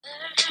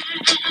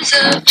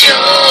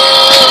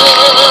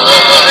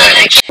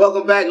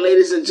Welcome back,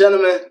 ladies and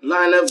gentlemen.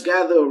 Line up,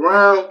 gather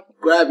around,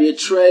 grab your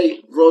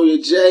tray, roll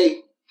your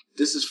J.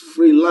 This is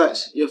free lunch,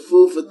 your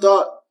food for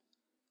thought.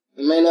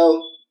 You may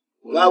know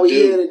why we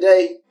here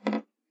today.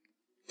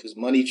 Because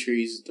Money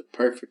Trees is the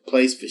perfect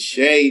place for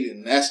shade,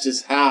 and that's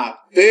just how I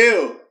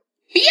feel.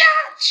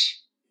 Biatch!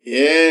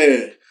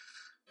 Yeah.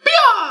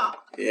 Biatch!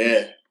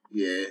 Yeah.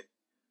 Yeah.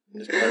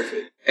 It's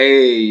perfect.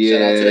 Hey, yeah.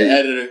 Shout out to the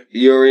editor.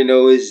 You already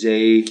know it's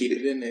Zay. Keep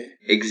it in there.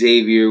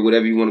 Xavier,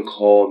 whatever you want to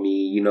call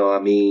me. You know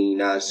what I mean?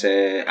 Know what I'm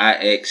saying?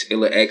 IX,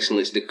 Illa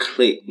Excellence, the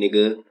click,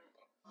 nigga.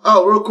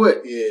 Oh, real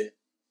quick. Yeah.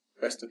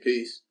 Rest in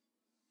peace.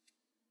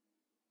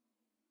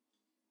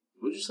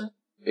 What'd you say?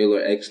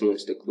 Illa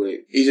Excellence, the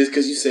click. It's just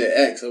because you said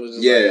X, I was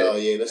just Yeah. like, oh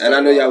yeah. Let's And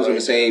I know y'all was on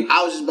the same.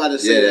 I was just about to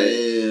say that.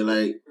 Yeah,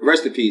 like.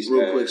 Rest in peace,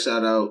 real man. quick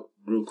shout out.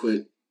 Real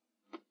quick.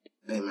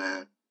 Hey,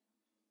 man.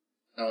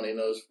 I don't even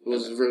know.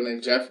 What's his real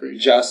name? Jeffrey?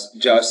 Jase.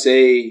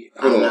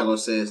 I'm not going to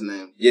say his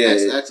name. Yeah.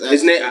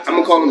 His name, I'm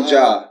going to call him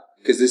Ja.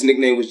 Because his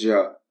nickname was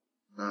Ja.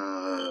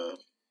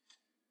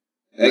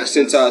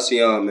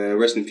 Extentacion, man.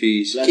 Rest in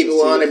peace. Keep it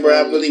 100, bro.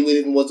 I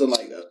really wasn't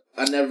like that.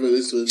 I never really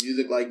listened to his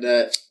music like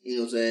that. You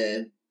know what I'm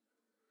saying?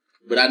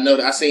 But I know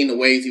that I seen the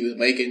waves he was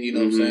making. You know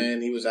what I'm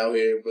saying? He was out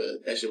here,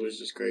 but that shit was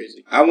just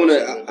crazy. I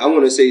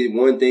wanna say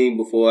one thing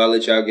before I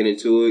let y'all get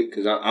into it,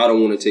 because I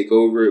don't want to take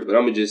over it. But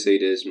I'm gonna just say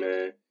this,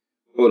 man.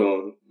 Hold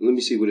on. Let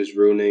me see what his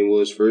real name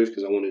was first,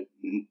 because I want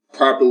to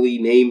properly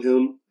name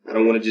him. I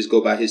don't want to just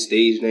go by his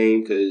stage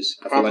name, because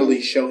properly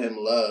show him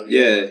love.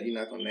 Yeah, you're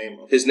not gonna name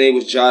him. His name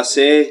was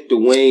Jase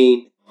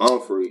Dwayne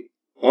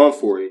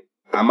Onfrey.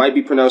 I might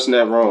be pronouncing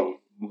that wrong,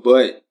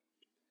 but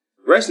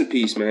rest in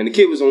peace, man. The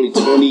kid was only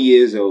 20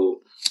 years old.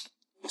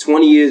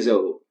 20 years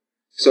old.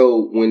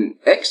 So when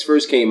X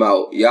first came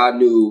out, y'all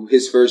knew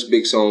his first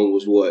big song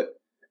was what?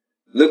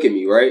 Look at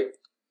Me, right?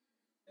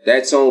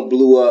 That song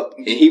blew up,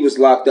 and he was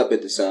locked up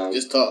at the time.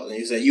 Just talk. And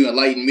you say, you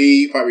enlighten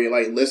me, you probably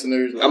enlighten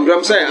listeners. Like,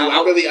 I'm saying,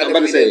 I'm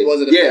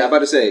about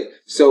to say.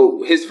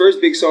 So his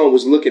first big song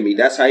was Look at Me.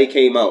 That's how he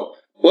came out.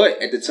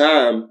 But at the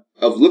time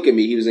of Look at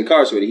Me, he was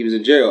incarcerated. He was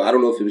in jail. I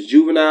don't know if it was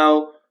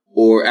juvenile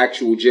or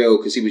actual jail,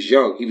 because he was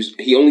young. He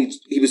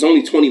was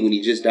only 20 when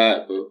he just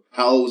died, bro.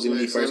 How old was he when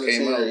he first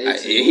came out?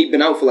 He'd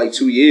been out for like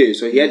 2 years,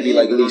 so he had to be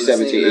like at least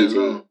 17,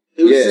 18.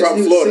 He was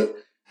from Florida.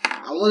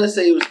 I want to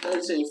say he was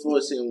 13,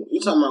 14.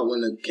 You talking about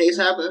when the case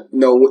happened?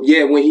 No,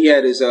 yeah, when he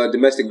had his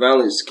domestic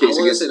violence case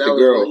against the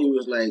girl. He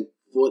was like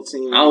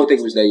 14. I don't think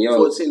it was that young.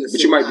 14 but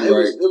you might be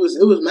right. It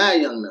was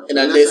mad young though. And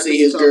I did see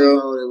his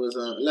girl. It was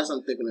unless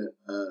I'm thinking of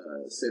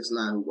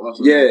 6ix9ine, who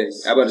also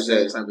I'm about to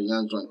say type of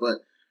young joint. But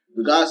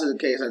regardless of the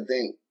case, I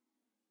think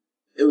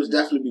it was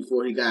definitely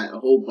before he got a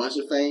whole bunch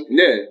of fame.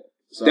 Yeah.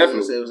 So definitely. I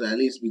would say it was at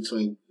least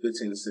between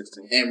 15 and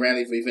 16. And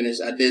Randy, if we finish,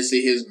 I did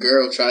see his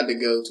girl tried to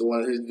go to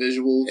one of his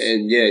visuals,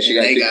 and she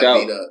got kicked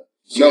out. Beat up.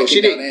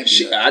 She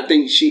didn't. I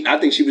think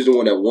she was the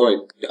one that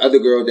won. The other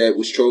girl that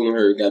was trolling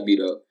her got beat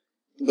up.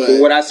 But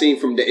from what I seen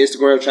from the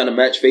Instagram, trying to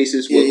match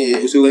faces with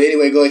who was who. But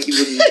anyway, go ahead, keep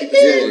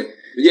it.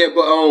 Yeah,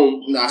 but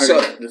I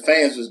heard the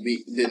fans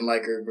didn't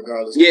like her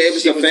regardless. Yeah, it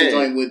was the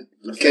fan with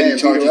getting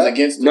charges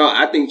against her. No,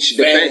 I think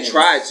the fan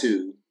tried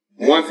to.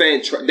 One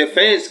fan, the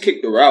fans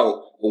kicked her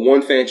out. But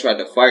one fan tried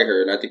to fight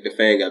her, and I think the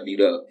fan got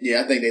beat up.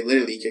 Yeah, I think they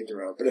literally kicked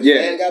her out. But the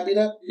fan got beat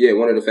up? Yeah,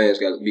 one of the fans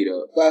got beat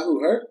up. By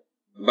who? Her?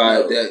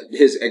 By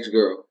his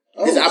ex-girl.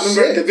 Oh, I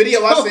remember the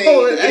video I seen.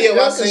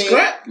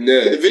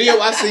 The video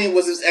I seen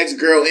was his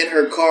ex-girl in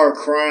her car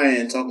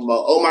crying, talking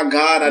about, "Oh my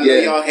God, I know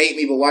y'all hate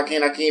me, but why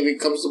can't I even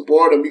come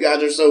support them? You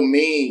guys are so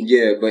mean."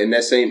 Yeah, but in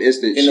that same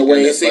instant, in the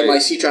way it seemed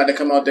like she tried to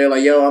come out there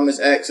like, "Yo, I'm his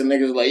ex," and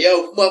niggas was like,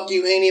 "Yo, fuck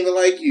you, he ain't even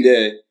like you."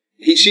 Yeah.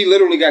 She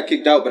literally got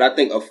kicked out, but I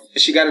think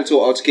she got into an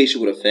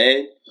altercation with a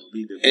fan,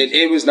 and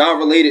it was not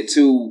related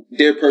to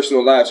their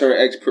personal lives, her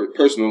ex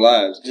personal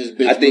lives. Just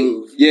bitch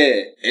move.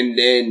 Yeah, and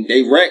then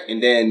they wrecked,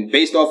 and then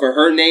based off of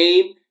her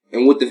name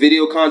and what the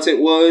video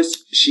content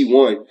was, she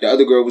won. The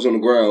other girl was on the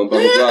ground, blah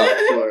blah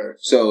blah.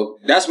 So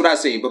that's what I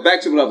seen. But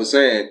back to what I was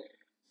saying.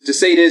 To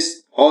say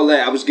this, all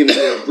that, I was giving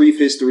a brief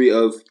history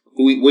of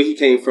where he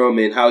came from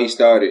and how he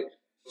started.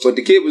 But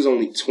the kid was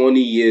only 20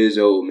 years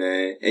old,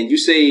 man, and you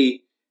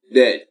say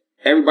that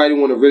everybody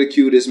want to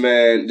ridicule this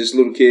man, this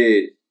little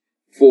kid,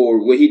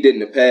 for what he did in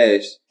the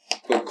past.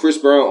 But Chris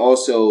Brown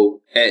also,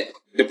 at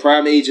the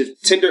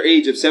tender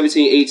age of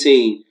 17,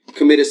 18,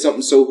 committed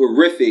something so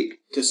horrific.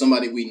 To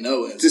somebody we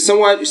know. To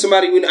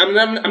somebody we know.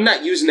 I'm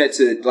not using that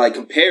to, like,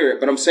 compare it,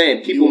 but I'm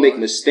saying people make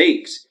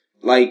mistakes.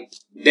 Like,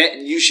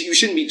 that, you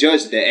shouldn't be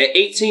judged that. At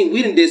 18,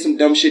 we done did some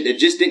dumb shit that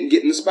just didn't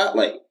get in the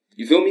spotlight.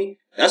 You feel me?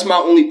 That's my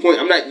only point.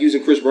 I'm not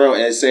using Chris Brown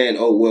as saying,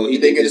 oh, well, he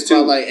did this too.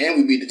 Spotlight and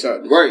we beat the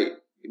Chargers. Right.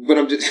 But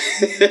I'm just,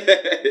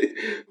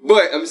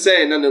 but I'm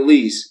saying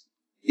nonetheless,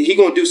 he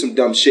gonna do some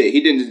dumb shit. He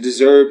didn't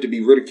deserve to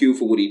be ridiculed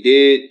for what he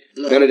did.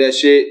 No, none of that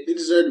shit. He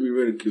deserved to be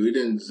ridiculed. He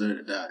didn't deserve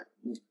to die.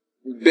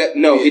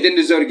 He didn't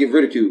deserve to get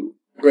ridiculed.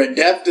 Bro,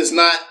 death does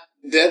not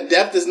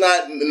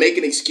make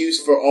an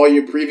excuse for all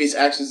your previous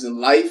actions in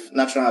life.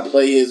 Not trying to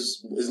play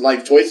his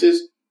life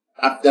choices.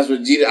 That's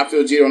what Jeter. I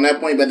feel Jeter on that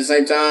point, but at the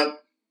same time,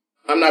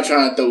 I'm not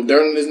trying to throw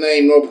dirt on his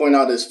name nor point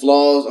out his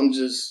flaws. I'm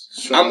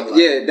just trying to,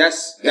 like,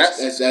 that's.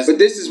 But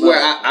this is where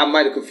I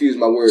might have confused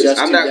my words. Just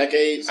I'm not.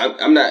 Decades.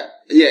 I'm not.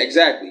 Yeah,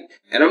 exactly.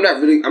 And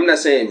I'm not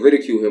saying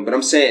ridicule him, but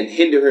I'm saying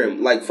hinder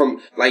him,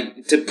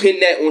 to pin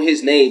that on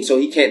his name so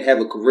he can't have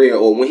a career,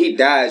 or when he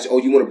dies,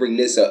 you want to bring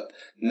this up.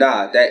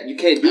 Nah, that you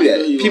can't do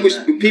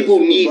that. People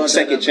need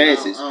second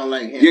chances. I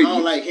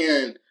don't like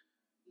hearing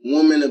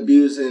woman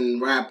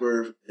abusing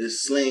rapper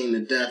is slain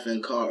to death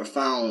in car,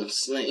 found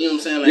slain. You know what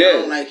I'm saying? Like, I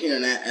don't like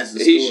hearing that as a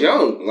story. He's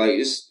young. Like,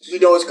 you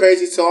know what's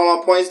crazy to all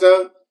my points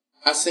though?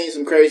 I seen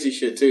some crazy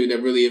shit too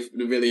that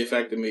really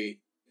affected me.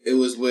 It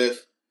was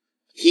with,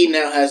 he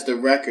now has the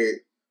record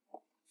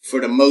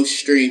for the most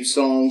streamed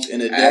songs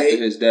in a day.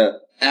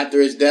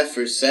 After his death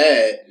for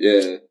Sad.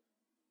 Yeah.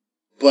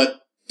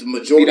 But the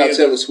majority beat out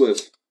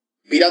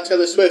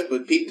Taylor Swift,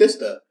 but peep this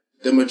stuff.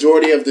 The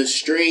majority of the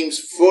streams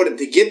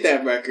to get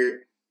that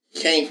record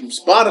came from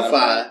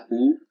Spotify,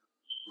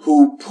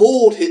 who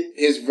pulled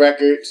his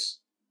records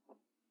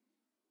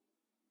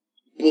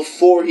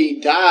before he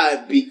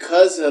died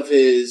because of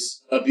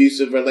his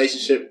abusive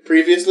relationship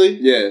previously.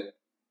 Yeah.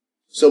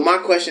 So my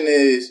question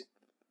is,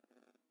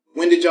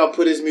 when did y'all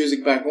put his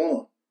music back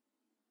on?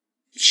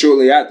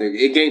 Shortly after.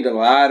 It gained a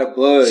lot of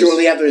buzz.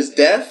 Shortly after his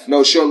death?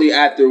 No, shortly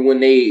after when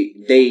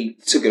they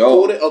took it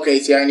off. Okay,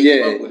 see, I didn't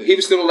even come up with it. He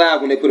was still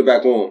alive when they put it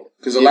back on.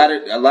 Because a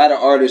lot of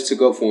artists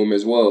took up for him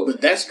as well. But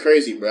that's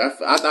crazy, bro. I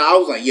thought, I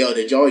was like, yo,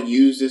 did y'all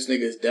use this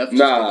nigga's death?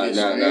 Nah.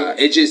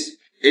 It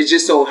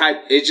just so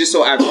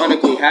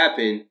ironically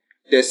happened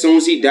that as soon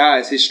as he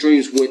dies, his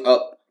streams went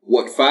up.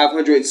 What,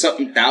 500 and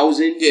something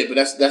thousand? Yeah, but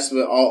that's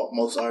what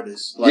most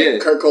artists. Like,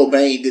 Kurt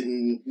Cobain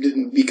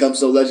didn't become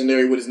so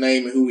legendary with his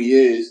name and who he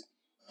is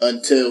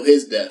until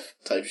his death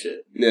type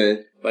shit. Yeah.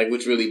 Like,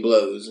 which really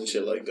blows and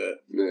shit like that.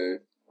 Yeah.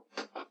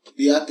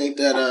 Yeah, I think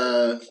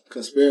that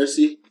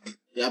conspiracy,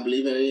 y'all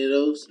believe in any of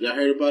those? Y'all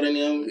heard about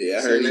any of them? Yeah,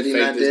 I heard he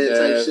faked his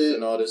death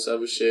and all this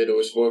other shit, or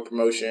it's for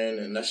promotion,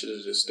 and that shit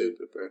is just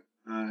stupid, bro.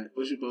 Alright,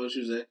 what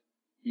you say?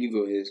 You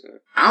go ahead,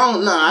 sir. I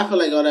don't know. I feel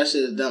like all that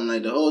shit is dumb.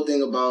 Like, the whole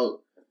thing about,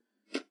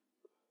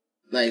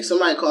 like,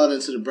 somebody called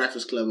into the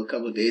Breakfast Club a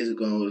couple of days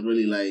ago and was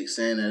really, like,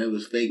 saying that it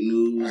was fake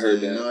news. I heard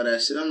that. And all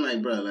that shit. I'm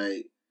like, bro,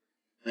 like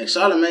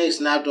Charlamagne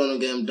snapped on him,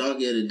 gave him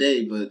Donkey of the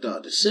Day, but,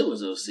 dog, the shit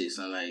was OC,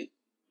 son. Like,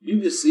 you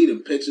can see the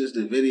pictures,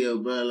 the video,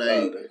 bro.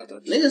 Like,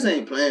 niggas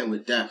ain't playing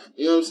with death.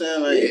 You know what I'm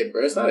saying? Like, yeah,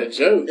 bro, it's not a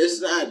joke.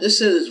 It's not. This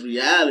shit is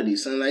reality,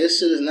 son. Like, this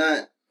shit is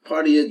not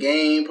part of your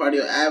game, part of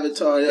your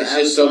avatar. It's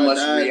just so much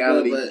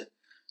reality. Bro,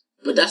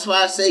 but that's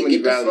why I say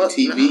get the fuck,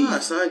 TV. Nah,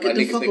 son, get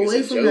the fuck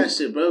away from that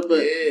shit, bro.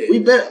 But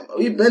we've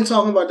been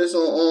talking about this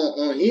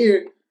on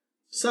here,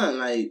 son.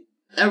 Like,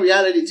 that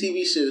reality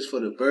TV shit is for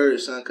the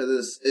birds, son,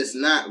 because it's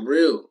not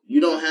real. You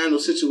don't handle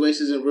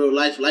situations in real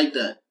life like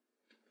that.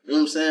 You know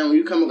what I'm saying? When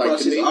you come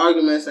across these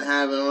arguments and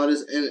having all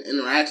this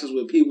interactions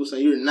with people, so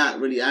you're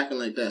not really acting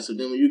like that. So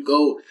then when you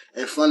go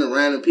in front of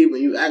random people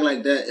and you act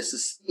like that, it's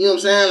just, you know what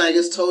I'm saying? Like,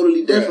 it's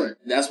totally different.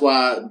 Right. That's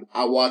why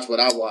I watch what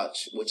I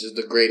watch, which is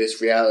the greatest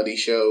reality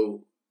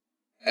show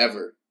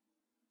ever.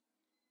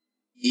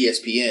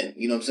 ESPN,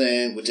 you know what I'm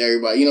saying? Which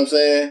everybody, you know what I'm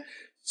saying?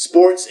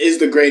 Sports is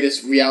the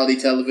greatest reality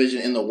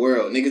television in the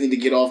world. Niggas need to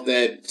get off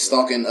that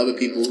stalking other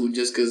people who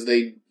just because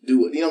they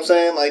do it. You know what I'm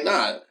saying? Like,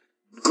 nah.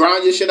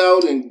 Grind your shit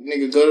out and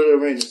nigga go to the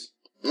Rangers.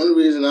 One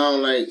reason I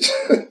don't like...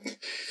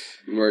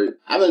 Right.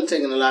 I've been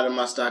taking a lot of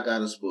my stock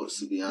out of sports,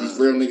 to be honest.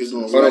 These real niggas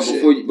doing real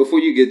shit. Before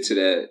you get to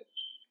that,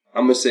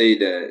 I'm going to say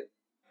that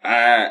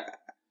I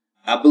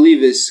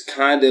believe it's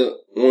kind of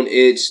on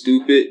edge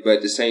stupid, but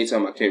at the same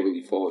time, I can't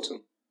really fault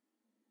him.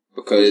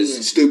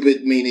 Because...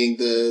 Stupid meaning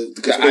the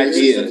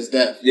idea of his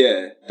death.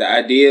 Yeah, the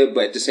idea,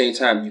 but at the same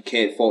time, you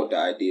can't fault the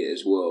idea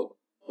as well.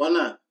 Why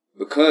not?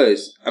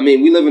 Because, I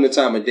mean, we live in a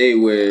time of day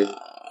where...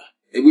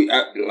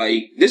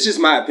 this is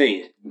my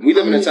opinion. We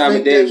live in a time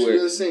of day where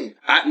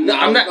I'm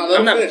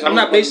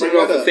not basing it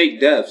off of fake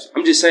deaths.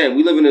 I'm just saying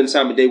we live in a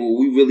time of day where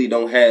we really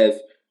don't have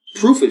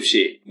proof of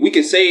shit. We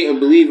can say and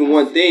believe in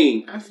one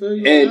thing,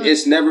 and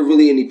it's never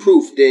really any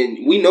proof.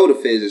 Then we know the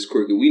feds is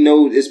crooked. We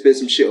know it's been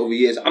some shit over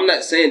years. I'm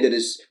not saying that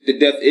the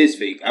death is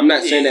fake. I'm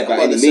not saying that by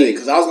any means.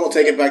 Because I was gonna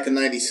take it back to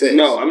 96.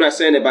 No, I'm not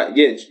saying that by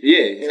You know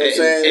what I'm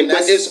saying?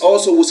 But it's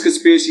also was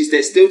conspiracies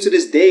that still to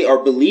this day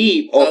are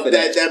believed off of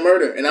that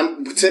murder. And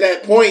I'm to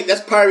that point.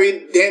 That's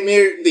probably damn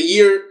near the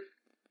year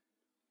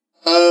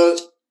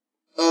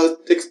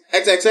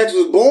XXX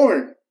was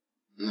born.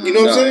 You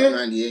know what I'm saying?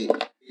 98.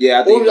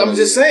 Yeah, I think I'm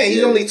just saying,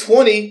 he's only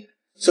 20,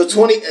 so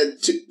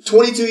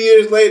 22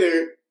 years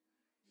later,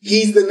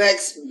 he's the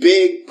next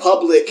big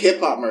public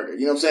hip-hop murder.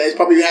 You know what I'm saying? It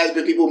probably has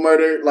been people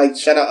murdered, like,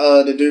 shout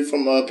out the dude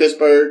from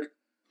Pittsburgh.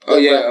 Oh,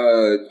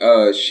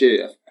 yeah,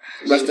 shit.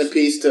 Rest in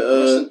peace to...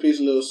 Rest in peace,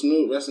 Lil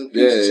Snoop. Rest in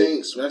peace,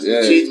 Chinks. Rest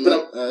in peace,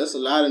 there's a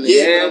lot of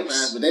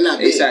niggas, but they're not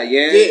big.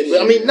 Yeah,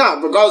 but I mean,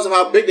 regardless of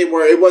how big they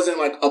were, it wasn't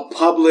like a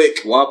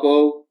public...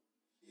 WAPO?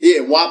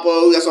 Yeah,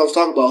 WAPO, that's what I was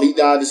talking about. He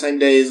died the same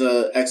day as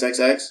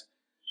XXX.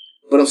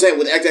 But I'm saying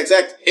with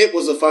XXX, it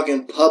was a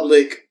fucking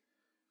public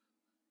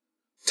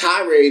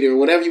tirade or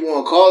whatever you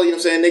want to call it. You know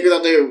what I'm saying? Niggas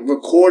out there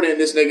recording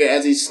this nigga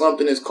as he's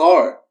slumped in his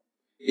car.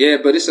 Yeah,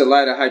 but it's a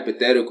lot of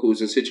hypotheticals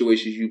and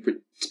situations you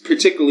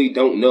particularly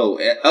don't know.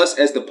 Us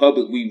as the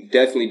public, we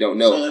definitely don't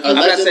know. So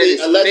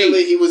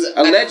allegedly he was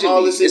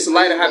allegedly. It's a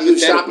lot of hypotheticals. He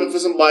was shopping for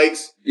some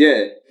bikes.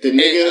 Yeah, the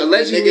nigga.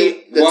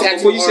 Allegedly,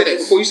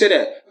 before you say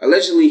that,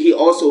 allegedly he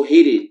also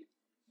hated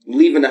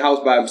leaving the house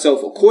by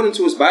himself, according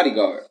to his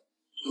bodyguard.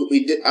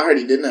 I heard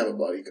he didn't have a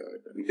bodyguard.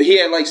 He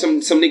had like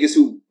some niggas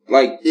who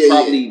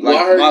probably. Well,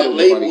 I heard the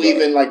label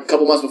even like a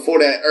couple months before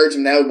that urged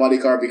him to have a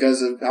bodyguard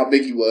because of how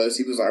big he was.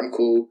 He was like, I'm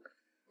cool.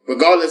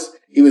 Regardless,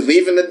 he was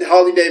leaving the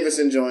Harley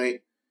Davidson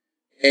joint,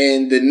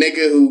 and the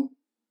nigga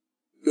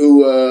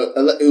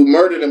who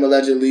murdered him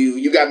allegedly, who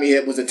You Got Me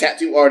Hit, was a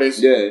tattoo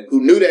artist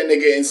who knew that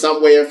nigga in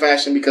some way or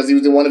fashion because he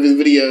was in one of his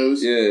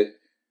videos. Yeah.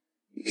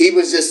 He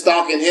was just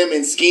stalking him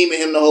and scheming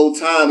him the whole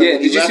time. Yeah,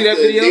 did you see that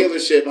video?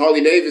 Dealership,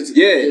 Harley Davidson.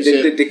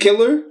 Yeah, the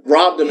killer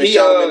robbed him and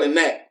shot him in the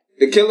neck.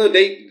 The killer,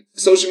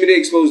 social media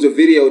exposed a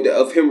video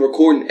of him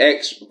recording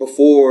X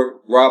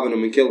before robbing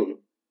him and killing him.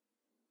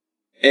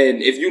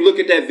 And if you look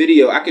at that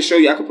video, I can show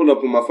you. I can pull it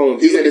up on my phone.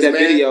 If you look at that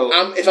video,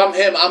 if I'm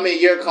him, I'm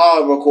in your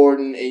car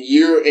recording, and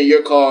you're in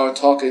your car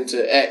talking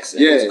to X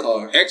in his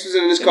car. X was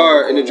in his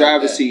car in the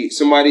driver's seat.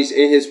 Somebody's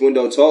in his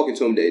window talking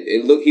to him that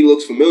he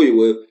looks familiar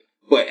with.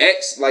 But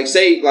X,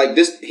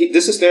 this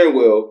is steering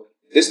wheel.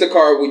 This is the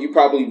car where you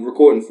probably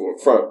recording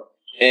from.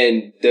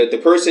 And the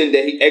person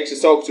that X is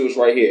talking to is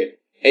right here.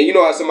 And you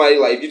know how somebody,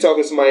 if you're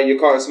talking to somebody in your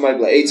car and somebody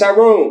be like, hey,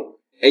 Tyrone.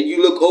 And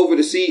you look over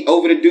to see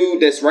over the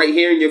dude that's right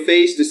here in your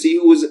face to see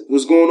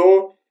what's going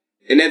on.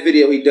 In that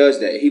video, he does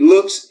that. It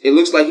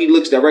looks like he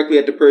looks directly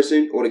at the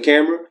person or the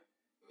camera,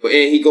 and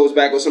he goes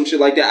back or some shit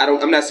like that.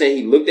 I'm not saying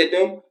he looked at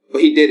them,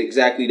 but he did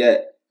exactly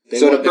that.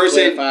 So the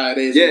person, clarify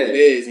it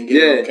is and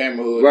get it on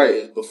camera who it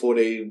is before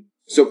they.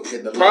 So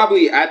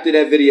probably after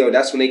that video,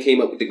 that's when they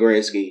came up with the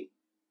grand scheme.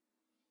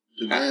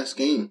 The grand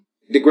scheme.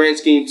 The grand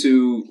scheme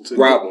to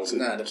rob him. It's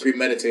not the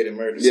premeditated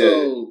murder. Yeah.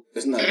 So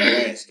it's not a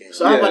grand scheme.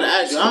 So I'm about to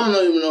ask you, I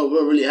don't even know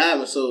what really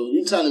happened. So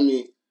you telling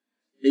me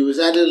he was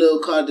at the little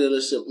car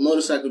dealership,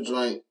 motorcycle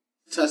joint,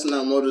 testing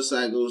out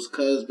motorcycles,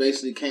 cuz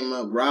basically came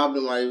up, robbed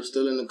him while he was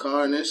still in the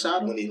car and then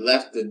shot him? When he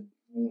left the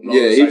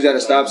he was at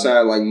a stop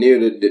sign near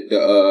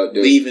the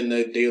leaving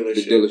the dealership.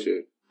 The dealership.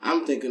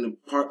 I'm thinking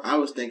I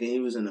was thinking he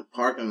was in the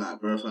parking lot,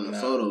 bro, from the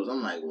photos.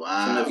 I'm like,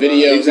 wow. From the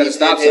video, he was at a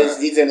stop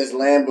sign. He's in his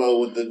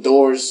Lambo with the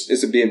doors.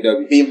 It's a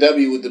BMW.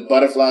 BMW with the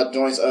butterfly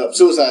joints up,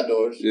 suicide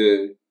doors.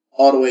 Yeah.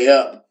 All the way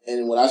up.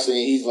 And when I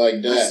seen he's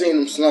like that. I seen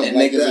him slump and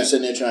like niggas that. are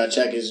sitting there trying to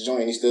check his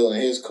joint. He's still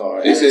in his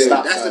car. That's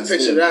the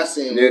picture that I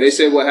seen. Yeah, they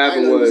said what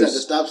happened was. He was at the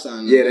stop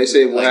sign. Yeah, they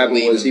said what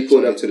happened was he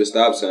pulled up to the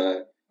stop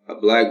sign. A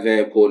black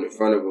van pulled in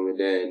front of him, and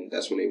then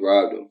that's when they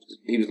robbed him.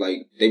 They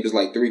was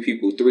like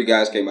three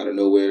guys came out of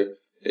nowhere.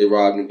 They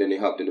robbed him, then they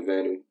hopped in the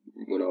van and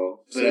went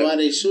off. So why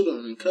they shoot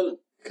him and kill him?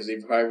 Because he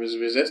probably was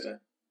resisting.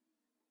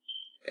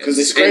 Because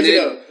it's crazy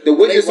though. The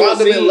witness they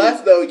robbed him and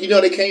left though. You know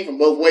they came from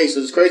both ways,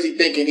 so it's crazy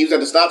thinking he was at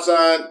the stop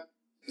sign.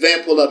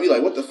 Van pulled up. You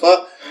like, what the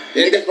fuck?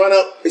 Niggas run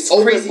up,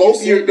 open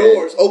both your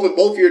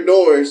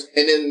doors,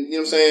 and then you know what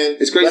I'm saying.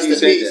 It's crazy you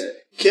say that.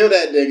 Kill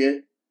that nigga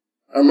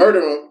or murder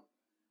him.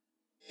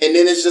 And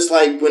then it's just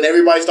like when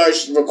everybody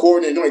starts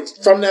recording and doing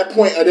from that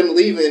point of them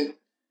leaving,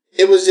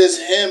 it was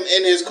just him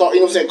in his car.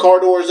 You know what I'm saying? Car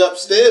doors up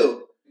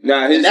still.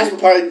 And that's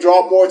what probably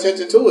draw more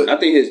attention to it. I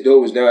think his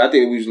door was down. I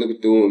think we was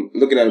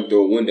looking at him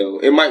through a window.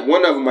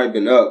 One of them might have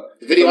been up.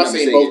 The video I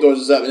seen, both doors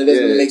was up, and it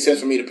doesn't make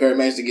sense for me to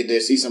paramedics to get there,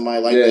 see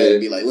somebody like that,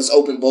 and be like, let's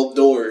open both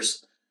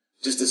doors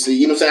just to see.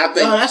 You know what I'm saying? I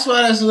think. No, that's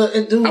why that's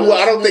it do.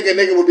 I don't think a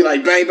nigga would be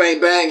like bang,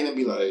 bang, bang, and it'd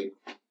be like.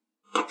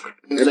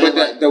 You know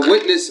but the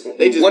witness,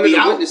 one of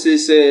the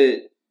witnesses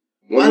said,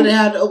 why did they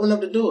have to open up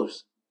the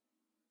doors?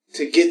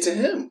 To get to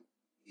him.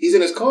 He's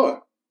in his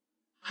car.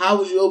 How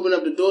would you open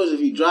up the doors if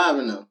he's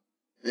driving them?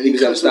 And he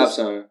was at a stop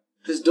sign.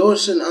 His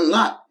doors shouldn't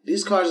unlock.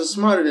 These cars are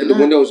smarter than that. The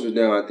windows was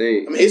down, I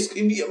think. I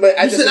mean,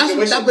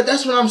 but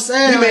that's what I'm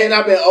saying. He may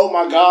not been, oh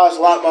my gosh,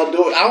 lock my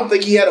door. I don't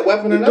think he had a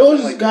weapon or nothing. The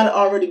doors like got to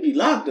already be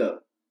locked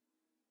up.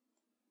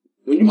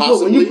 When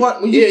you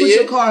put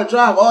your car in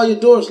drive, all your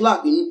doors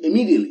locked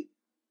immediately.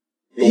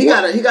 He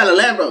got a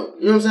Lambo.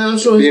 You know what I'm saying? I'm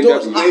sure his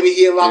doors. Maybe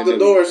he unlocked the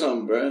door or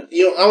something, bro.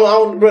 You know, I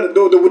don't, bro. The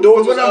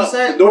doors were up.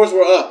 The doors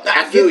were up.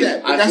 I feel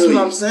that. But that's what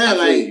I'm saying.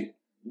 Like,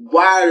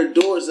 why are the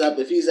doors up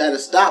if he's at a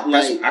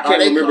stoplight? I can't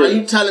remember. Are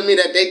you telling me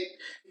that they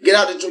get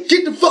out the door?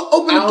 Get the fuck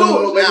open the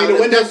doors. Maybe the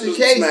windows was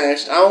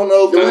smashed. I don't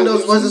know if the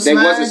windows wasn't smashed. They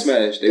wasn't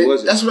smashed. They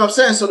wasn't. That's what I'm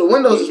saying. So the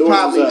windows was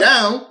probably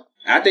down.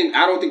 I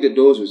don't think the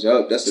doors was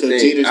up. That's the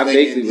thing. I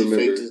vaguely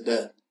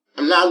remember.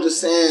 I'm just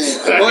saying.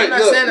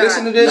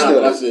 Listen to this though.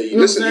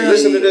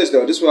 Listen to this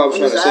though. This is what I was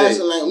trying to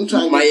say. I'm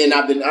trying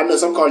I know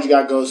some cars you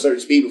gotta go a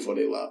certain speed before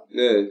they lock.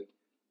 Yeah.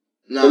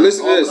 But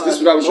listen to this. This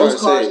is what I was trying to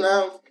say. Most cars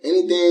now,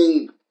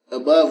 anything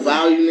above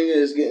value, nigga,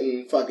 is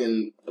getting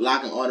fucking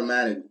locking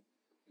automatic.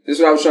 This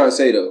is what I was trying to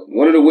say though.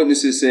 One of the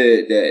witnesses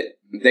said that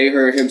they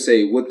heard him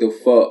say, "What the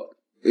fuck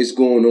is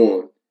going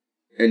on?"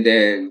 And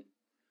then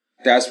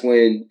That's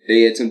when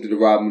they attempted to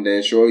rob him.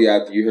 Then shortly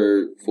after, you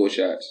heard 4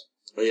 shots.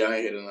 Oh yeah, I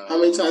ain't hit it. How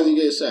many times you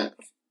get shot?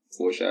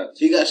 4 shots.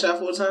 He got shot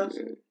 4 times?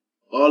 Yeah.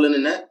 All in the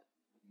neck?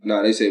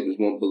 No, they said it was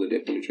 1 bullet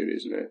that penetrated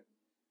his neck.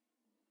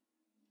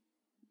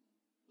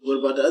 What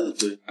about the other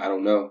 3? I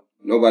don't know.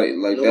 Nobody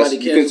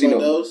cares about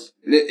those?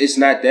 It's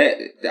not that.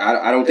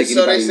 I don't think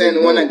so anybody. So they saying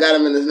the one that got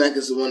him in his neck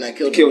is the one that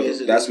killed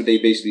him. That's what they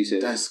basically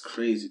said. That's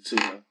crazy too,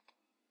 man.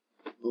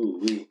 Ooh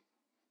wee.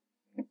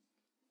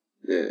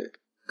 Yeah.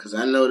 Cause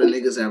I know the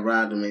niggas that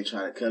robbed him ain't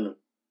try to kill him.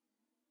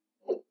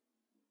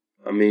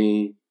 I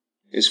mean,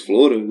 it's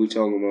Florida we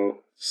talking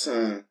about.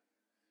 Son.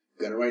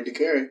 Got a right to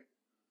carry.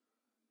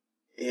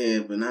 Yeah,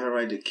 but not a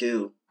right to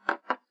kill.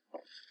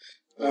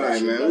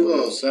 Alright, man. We're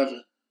going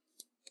 7.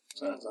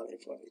 Sounds like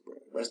funny, bro.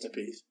 Rest in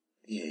peace.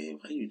 Yeah,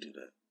 why you do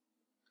that?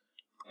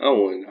 I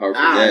wouldn't harp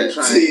on that.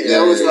 See,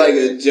 that was like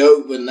a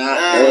joke, but not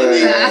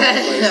funny.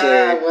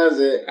 Was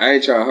it? I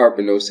ain't trying to harp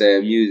on no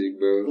sad music,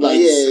 bro. Like,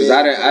 because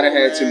I done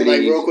had too many.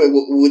 Like, real quick,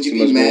 would you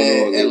be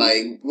mad at,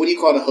 like, what do you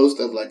call the host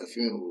of, like, a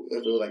funeral?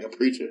 If it was, like, a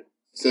preacher?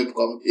 So,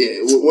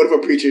 yeah, what if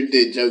a preacher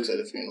did jokes at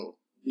a funeral?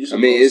 I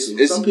mean,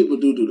 it's some people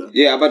do that.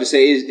 Yeah, I'm about to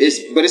say,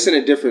 but it's in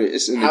a different,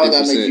 How would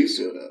that make you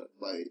feel, though?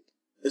 Like,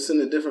 it's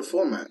in a different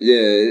format. Yeah,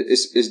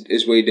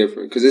 it's way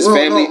different because it's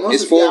family.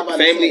 It's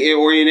family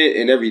oriented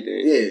and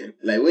everything. Yeah,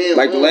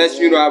 like the last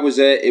funeral I was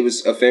at, it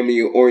was a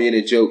family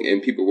oriented joke and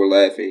people were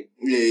laughing.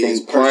 Yeah,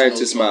 from crying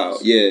to smile.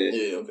 Yeah.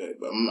 Yeah, okay,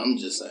 but I'm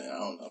just saying I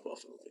don't know if I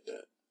feel like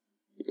that.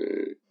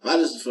 Yeah. I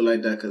just feel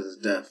like that because it's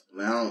death.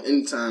 Like, I don't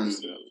anytime,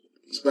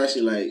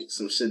 especially like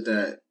some shit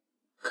that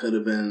could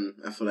have been,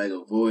 I feel like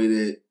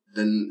avoided.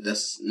 Then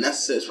that's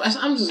necessary.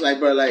 I'm just like,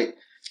 bro, like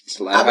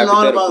I've been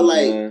all about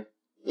like. Man.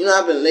 You know,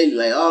 I've been lately,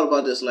 like, all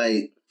about this,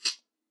 like,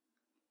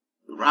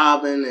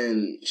 robbing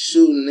and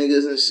shooting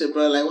niggas and shit,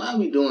 bro. Like, why are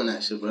we doing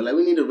that shit, bro? Like,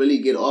 we need to really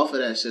get off of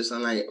that shit,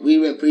 son. Like,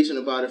 we've been preaching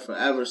about it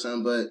forever,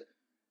 son, but,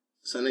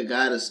 son, it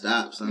gotta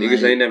stop, son.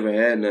 Niggas ain't never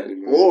had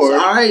nothing, man. Or,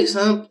 alright,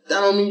 son,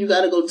 that don't mean you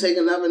gotta go take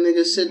another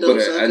nigga's shit, though,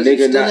 son, because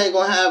you still ain't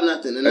gonna have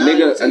nothing. And a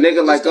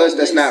nigga like us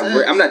that's not,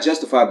 I'm not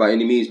justified by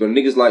any means, but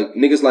niggas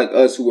like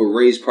us who were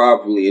raised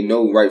properly and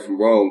know right from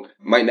wrong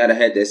might not have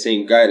had that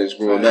same guidance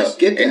growing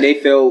up. And they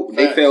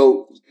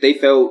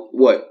felt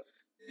what?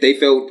 They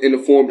felt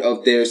informed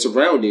of their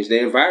surroundings,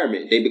 their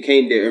environment. They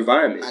became their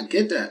environment. I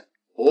get that.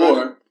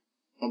 Or,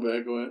 my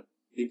bad, go ahead.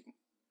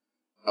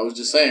 I was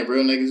just saying,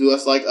 real niggas who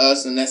like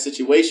us in that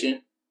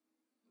situation,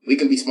 we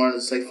can be smart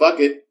enough to say, fuck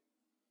it,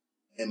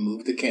 and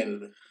move to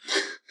Canada.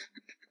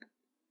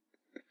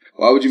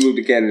 Why would you move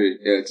to Canada,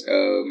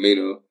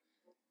 Mano?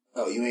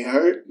 Oh, you ain't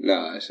heard?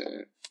 Nah, I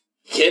said.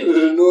 Canada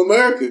to New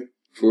America.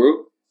 For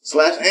real? /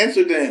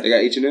 Amsterdam. They got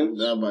H&M?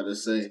 I'm about to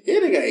say. Yeah,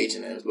 they got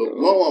H&M's, but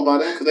we don't want to buy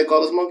them because they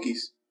call us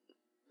monkeys.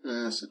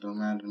 Nah, that shit don't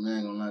matter. Man, I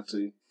ain't gonna lie to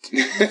you.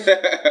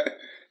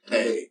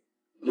 Hey.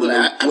 When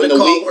the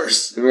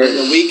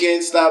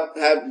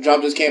Weeknd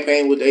dropped this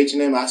campaign with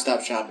H&M, I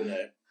stopped shopping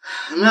there.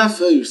 I mean, I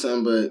feel you,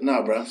 son, but...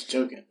 Nah, bro, I'm just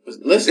joking. But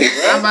listen,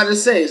 bro. I'm about to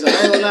say, so I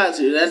ain't gonna lie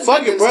to you. That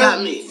fuck it, bro.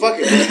 Stop me. Fuck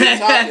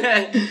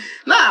it.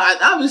 Nah,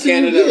 obviously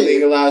Canada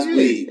legalized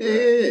weed.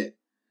 Yeah.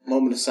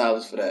 Moment of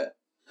silence for that.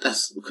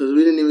 That's because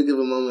we didn't even give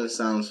a moment of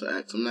silence for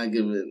X. I'm not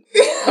giving...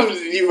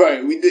 You're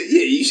right. We did.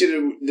 Yeah, you should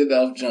have did that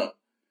off jump.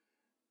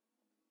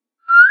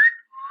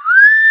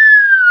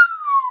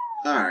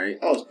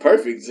 Alright. That was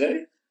perfect,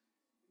 Zay.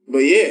 But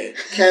yeah.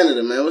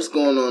 Canada, man. What's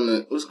going on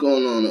in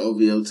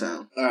OVO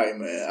town? Alright,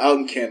 man. Out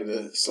in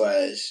Canada /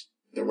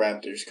 the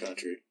Raptors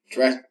country.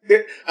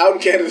 Out in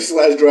Canada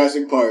 /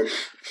 Jurassic Park.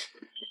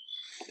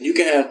 You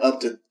can have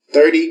up to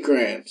 30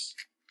 grams.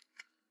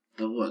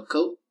 Of what?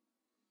 Coke?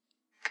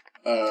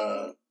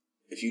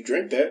 If you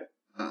drink that.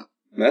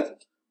 Meth?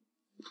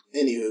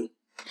 Anywho.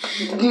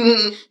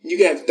 You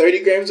can have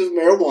 30 grams of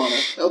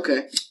marijuana.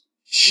 Okay.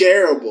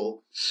 Shareable.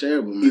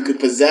 Man. You could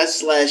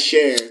possess /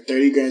 share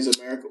 30 grams of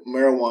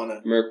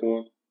marijuana. Miracle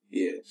One?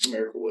 Yeah,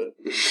 Miracle Whip.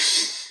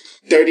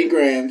 30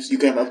 grams. You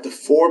can have up to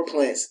 4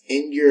 plants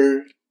in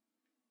your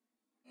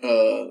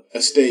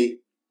estate.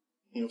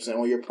 You know what I'm saying?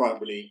 On your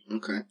property.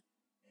 Okay.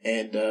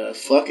 And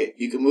fuck it.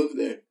 You can move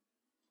there.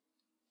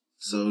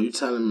 So you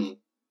telling me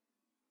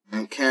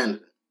in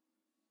Canada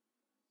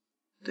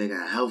they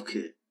got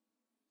healthcare?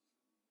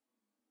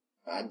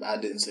 I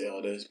didn't say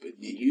all this, but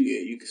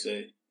you can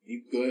say.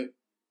 You go ahead.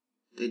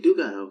 They do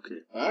got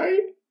healthcare.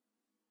 Alright.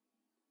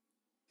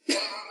 You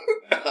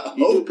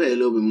do pay a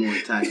little bit more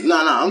in taxes. No,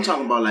 I'm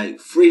talking about like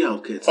free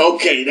healthcare.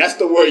 Okay, that's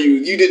the word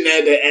you didn't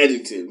add that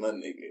adjective, my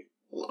nigga.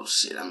 Well,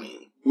 shit, I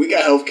mean. We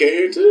got healthcare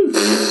here too. We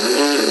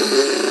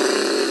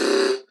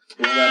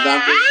got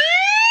doctors.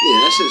 Yeah,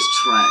 that shit's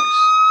trash.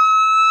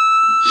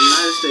 The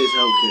United States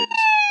healthcare is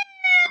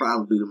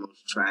probably the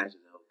most tragic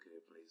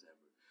healthcare place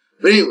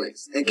ever. But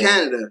anyways, in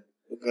Canada,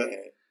 go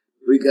ahead.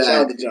 We got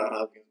shout out to John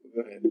Hopkins.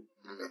 Go ahead.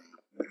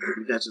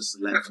 We got your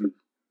select few.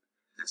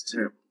 That's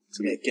terrible.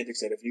 Yeah, Kendrick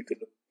said if you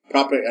could,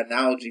 proper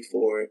analogy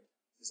for it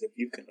is if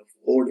you can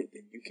afford it,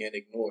 then you can't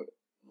ignore it.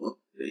 Well,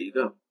 there you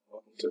go.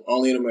 Welcome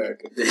Only in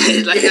America.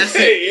 Like I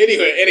said.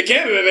 Anyway, and in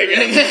Canada,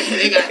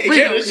 they got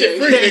Canada shit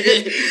free,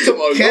 nigga. Come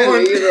on,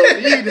 Canada, you don't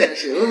need that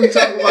shit. What we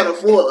talking about a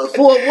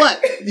full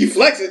what? You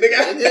flexing, nigga.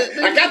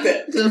 I got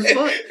that. The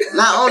fuck?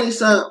 Not only,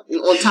 son,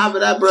 on top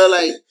of that, bro,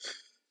 like,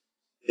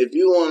 if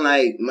you on,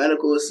 like,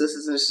 medical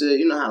assistance and shit,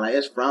 you know how, like,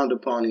 it's frowned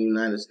upon in the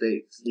United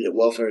States. Yeah,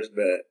 welfare is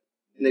bad.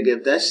 Nigga,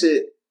 if that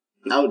shit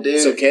out there.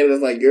 So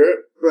Canada's like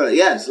Europe? Bro,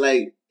 yes,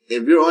 like,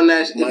 if you're on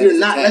that, if you're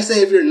not, let's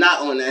say if you're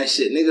not on that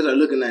shit, niggas are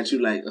looking at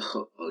you like,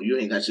 oh, you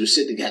ain't got your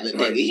shit together,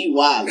 nigga. He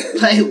wild.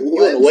 Like, what?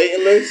 You on the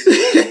waiting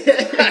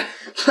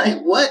list? Like,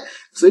 what?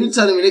 So you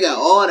telling me they got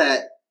all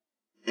that,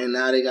 and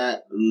now they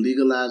got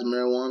legalized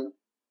marijuana?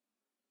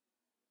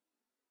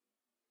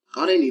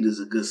 All they need is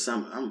a good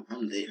summer.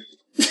 I'm there.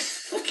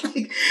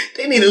 Like,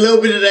 they need a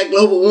little bit of that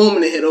global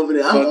warming to hit over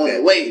there. I'm on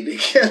the way.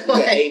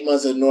 Like, 8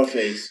 months of North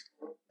Face.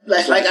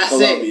 Like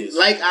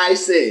I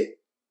said.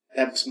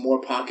 Have some more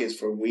pockets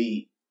for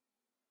weed.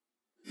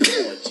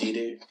 Come on,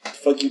 G,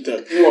 fuck you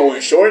think? You want to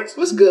wear shorts?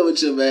 What's good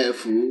with your bad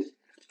food?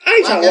 I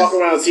ain't trying to walk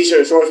around with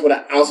t-shirt and shorts with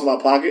an ounce in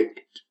my pocket.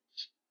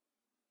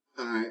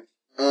 Alright.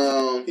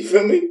 You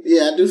feel me?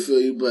 Yeah, I do feel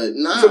you, but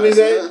nah. You feel me,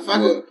 Zay?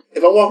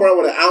 If I walk around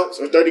with an ounce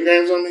or 30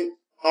 grams on me,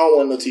 I don't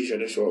want no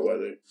t-shirt or short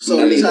weather. So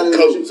I need a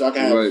coat so I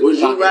can have Would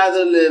you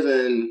rather live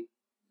in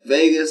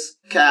Vegas,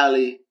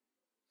 Cali,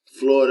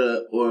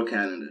 Florida, or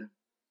Canada?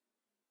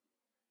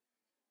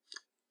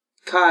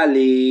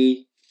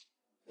 Cali.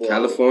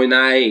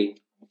 California.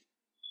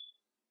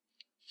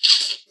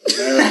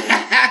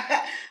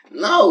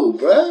 No,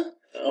 bruh.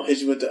 I'll hit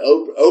you with the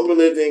Oprah. Oprah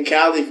lived in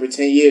Cali for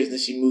 10 years, then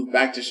she moved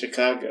back to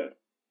Chicago.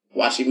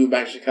 Why she moved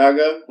back to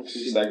Chicago?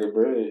 She's like her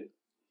bread.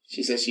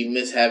 She said she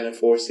missed having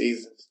 4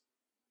 seasons.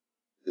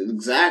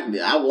 Exactly.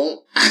 I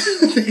won't.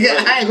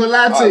 I ain't gonna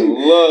lie to you.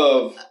 I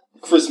love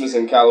Christmas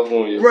in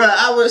California. Bruh,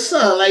 I was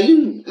son, like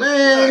you,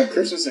 man.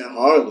 Christmas in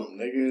Harlem,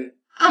 nigga.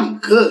 I'm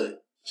good.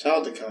 Shout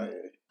out to Kanye.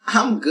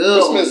 I'm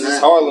good. Christmas is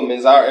Harlem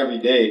is our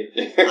everyday.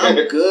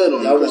 I'm good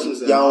on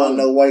Christmas. Y'all want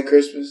no white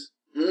Christmas?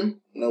 Hmm?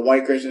 No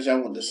white Christmas.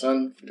 Y'all want the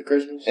sun for the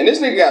Christmas? And this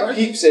nigga got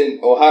peeps in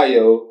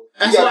Ohio.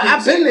 That's why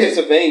I've been there.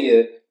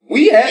 Pennsylvania.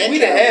 We done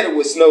had it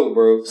with snow,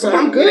 bro. So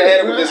I'm good. We done had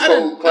it with this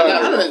cold climate.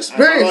 I done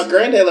experienced. My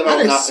granddad lived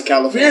out in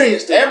California.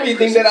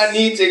 Everything that I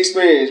need to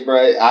experience, bro.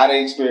 I done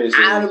experienced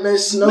it. I done been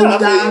snowed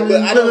down.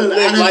 But I don't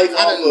live life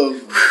off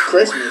of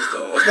Christmas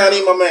though. It's not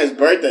even my man's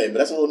birthday, but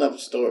that's a whole nother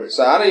story.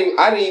 So I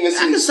didn't even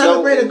see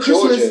snow in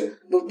Georgia.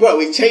 But bro,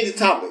 we changed the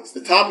topics.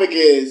 The topic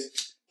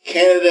is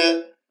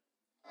Canada.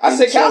 I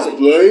said Cali.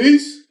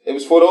 Blaze. It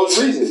was for those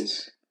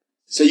reasons.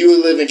 So you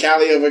would live in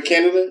Cali over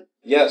Canada?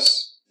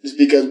 Yes. Just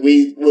because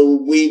weed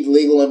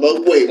legal in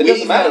both? Wait, it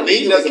doesn't matter.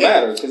 It doesn't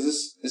matter because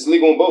it's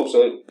legal in both.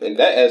 So in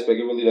that aspect,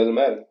 it really doesn't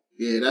matter.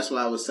 Yeah, that's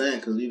what I was saying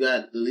because you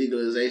got the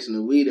legalization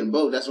of weed in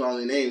both. That's why I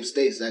only named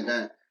states that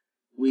got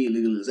weed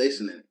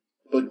legalization in it.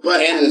 But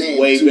Canada's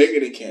way bigger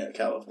than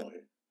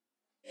California.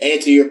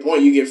 And to your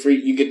point, you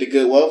get the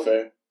good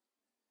welfare.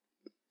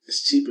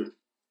 It's cheaper.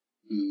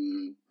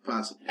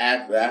 Possibly.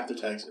 After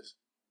taxes.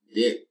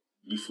 Yeah,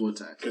 before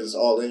tax. Because it's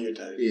all in your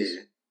taxes.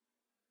 Yeah.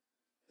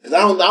 Because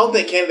I don't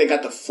think Canada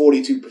got the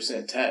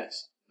 42%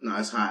 tax. No,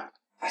 it's high.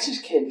 I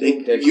just can't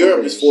think that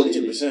Europe is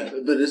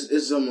 42%. But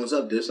it's almost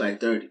up there. It's like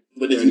 30.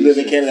 But if you live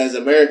in Canada as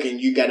an American,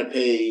 you got to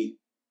pay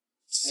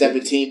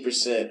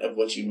 17% of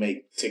what you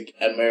make to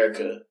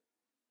America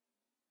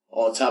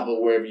on top of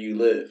wherever you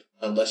live,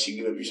 unless you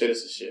give up your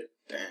citizenship.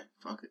 Damn,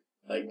 fuck it.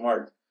 Like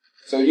Mark.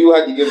 So you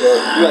have to pay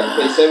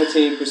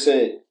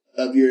 17%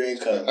 of your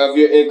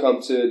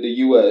income to the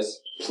U.S.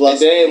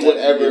 plus and then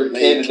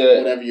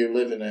whatever you're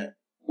living at.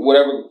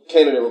 Whatever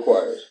Canada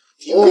requires.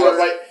 If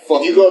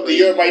you go up to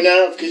Europe right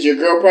now because your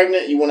girl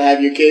pregnant, you want to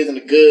have your kids in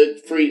a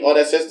good, free, all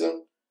that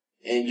system.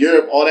 In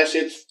Europe, all that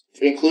shit's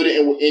included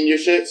in your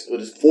shits.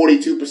 It is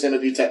 42%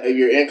 of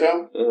your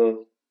income.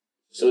 Uh-huh.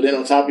 So then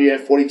on top of your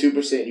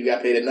 42%, you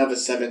got paid another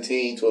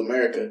 17% to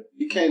America.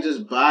 You can't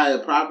just buy a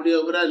property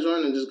over that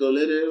joint and just go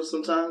live there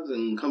sometimes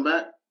and come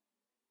back.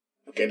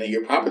 Okay, then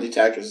your property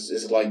taxes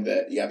is like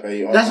that. You got to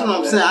pay. That's what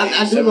I'm saying.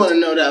 I do want to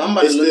know that. I'm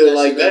about to look at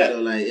like that.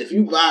 Though. Like, if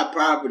you buy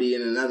property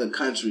in another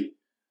country,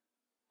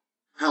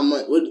 how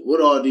much?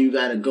 What all do you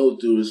got to go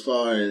through as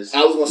far as?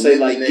 I was gonna say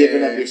like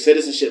giving up your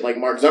citizenship, like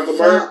Mark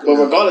Zuckerberg. But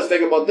regardless,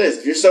 think about this: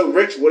 if you're so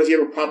rich, what if you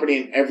have a property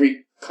in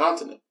every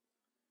continent?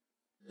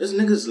 There's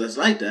niggas that's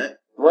like that.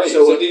 Right.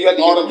 So do you have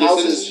to all them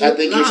houses? I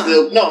think you're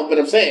still no. But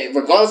I'm saying,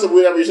 regardless of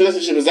whatever your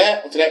citizenship is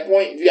at, to that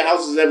point, if you got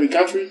houses in every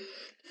country.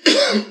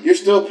 You're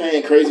still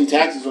paying crazy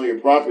taxes on your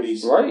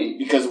properties, right?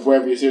 Because of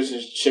wherever your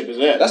citizenship is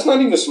at. That's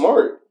not even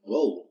smart.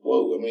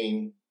 Whoa! I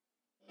mean,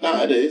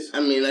 nah, it is.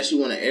 I mean, unless you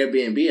want an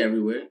Airbnb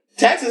everywhere.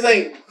 Taxes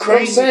ain't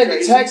crazy. I'm saying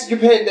the tax you're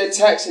paying that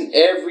tax in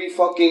every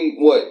fucking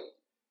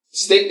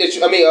state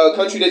that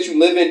country that you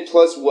live in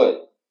plus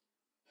what?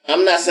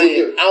 I'm not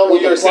saying I don't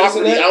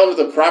know if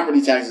the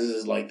property taxes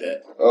is like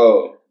that.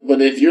 Oh,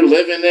 but if you're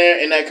living there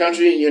in that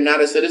country and you're not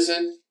a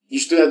citizen, you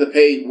still have to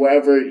pay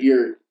wherever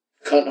your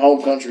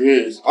home country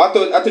is. I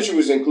thought you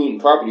was including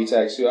property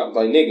tax too. I was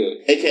like,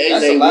 nigga, AKA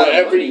that's a lot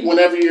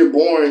whenever you're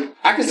born.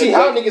 I can see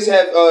how niggas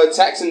have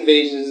tax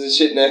invasions and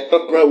shit now.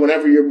 Bro,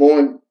 whenever you're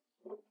born,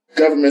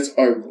 governments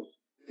are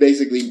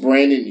basically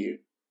branding you.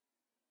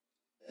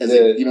 You know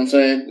what I'm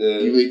saying? Yeah.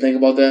 You really think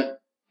about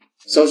that?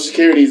 Social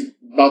Security is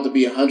about to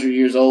be 100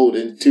 years old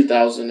in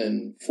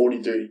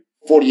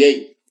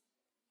 48.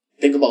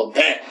 Think about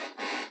that.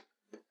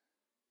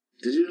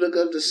 Did you look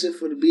up the shit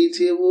for the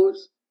BET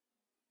Awards?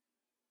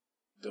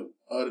 The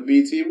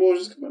BET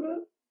Awards is coming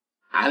up?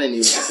 I didn't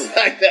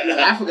even.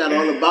 I forgot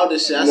all about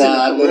this shit. I seen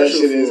I know that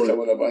shit is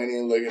coming up. I ain't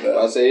even look it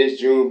up. I say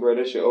it's June, bro.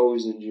 That shit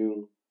always in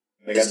June.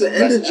 It's the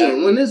end of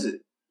June. When is it?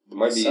 It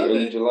might be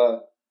early July.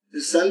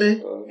 It's Sunday?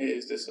 Yeah,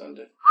 it's this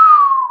Sunday.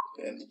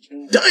 The end of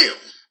June.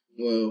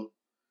 Damn!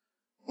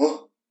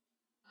 Well,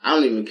 I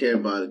don't even care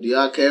about it. Do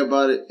y'all care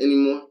about it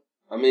anymore?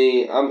 I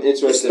mean, I'm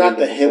interested. It's not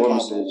the hip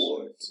hop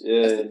awards.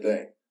 Yeah, that's the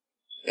thing.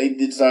 They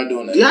did start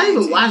doing that. Do y'all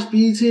even watch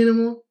BET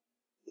anymore?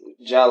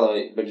 Jala.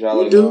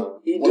 You do?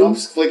 When I'm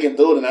flicking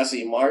through it and I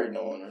see Martin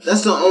on it.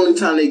 That's the only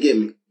time they get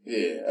me.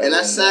 Yeah. And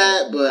that's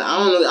sad, but I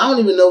don't know. I don't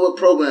even know what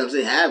programs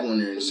they have on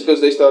there. It's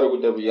because they started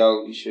with the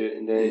reality shit,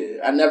 and then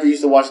I never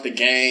used to watch The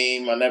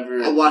Game.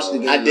 I watched The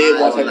Game. I did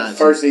watch the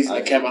first season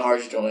of Kevin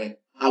Hart's joint.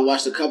 I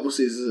watched a couple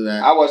seasons of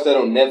that. I watched that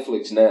on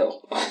Netflix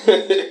now.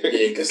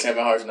 Yeah, because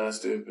Kevin Hart's not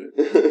stupid.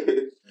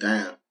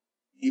 Damn.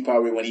 He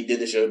probably, when he did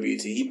the show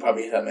BET, he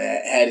probably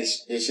had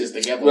his shit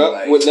together. Well,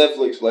 like, with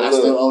Netflix, like, I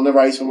still own the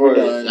rights when we're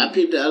done. I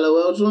peeped the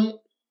LOL joint.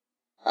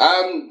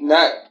 I'm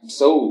not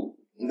sold.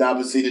 Nah,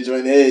 but see, the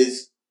joint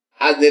is,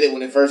 I did it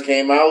when it first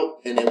came out,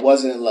 and it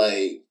wasn't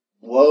like,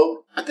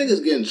 whoa. I think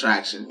it's getting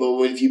traction.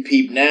 But if you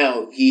peep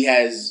now, he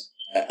has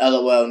a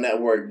LOL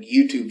Network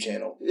YouTube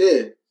channel.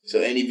 Yeah. So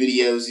any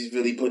videos he's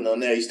really putting on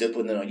there, he's still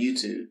putting it on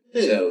YouTube.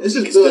 Yeah. So it's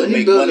just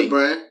building a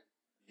brand.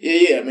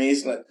 Yeah. I mean,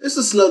 it's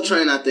a slow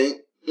train, I think.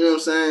 You know what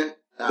I'm saying?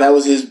 That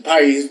was his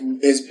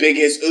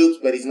biggest oops,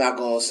 but he's not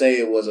gonna say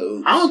it was a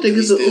oops. I don't think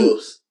it's a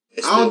oops.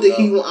 I don't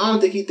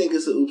think he thinks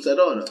it's a oops at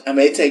all, though. I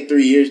mean, it takes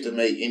 3 years to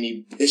make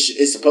any.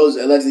 It's supposed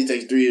to allegedly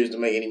takes 3 years to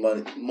make any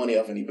money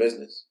off any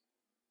business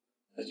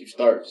as you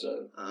start.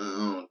 So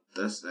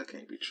that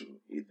can't be true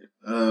either.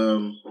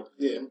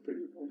 Yeah, I'm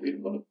pretty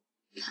about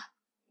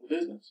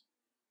business.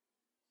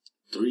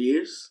 3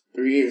 years.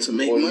 3 years to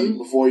make money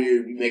before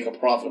you make a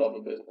profit off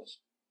a business.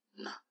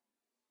 No,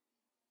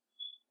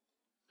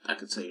 I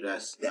can tell you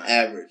that's the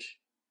average.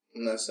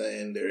 I'm not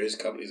saying there is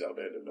companies out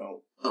there that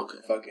don't. Okay.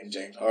 Fucking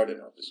James Harden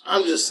out this.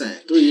 I'm just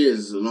saying 3 years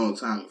is a long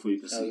time before you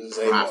can see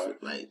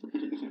profit. Like,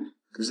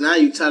 because now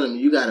you telling me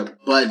you got to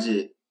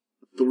budget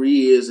 3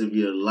 years of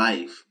your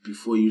life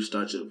before you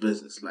start your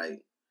business.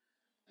 Like,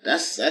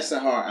 that's a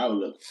hard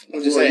outlook.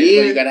 I'm just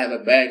saying, you got to have a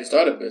bag to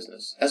start a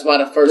business. That's why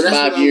the first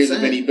 5 years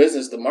of any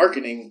business, the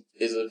marketing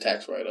is a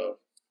tax write-off.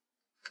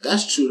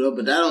 That's true though,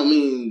 but that don't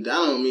mean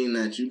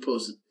that you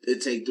supposed to.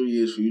 It take 3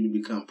 years for you to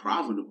become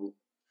profitable.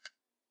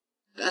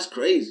 That's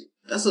crazy.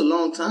 That's a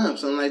long time.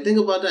 So I'm like, think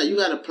about that. You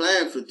got to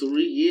plan for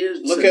 3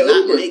 years to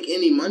not make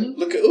any money.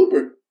 Look at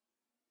Uber.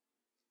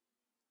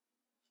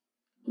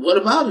 What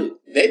about it?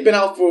 They've been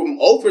out for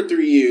over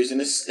 3 years,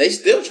 and they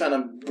still trying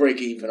to break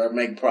even or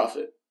make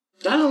profit.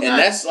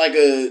 That's like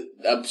a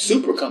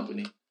super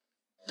company.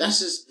 That's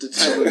just the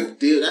type of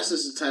deal. That's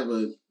just the type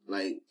of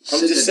like. I'm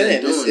just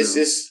saying,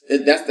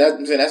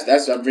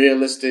 that's a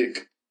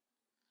realistic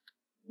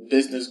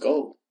business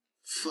goal.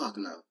 Fuck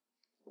no.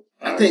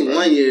 I think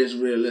 1 year is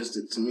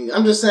realistic to me.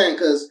 I'm just saying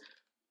because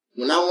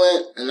when I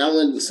went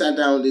and sat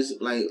down with these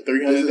like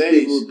 300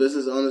 days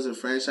business owners and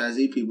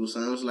franchisee people,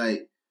 so I was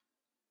like,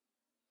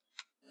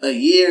 a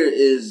year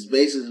is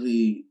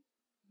basically.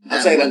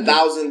 I'm saying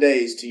 1,000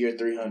 days to your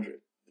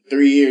 300.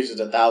 3 years is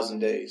 1,000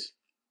 days.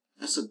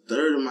 That's a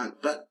third of my.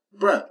 But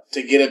bruh,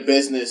 to get a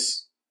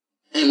business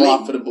and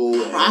profitable,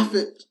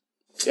 profit.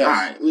 Yes. All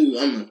right,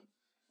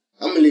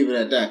 I'm gonna leave it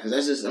at that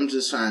because I'm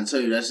just trying to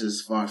tell you that's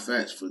just far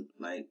fetched for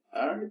like.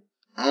 All right.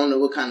 I don't know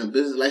what kind of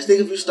business. Like,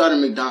 think if you start a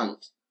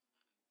McDonald's.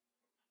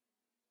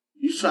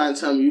 You trying to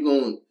tell me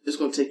it's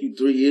gonna take you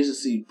 3 years to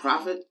see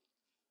profit?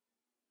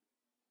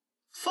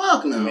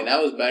 Fuck no. I mean,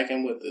 that was back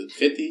in the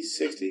 50s,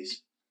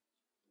 60s.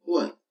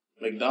 What?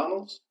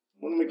 McDonald's?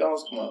 When did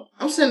McDonald's come out?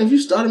 I'm saying if you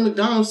start a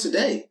McDonald's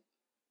today.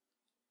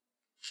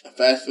 A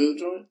fast food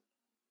joint?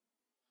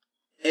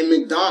 A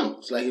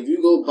McDonald's. Like, if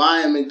you go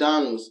buy a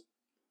McDonald's.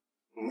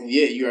 I mean,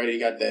 yeah, you already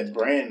got that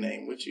brand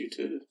name with you,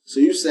 too. So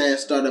you saying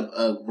start up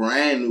a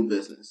brand new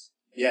business?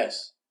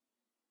 Yes.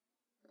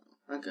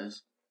 I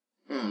guess.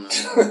 I don't know.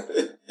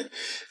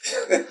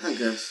 I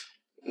guess.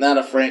 Not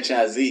a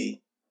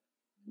franchisee.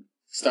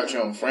 Start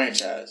your own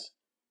franchise.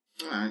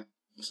 Alright.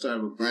 Start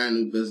up a brand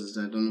new business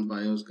that don't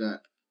nobody else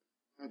got.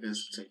 I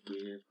guess it'll take 3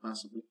 years,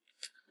 possibly.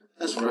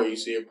 That's before rough. You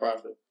see a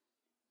profit.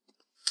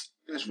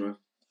 That's rough.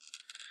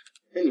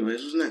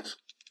 Anyways, what's next?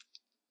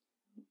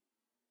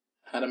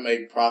 How to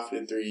make profit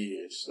in 3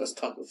 years. Let's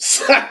talk about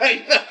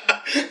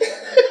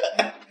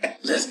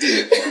Let's do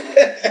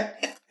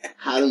it.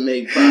 How to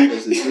make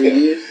profits in 3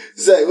 years?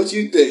 Zay, what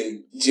you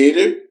think?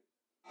 Jeter?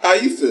 How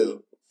you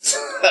feel?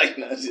 Like,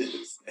 not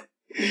just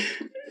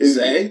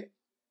say.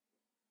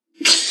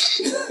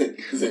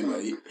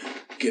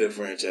 Get a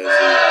franchise.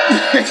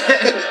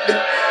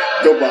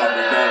 Go buy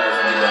McDonald's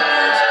and do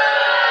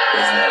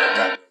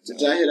that. Did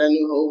y'all hear that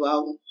new Hove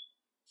album?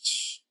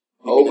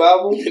 Hove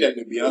album? You hear that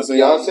new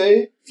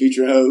Beyonce?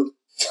 Future Hove.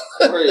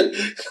 Right.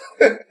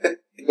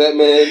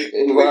 Batman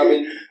and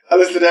Robin. I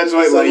listened to that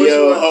joint like,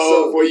 yo,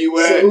 Hove, where you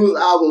at? So whose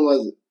album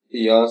was it?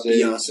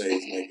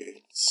 Beyonce's,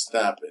 nigga.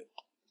 Stop it.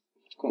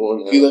 Come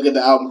on now. If you look at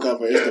the album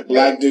cover, it's the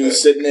black dude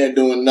sitting there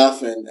doing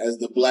nothing as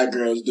the black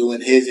girl's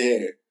doing his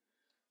hair.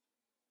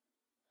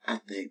 I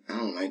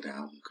don't like the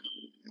album cover.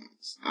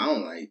 I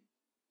don't like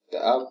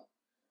the album.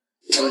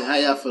 I mean, how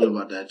y'all feel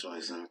about that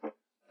joint, son?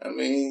 I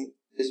mean,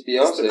 it's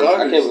Beyonce.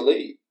 I can't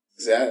relate.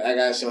 See, I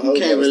got some hoes.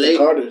 You can't relate?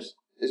 Carters.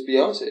 It's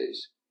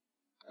Beyonce's.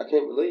 I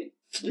can't relate.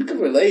 You can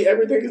relate.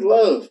 Everything is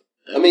love.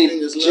 I mean,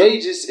 Jay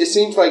just, it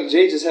seems like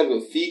Jay just have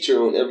a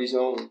feature on every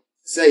song.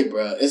 Say,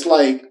 bro, it's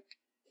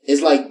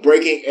like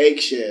breaking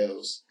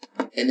eggshells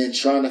and then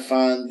trying to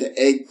find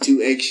the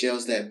two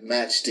eggshells that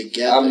match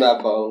together. I'm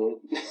not following.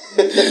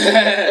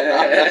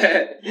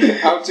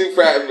 I'm too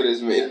proud for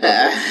this, man.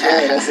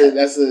 Yeah,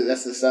 that's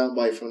a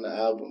soundbite from the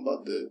album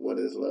about What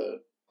Is Love.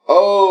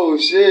 Oh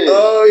shit!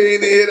 Oh, you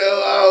didn't hear that?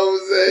 I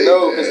was saying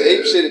no, because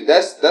ape shit.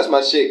 That's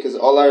my shit. Because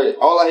all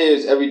I hear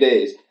is every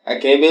day is I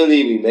can't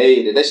believe we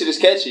made it. That shit is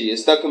catchy.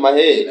 It's stuck in my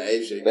head. Yeah,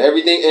 ape shit. But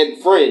everything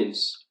and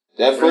Friends.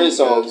 That Friends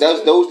song.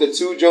 Those the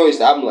two joints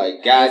that I'm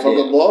like, goddamn. From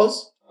the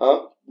Boss?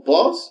 Huh?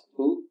 Boss?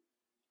 Who?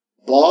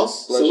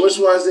 Boss? So which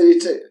ones did he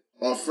take?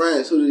 On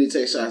Friends, who did he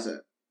take shots at?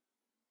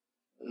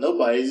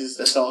 Nobody.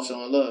 That's all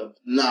showing love.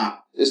 Nah.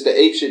 It's the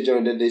ape shit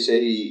joint that they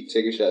say he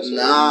taking shots at.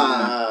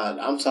 Nah.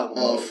 I'm talking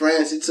about. On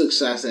Friends, he took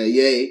shots at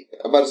Ye.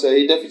 I'm about to say,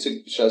 he definitely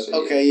took shots at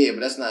Okay, yeah,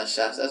 but that's not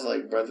shots. That's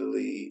like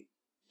brotherly.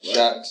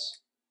 Shots.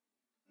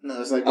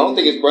 No, it's like I don't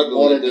think it's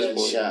brotherly at this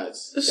point.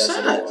 Shots. It's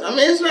shots. I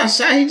mean, it's not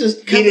shot. He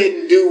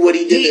didn't do what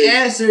he did.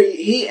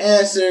 He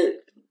answered.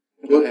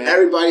 Well,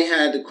 everybody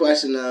had the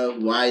question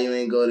of why you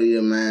ain't go to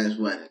your man's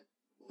wedding.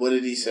 What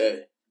did he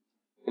say?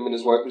 Him and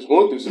his wife was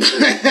going through some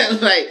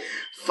shit. Like,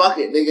 fuck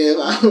it, nigga. If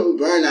I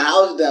burn the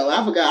house down,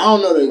 I forgot. I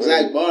don't know the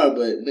exact bar,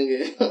 but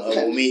nigga.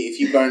 If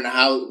you burn the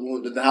house,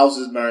 the house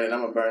is burning,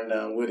 I'm gonna burn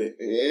down with it.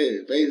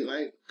 Yeah, basically,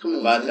 like, come on.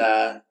 If I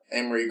die,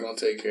 Emery gonna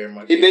take care of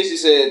my kids. He basically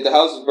said, the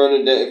house is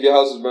burning down. If your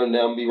house is burning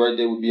down, I'll be right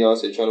there with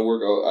Beyonce trying to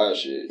work out our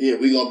shit. Yeah,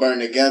 we gonna burn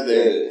together.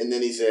 Yeah. And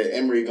then he said,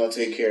 Emery gonna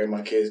take care of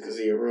my kids because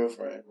he a real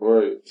friend.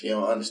 Right. If you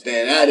don't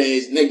understand that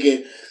is,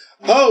 nigga,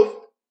 ho!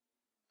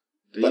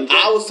 But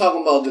I was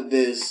talking about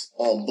this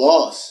on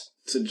Boss.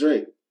 To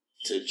Drake.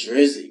 To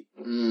Drizzy.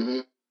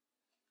 Mm-hmm.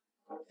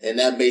 And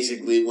that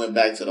basically went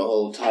back to the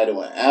whole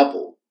title and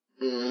Apple.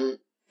 Mm-hmm.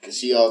 Cause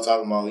she all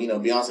talking about,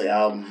 Beyonce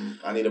album,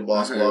 I need a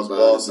boss. And he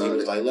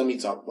was like, let me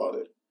talk about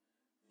it.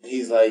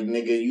 He's like,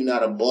 nigga, you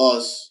not a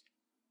boss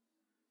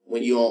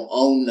when you don't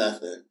own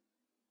nothing.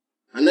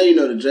 I know you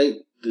know the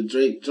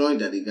Drake joint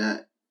that he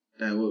got,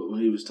 that when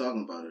he was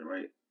talking about it,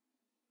 right?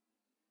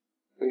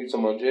 Are you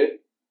talking about Jay?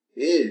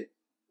 Yeah.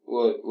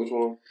 What? Which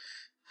one?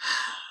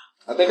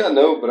 I think I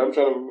know, but I'm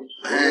trying to remember.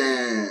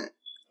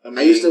 Man,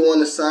 I used to want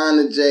to sign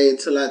to Jay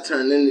until I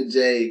turned into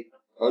Jay.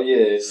 Oh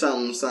yeah,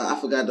 something. I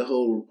forgot the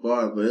whole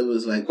bar, but it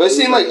was like. But it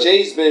seemed like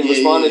Jay's been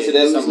responding to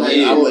that. Something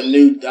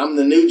like, I'm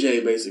the new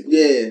Jay, basically.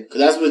 Yeah, because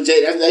that's what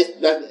Jay. That's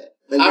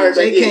I heard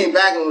Jay came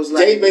back and was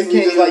like, Jay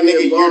basically was like,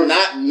 nigga, you're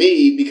not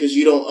me because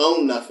you don't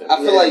own nothing. I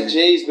feel like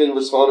Jay's been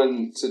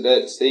responding to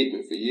that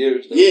statement for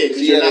years. Though. Yeah,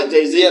 because you're not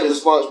Jay-Z. He had a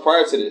response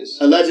prior to this.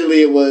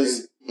 Allegedly, it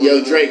was.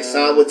 Yo, Drake,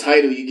 sign with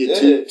Tidal, you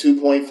get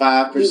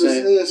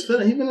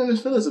 2.5%. He been in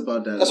his feelings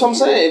about that. That's what I'm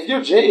saying. If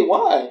you're Jay,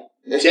 why?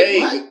 Jay,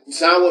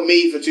 sign with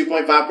me for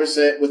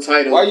 2.5% with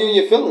Tidal. Why are you in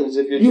your feelings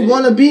if you're Jay? You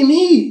want to be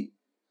me.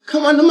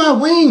 Come under my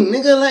wing,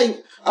 nigga.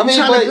 Like, I'm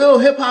trying to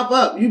build hip-hop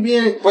up. But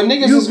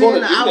niggas is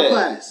going to do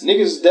that.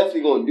 Niggas is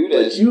definitely going to do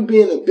that. But you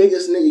being the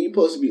biggest nigga, you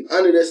supposed to be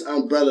under this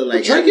umbrella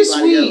like Drake is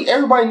sweet. Else.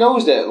 Everybody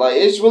knows that. Like,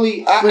 it's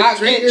really... I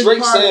get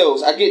Drake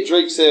sales. I get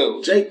Drake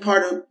sales.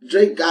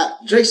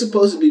 Drake's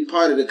supposed to be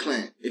part of the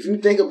clan. If you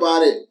think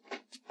about it...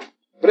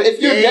 But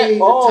if you're that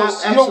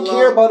boss, you don't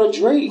care about a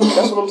Drake.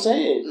 That's what I'm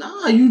saying.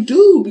 Nah, you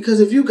do. Because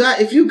if you got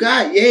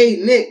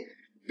Ye, Nick,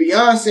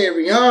 Beyonce,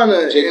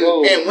 Rihanna,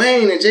 and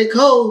Wayne, and J.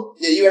 Cole...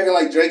 Yeah, you acting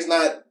like Drake's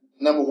not...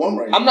 number one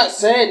right now. I'm not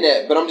saying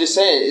that, but I'm just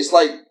saying it's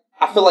like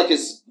I feel like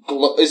it's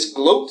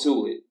gloat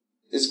to it.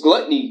 It's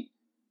gluttony.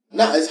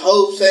 Nah, it's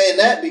Hov saying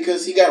that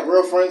because he got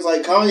real friends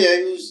like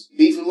Kanye who's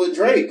beefing with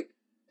Drake.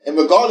 And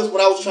regardless,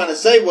 what I was trying to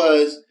say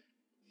was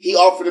he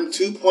offered him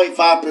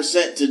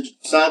 2.5% to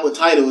sign with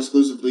Tidal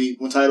exclusively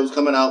when Tidal was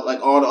coming out,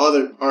 like all the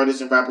other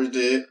artists and rappers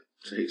did.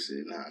 Drake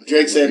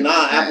said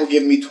nah. Apple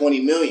giving me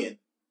 $20 million.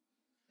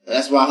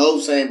 That's why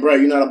Hope's saying, bro,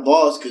 you're not a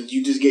boss because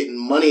you just getting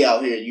money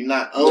out here. You're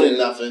not owning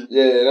nothing.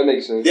 Yeah, that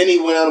makes sense. Then he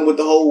went on with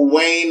the whole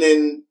Wayne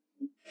and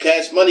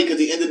Cash Money because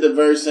he ended the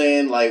verse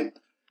saying, like,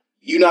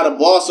 you're not a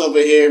boss over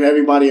here if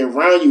everybody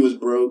around you is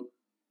broke.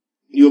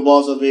 You a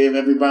boss over here if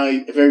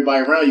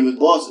everybody around you is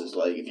bosses.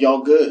 Like, if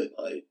y'all good.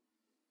 Like,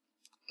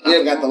 I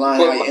forgot the line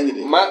how he ended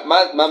it.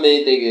 My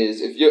main thing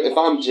is if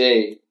I'm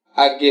Jay,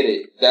 I get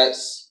it.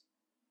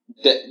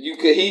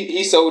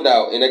 He sold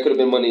out and that could have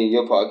been money in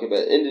your pocket, but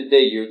at the end of the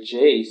day you're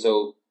Jay,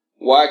 so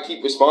why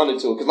keep responding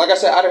to it? Because like I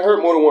said, I'd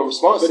heard more than one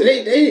response. But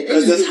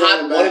because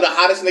one of the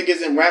hottest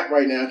niggas in rap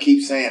right now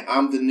keeps saying,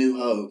 "I'm the new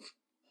Hove.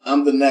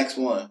 I'm the next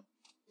one."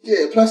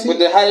 Yeah, plus but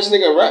the hottest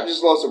nigga in rap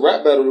just lost a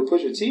rap battle to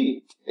Pusha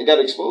T and got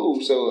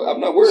exposed, so I'm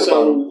not worried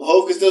about him. So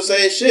Hove can still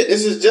say his shit.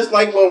 This is just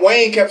like when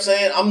Wayne kept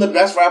saying, "I'm the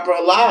best rapper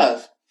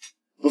alive."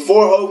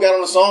 Before Hove got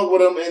on the song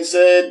with him and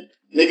said,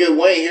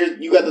 "Nigga, Wayne, here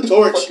you got the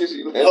torch."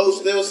 Hove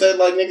still said,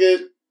 like,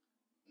 "Nigga,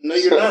 no,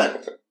 you're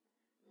not."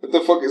 What the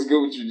fuck is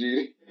good with you,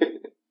 G?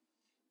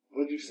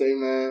 What'd you say,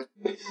 man?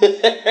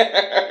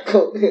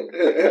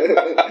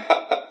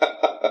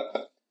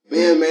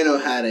 Me and Mano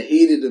had a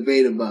heated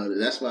debate about it.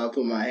 That's why I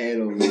put my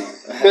hand over it.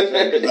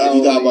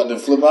 You thought about to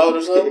flip out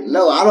or something?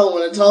 No, I don't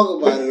want to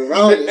talk about it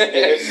around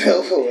this.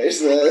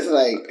 It's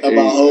like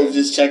about Hove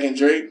just checking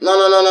Drake. No.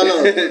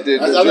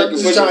 I'm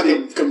just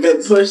trying to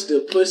convince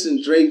the Push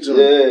and Drake joint.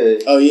 Yeah.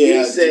 Oh yeah.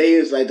 He said he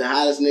was like the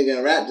hottest nigga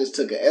in rap. Just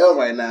took an L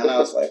right now, and I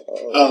was like,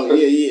 oh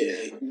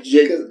yeah.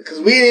 Because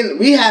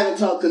we haven't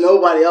talked to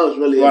nobody else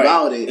really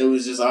about it. It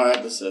was just our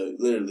episode.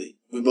 Literally,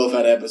 we both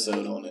had an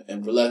episode on it,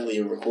 and luckily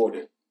it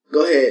recorded.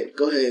 Go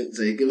ahead,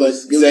 Zay. Give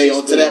us to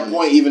that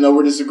point, even though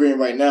we're disagreeing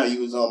right now, you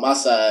was on my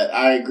side.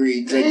 I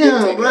agree. Drake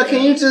Damn, bro,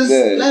 can you just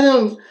let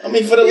him? I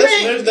mean, for the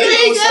listeners,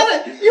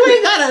 you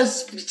ain't gotta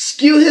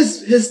skew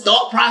his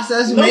thought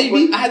process. No,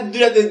 maybe I had to do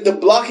that to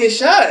block his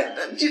shot.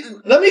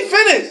 Let me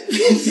finish.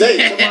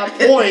 Zay, to my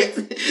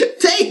point.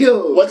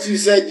 Damn. What you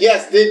said,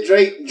 yes,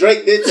 Drake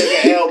did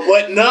take an L,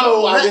 but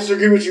no, I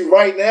disagree with you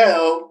right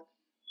now.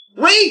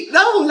 Wait,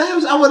 no,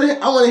 I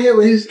want to hear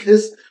what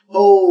his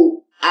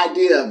whole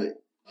idea of it.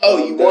 Oh,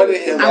 you wanted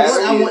him. I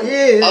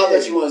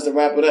thought you wanted us to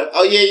wrap it up.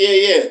 Oh,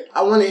 yeah.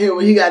 I want to hear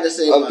what he got to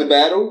say about the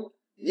battle.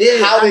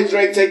 Yeah. How did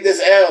Drake take this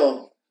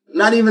L?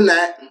 Not even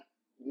that.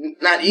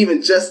 Not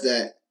even just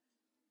that.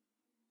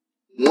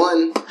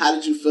 One, how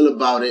did you feel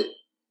about it?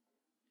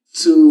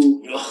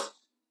 Two,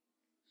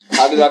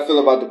 how did I feel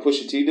about the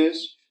Pusha T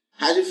diss?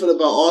 How did you feel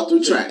about all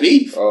three tracks?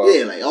 Beef.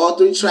 Yeah, like all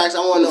three tracks. I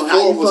want to know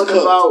how you felt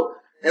about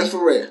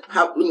Infrared.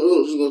 How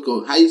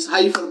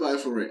you feel about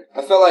Infrared?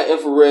 I felt like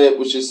Infrared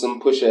was just some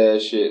push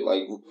ass shit.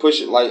 Like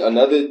push it like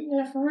another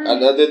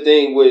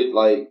thing with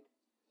like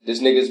this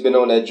nigga's been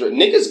on that Drake.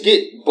 Niggas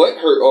get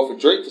butthurt off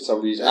of Drake for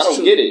some reason. I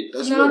don't get it.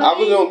 That's true. I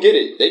really don't get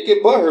it. They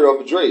get butthurt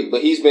off of Drake,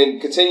 but he's been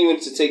continuing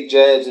to take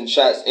jabs and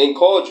shots and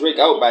call Drake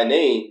out by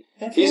name.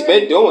 He's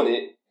been doing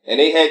it, and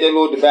they had their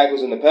little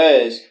debaccles in the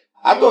past.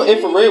 I thought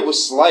Infrared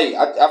was slight.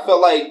 I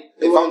felt like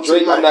if I'm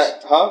Drake, I'm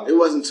not. It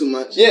wasn't too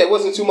much. Yeah, it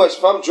wasn't too much.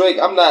 If I'm Drake,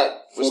 I'm not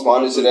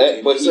responding to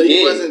that. But he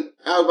did. Wasn't.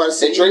 I was about to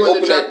say. And Drake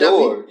opened that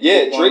door.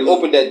 Yeah, Drake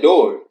opened that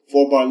door.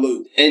 4-bar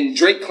loop. And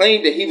Drake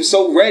claimed that he was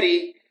so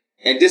ready,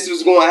 and this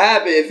was going to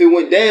happen if it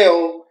went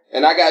down.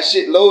 And I got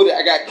shit loaded.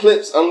 I got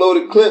clips,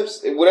 unloaded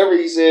clips, and whatever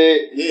he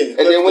said. Yeah. And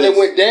then when it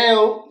went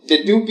down,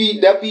 the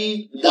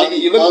duppy,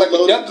 you look like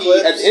a ducky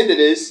clips. At the end of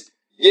this.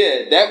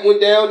 Yeah, that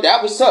went down.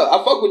 That was tough. I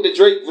fuck with the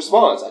Drake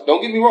response.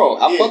 Don't get me wrong.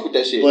 I fuck with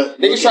that shit.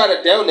 Niggas try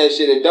to down that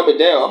shit and dumb it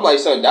down. I'm like,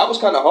 son, that was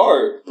kind of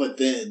hard. But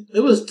then it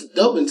was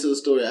dope until the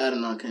story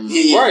Adonai came out.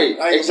 Yeah.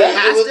 Right,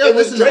 exactly. It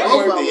was Drake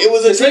worthy. It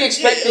was a Drake.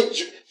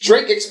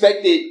 Drake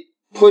expected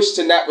Push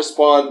to not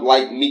respond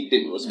like Meek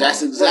didn't respond.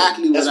 That's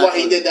exactly what. That's why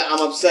he did that.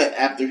 I'm upset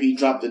after he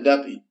dropped the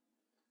duppy.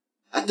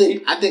 I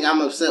think I'm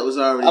upset was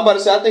already. I'm about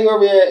to say I'm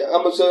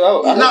upset.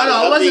 No,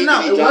 it wasn't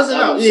out. It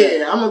wasn't out.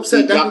 Yeah, I'm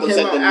upset. He dropped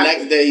the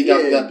next day. He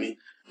dropped duppy.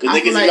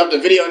 Because niggas dropped the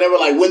video and they were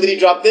like, when did he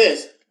drop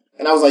this?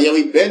 And I was like, yo,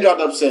 he been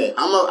dropped Upset.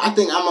 I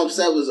think I'm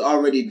Upset was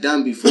already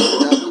done before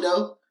Duppy,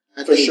 though.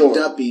 I think sure.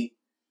 Duppy.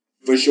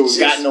 For sure.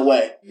 Got in the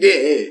way.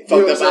 Yeah.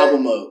 Fucked up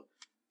album mode.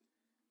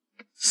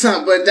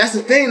 Son, but that's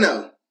the thing,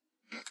 though.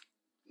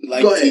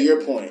 Like, to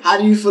your point. How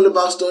do you feel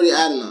about Story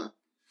Adonai?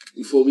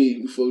 Before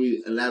we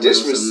elaborate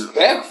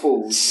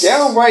disrespectful.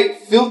 Downright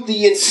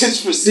filthy and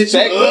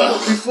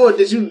disrespectful.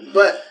 Did you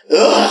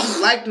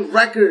like the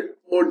record?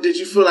 Or did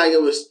you feel like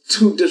it was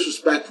too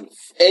disrespectful?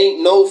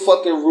 Ain't no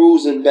fucking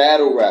rules in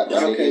battle rap.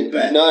 Okay,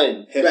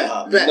 none.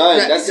 Hip-hop. None.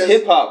 That's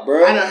hip-hop,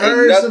 bro. I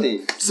heard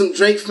some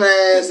Drake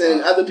fans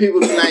and other people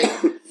be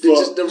like,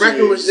 the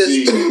record was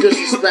just too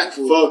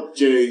disrespectful. Fuck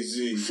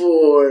Jay-Z.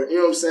 For, you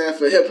know what I'm saying,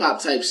 for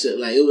hip-hop type shit.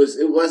 Like,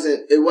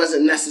 it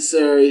wasn't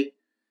necessary.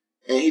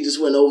 And he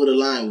just went over the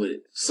line with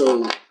it.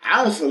 So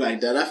I don't feel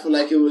like that. I feel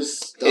like it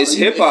was. It's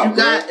hip hop.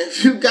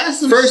 If you got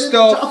some first shit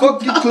off,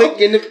 fuck you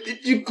click and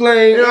if you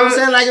claim. You know what I'm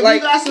saying? Like if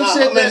you got some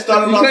shit that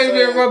you claim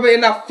you're rubber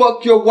and I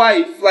fuck your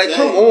wife. Like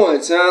come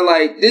on, son.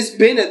 Like this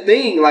been a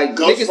thing. Like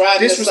niggas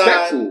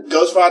disrespectful.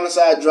 Ghost riding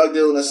aside, drug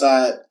dealing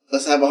aside.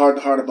 Let's have a heart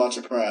to heart about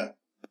your pride.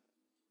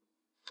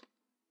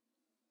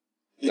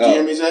 Did you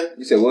hear me say?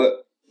 You said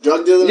what?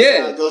 Drug dealing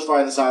aside, Ghost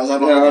riding aside. Let's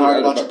have a heart to heart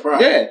about your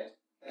pride. Yeah.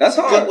 That's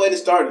hard. Good way to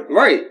start it.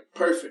 Right.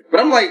 Perfect. But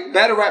I'm like,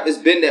 battle rap has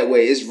been that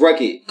way. It's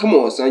rugged. Come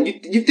on, son.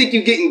 You think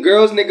you getting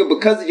girls, nigga,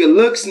 because of your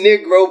looks,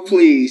 Negro,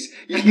 please.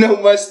 You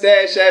know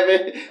mustache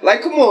having.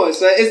 Like, come on,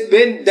 son.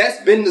 That's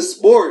been the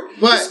sport.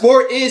 But, the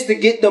sport is to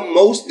get the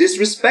most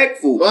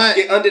disrespectful.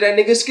 Get under that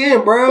nigga's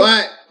skin, bro.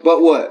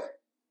 But what?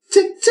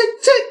 Tick, tick,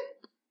 tick.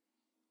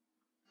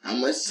 How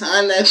much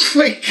time that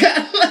quick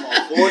got?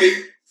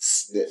 40.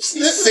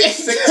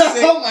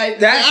 Oh my God.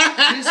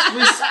 That's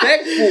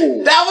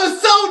disrespectful. That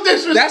was so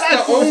disrespectful.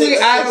 That's the only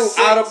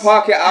out of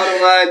pocket, out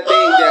of line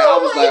thing that I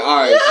was like,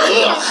 alright.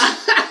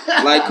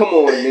 Like, come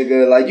on,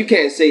 nigga. Like, you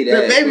can't say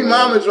that. The baby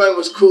mama joint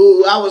was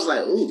cool. I was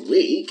like, ooh,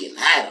 he can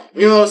have him.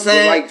 You know what I'm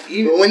saying?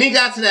 But when he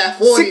got to that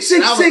 40, I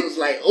was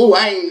like, ooh,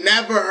 I ain't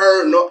never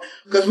heard no.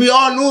 Because we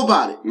all knew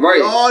about it.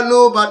 Right. We all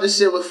knew about this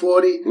shit with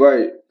 40.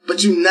 Right.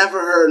 But you never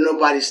heard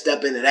nobody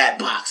step into that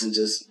box and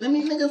just,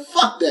 nigga,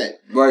 fuck that.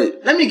 Right.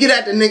 Let me get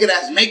at the nigga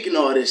that's making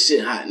all this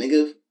shit hot,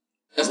 nigga.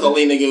 That's the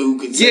only nigga who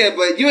could say. Yeah,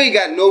 but you ain't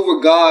got no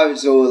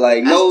regards or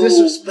like that's no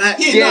disrespect.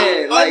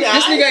 Yeah,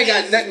 this nigga ain't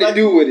got nothing to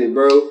do with it,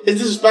 bro. It's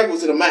disrespectful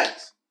to the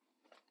max.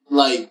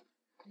 Like,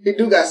 he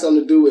do got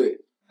something to do with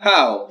it.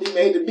 How? He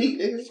made the beat,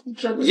 nigga.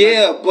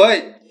 Yeah,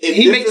 but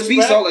he makes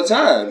beats all the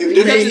time. He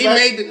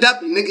made the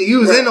duppy, nigga. You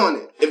was in on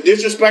it. If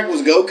disrespect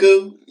was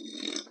Goku,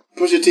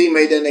 Pusha T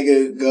made that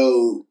nigga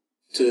go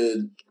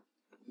to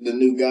the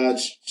new God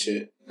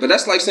shit. But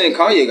that's like saying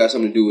Kanye got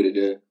something to do with it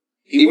then.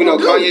 Even though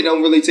Kanye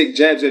don't really take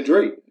jabs at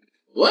Drake.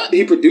 What?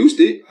 He produced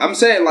it. I'm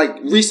saying like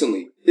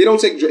recently. He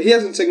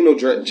hasn't taken no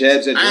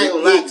jabs at Drake.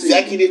 He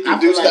executive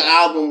produced the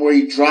album where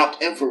he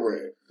dropped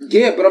Infrared.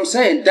 Yeah, but I'm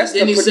saying that's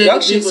the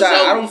production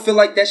side. I don't feel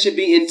like that should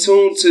be in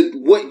tune to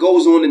what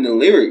goes on in the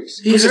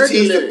lyrics. Pusha T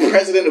is the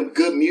president of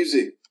good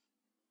music.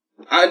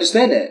 I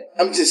understand that.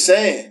 I'm just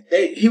saying.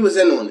 He was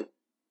in on it.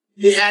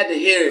 He had to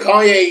hear it.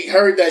 Kanye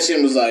heard that shit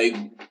and was like,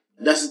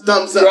 that's a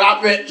thumbs up.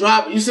 Drop it.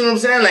 Drop it. You see what I'm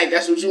saying? Like,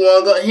 that's what you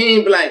want to go. He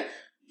ain't be like,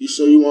 you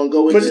sure you want to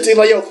go with Pusha T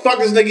like, yo, fuck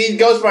this nigga. He's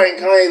ghostwriting.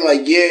 Kanye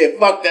like, yeah,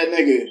 fuck that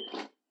nigga.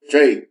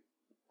 Drake.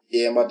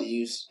 Yeah, I'm about to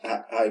use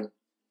hype.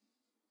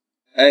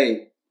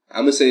 Hey,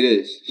 I'm gonna say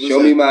this. Show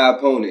me my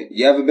opponent.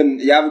 You ever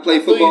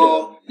played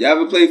football? You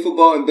ever played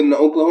football and been in the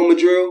Oklahoma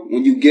drill?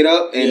 When you get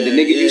up and the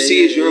nigga you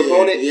see is your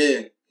opponent?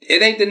 Yeah.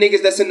 It ain't the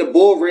niggas that's in the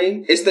bull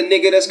ring. It's the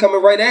nigga that's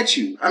coming right at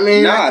you. I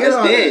mean, that's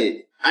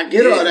dead. I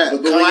get all that.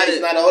 But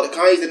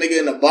Kanye's the nigga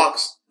in the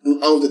box who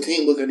owns the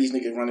team. Look at these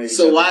niggas running.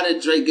 So why did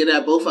Drake get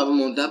at both of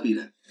them on W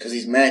then? Because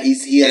he's mad.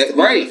 He has to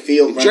be in the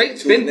field.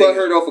 Drake's been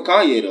butthurt off of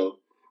Kanye though.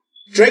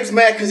 Drake's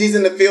mad because he's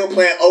in the field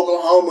playing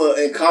Oklahoma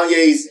and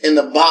Kanye's in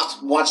the box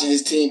watching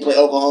his team play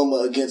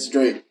Oklahoma against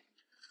Drake.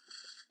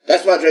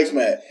 That's why Drake's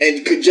mad.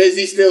 And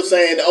Jay-Z still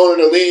saying the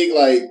owner of the league,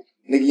 like,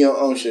 nigga, you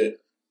don't own shit.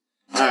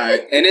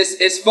 Alright. And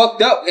it's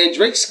fucked up. And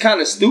Drake's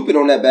kind of stupid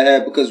on that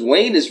behalf because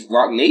Wayne is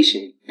Rock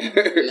Nation.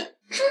 Listen,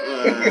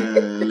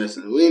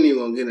 we ain't even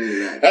gonna get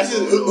into that.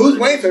 Who's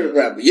Wayne's favorite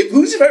rapper?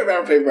 Who's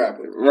your favorite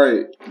rapper?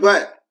 Right.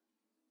 But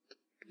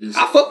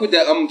I fuck with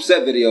that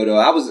Upset video though.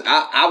 I was an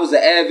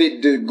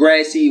avid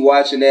Degrassi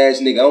watching ass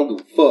nigga. I don't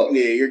give a fuck.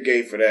 Yeah, you're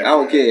gay for that. I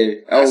don't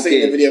care. I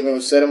seen the video of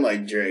Upset. I'm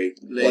like, Drake.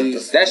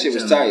 That shit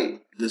was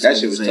tight. That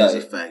shit was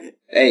tight.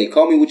 Hey,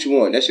 call me what you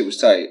want. That shit was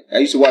tight. I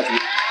used to watch.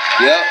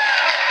 Yep.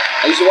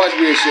 I used to watch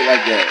weird shit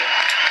like that.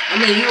 I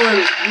mean, you and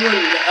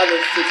the other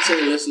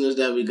 15 listeners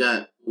that we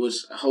got,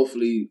 which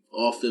hopefully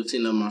all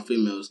 15 of my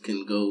females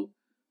can go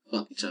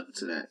fuck each other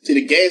to that. See,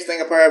 the gayest thing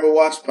I probably ever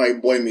watched probably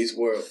Boy Meets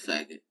World.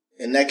 Faggot.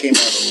 And that came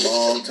out a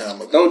long time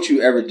ago. Don't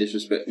you ever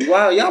disrespect.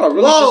 Wow, y'all are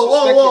really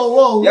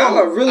Whoa. Y'all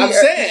are really I'm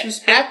saying,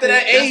 after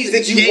that age,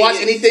 did you watch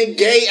anything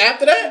gay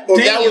after that? Or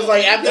that was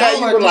like, after that,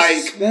 you were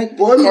like,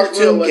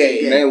 cartoon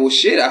gay. Man, well,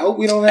 shit, I hope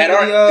we don't have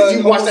any,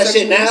 if you watch that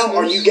shit now,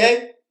 are you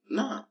gay?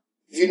 Nah.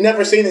 If you've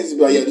never seen it, you'd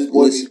be like, yo, this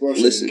Boy Meets World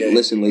shit is gay.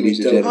 Listen, ladies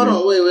and gentlemen.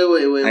 Hold on,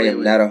 wait. I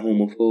am not a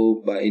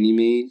homophobe by any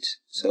means,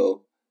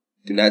 so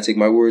do not take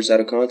my words out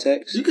of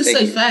context. You can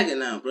say faggot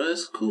now, bro.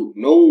 It's cool.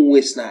 No,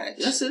 it's not.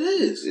 Yes, it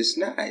is. It's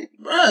not.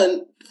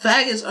 Bro,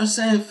 faggots are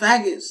saying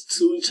faggots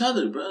to each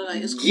other, bro.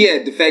 Like, it's cool.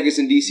 Yeah, the faggots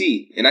in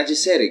DC. And I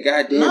just said it.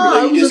 God damn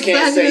it. You just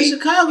can't say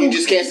Chicago. You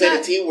just can't say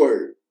the T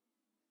word.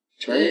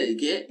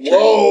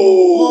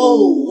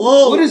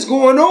 Whoa. What is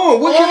going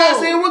on? What can I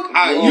say?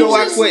 I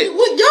quit.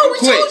 We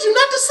told you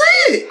not to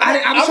say it.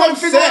 I'm trying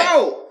to figure it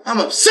out. I'm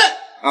upset.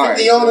 All right.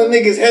 The owner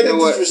niggas head to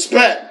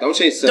disrespect. Don't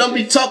change subject. Don't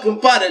be talking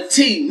about a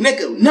T,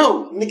 nigga.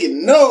 No. Nigga,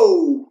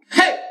 no.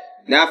 Hey.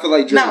 Now I feel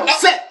like Drake. Now I'm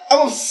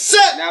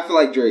upset. Now I feel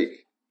like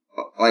Drake.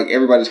 Like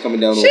everybody's coming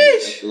down on me.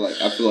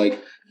 I feel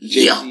like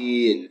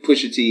Jay-Z and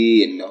Pusha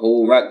T and the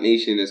whole Rock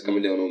Nation is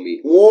coming down on me.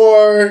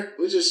 We're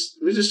just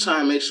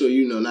trying to make sure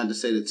you know not to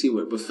say the T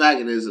word, but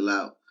faggot is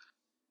allowed.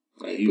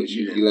 Like, you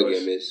look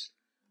at miss.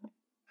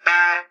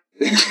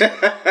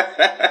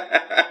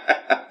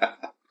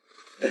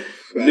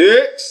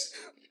 Next.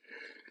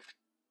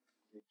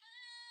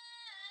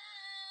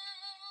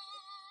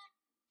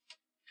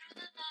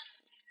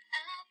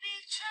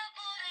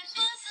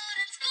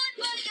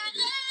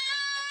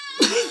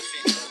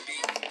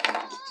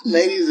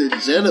 Ladies and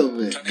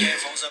gentlemen,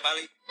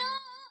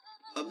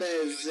 My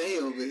man Zay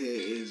over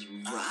here is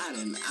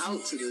riding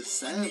out to the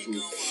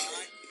sample.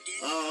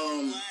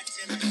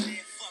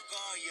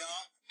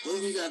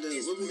 What we got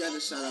to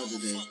shout out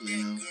today,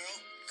 man?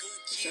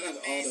 Shout out to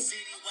all the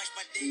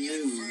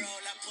new,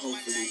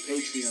 hopefully,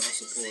 Patreon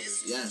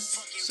supporters. Yes.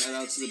 Shout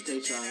out to the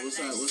Patreon.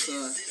 What's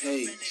up?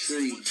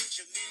 Tree.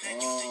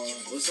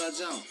 What's our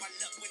jump?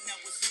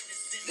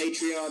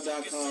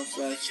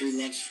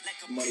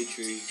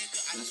 Patreon.com/freelunchmoneytree.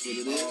 That's what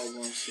it is. All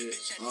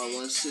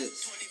one shit.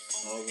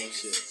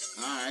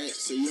 Alright,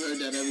 so you heard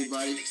that,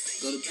 everybody.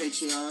 Go to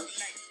Patreon.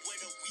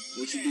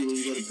 What you do when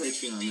you go to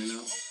Patreon, you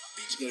know?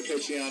 Just go to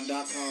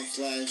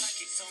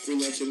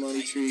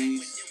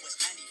patreon.com/freelunchmoneytrees.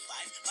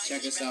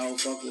 Check us out,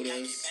 fuck with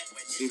us,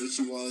 see what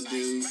you want to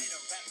do.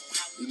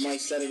 We might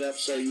set it up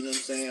so, you know what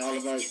I'm saying, all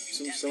of our,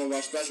 some of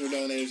our special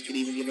donors could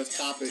even give us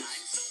topics.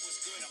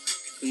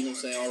 You know what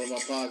I'm saying, all of our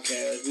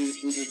podcasts. We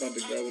just about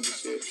to grow with the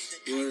shit.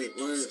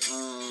 We're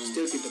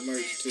still get the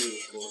merch too,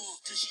 of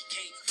course.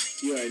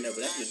 You already know,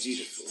 but that's what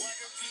Jesus for.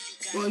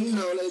 Well, you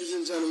know, ladies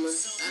and gentlemen,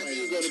 after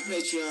you go to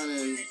Patreon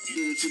and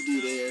do what you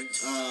do there,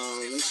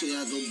 make sure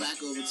y'all go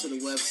back over to the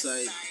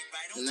website,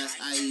 and that's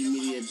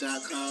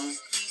iemedia.com.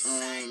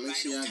 Make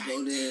sure y'all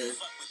go there,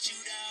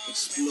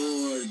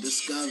 explore,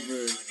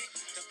 discover,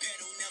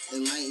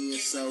 enlighten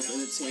yourself,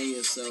 entertain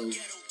yourself.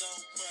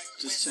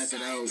 Just check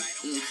it out,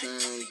 you know what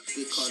I'm saying?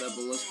 Get caught up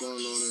in what's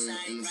going on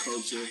in the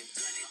culture.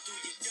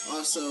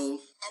 Also,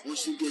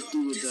 once you get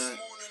through with that,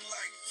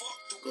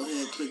 go ahead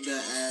and click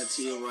that ad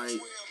to your right.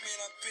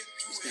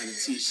 It's got a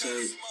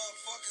t-shirt,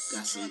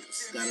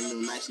 got a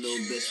little nice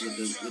little bitch with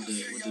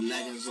the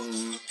leggings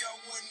on.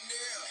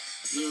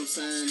 You know what I'm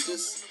saying?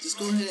 Just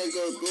go ahead and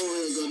go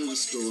to the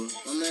store.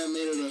 My man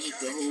made it hook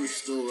the whole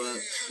store up.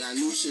 Got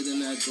new shit in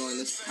that joint.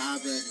 It's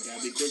popping.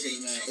 Gotta be quicker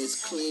than that.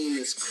 It's clean.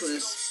 It's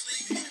crisp.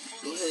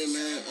 Go ahead,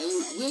 man.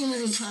 And we ain't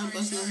even trying to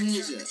bust no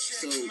heads yet.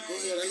 So go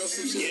ahead. I know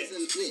some shit is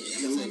in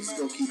there. We're just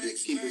gonna keep it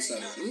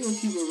settled. We're gonna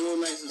keep it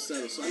real nice and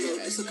settled. So I know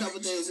it's a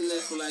couple things in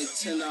there for like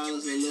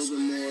 $10 or a little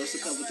bit more. It's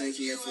a couple things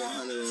in there for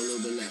 $100 or a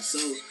little bit less.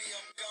 So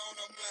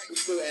we're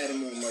still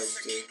adding more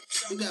merch too.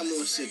 We got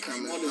more shit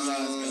coming. More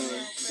designs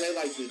coming. They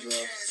like the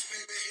draw.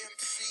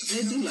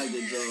 They do like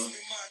the draw.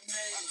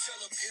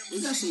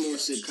 We got some more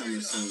shit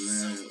coming soon,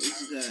 man.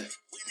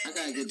 I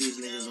gotta get these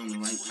niggas on the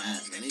right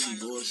path, man. They be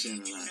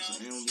bullshitting a lot, so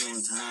they don't be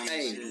on time.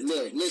 Hey,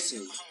 look,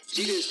 listen.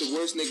 Cheetah is the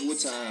worst nigga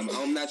with time.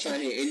 I'm not trying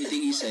to hear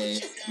anything he's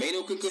saying.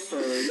 Mano can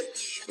confirm.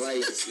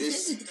 Like,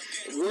 it's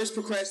worst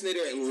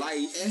procrastinator in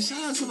life. And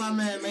shout out to my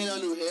man Mano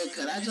new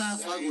haircut. I try to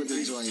fuck with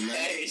the joint, man.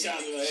 Hey,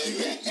 shout out to the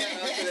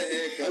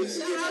haircut.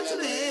 Shout out to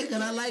the haircut.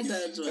 I like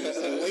that joint.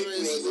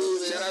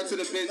 Shout out to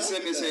the Ben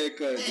Simmons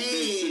haircut.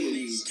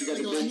 Hey, you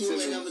got the Ben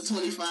Simmons number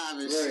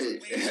 25 and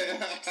shit.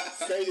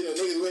 Crazy though,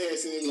 niggas with hair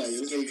sitting like,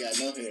 this nigga got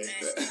no hair.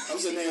 I'm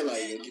sitting there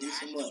like, yo, give me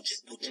some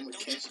much.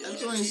 That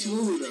joint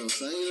smooth though,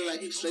 so you look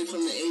like he's straight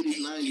from the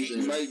 80s, 90s.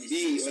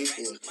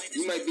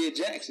 You might be a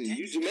Jackson.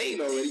 You Jermaine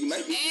already. You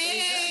might be.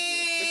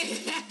 Hey!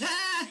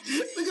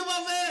 Look at my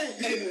man.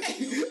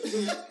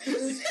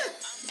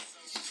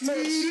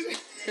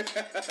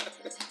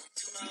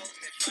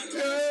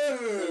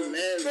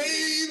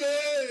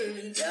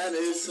 That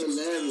is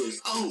hilarious.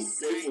 Oh,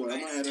 wait for it. I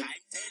might have to.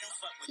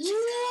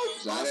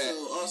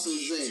 Also,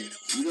 Zay,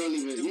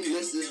 you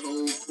missed this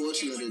whole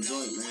portion of the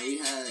joint,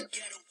 man.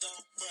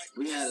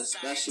 We had a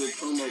special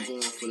promo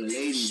going for the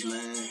ladies,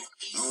 man.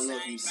 I don't know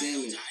if you've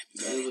seen it,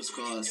 but it was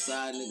called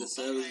Side Nigga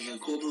Services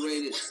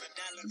Incorporated.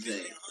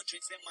 Zay.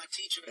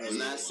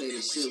 When I say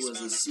the shit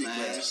was a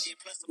smash,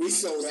 we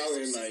sold out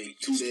in like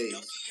 2 days.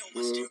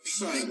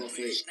 Son,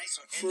 this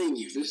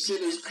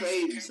shit is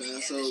crazy,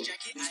 son. So,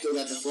 you still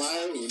got the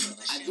flyer? Or no?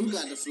 I do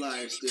got the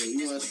flyer still.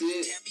 You want to see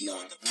it?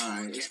 No.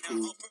 Alright, it's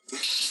cool.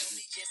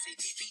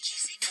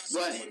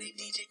 But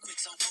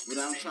what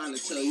I'm trying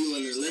to tell you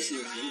and the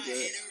listeners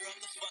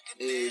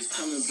is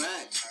coming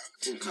back,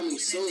 or coming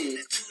soon,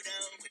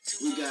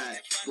 we got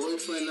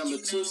boyfriend number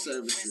 2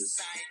 services.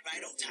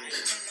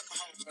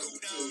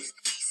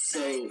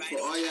 So for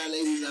all y'all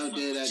ladies out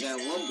there that got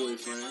one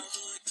boyfriend,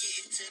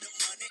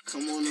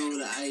 come on over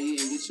to IE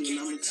and get you a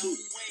number 2.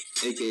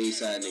 AKA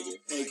side nigga.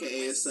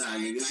 AKA a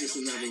side nigga. It's just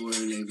another word,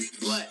 lady.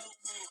 But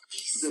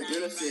the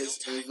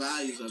benefits and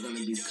values are going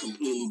to be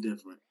completely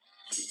different.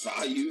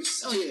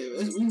 Values? Oh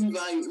yeah,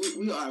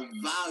 we are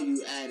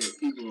value added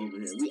people over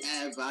here. We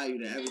add value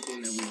to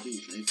everything that we do.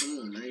 Like, come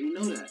on, man, you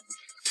know that.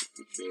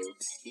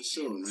 For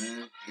sure,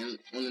 man. And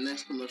on the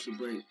next commercial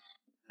break,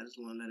 I just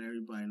want to let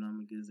everybody know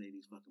I'm gonna give Zay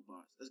these fucking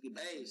bars. Let's get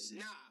back to this shit.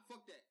 Nah,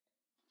 fuck that.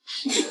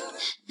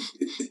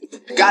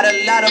 Got a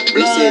lot of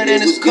blood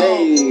in the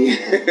cold.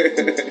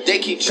 They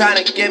keep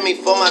trying to get me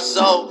for my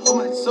soul.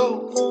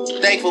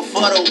 Thankful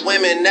for the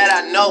women that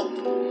I know.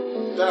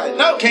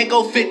 Can't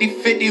go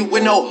 50-50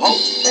 with no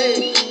hope.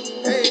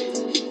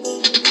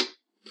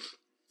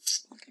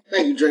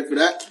 Thank you, Drake, for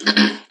that.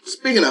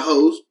 Speaking of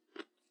hoes.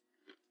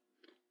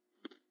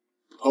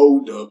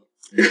 Hold up.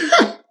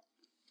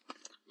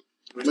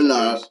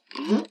 Menage.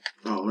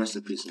 Oh, rest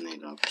in peace,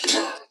 Nate, dog.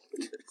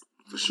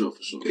 For sure.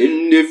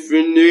 In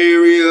different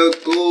area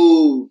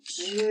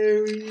codes.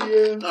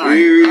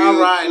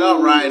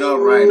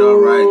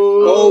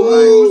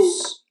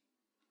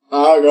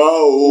 I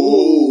go.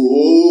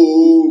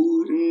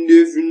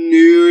 Different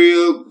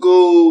area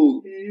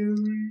code.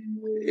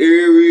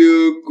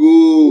 Area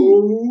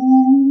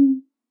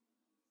code.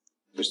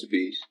 Mr.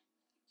 Peace.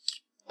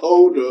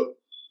 Hold up,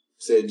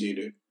 said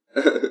Jeter.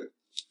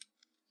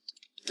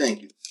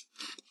 Thank you.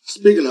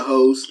 Speaking of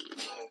hoes,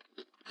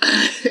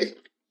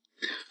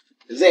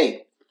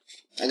 Zay,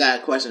 I got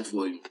a question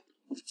for you.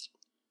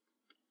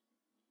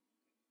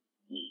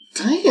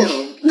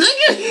 Damn,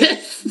 nigga.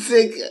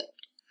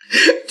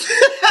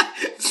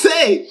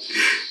 Say,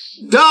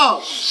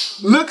 dog,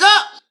 look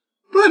up.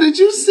 Bro, did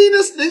you see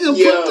this nigga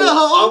put the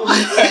hoe? I'm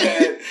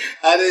glad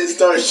I didn't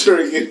start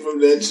drinking from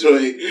that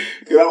joint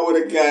because I would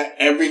have got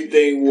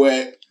everything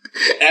wet.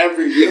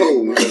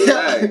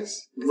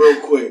 Relax. Real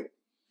quick.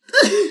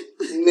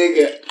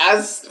 Nigga,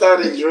 I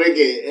started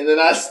drinking and then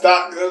I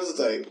stopped. I was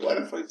like, why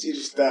the fuck did you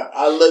stop?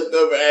 I looked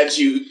over at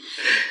you.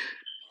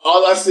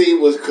 All I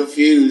seen was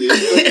confused.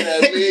 And looking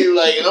at me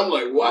like, and I'm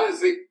like, why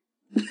is he?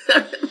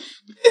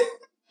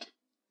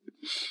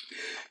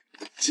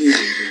 Jesus,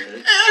 man.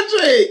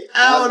 Andre,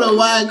 I don't know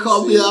why it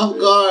caught me off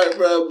guard,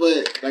 bro,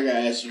 but I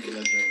gotta ask you, can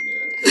I drink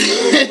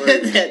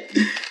that?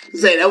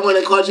 Say, that one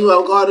that caught you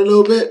off guard a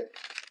little bit?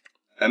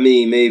 I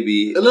mean,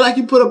 maybe. It looked like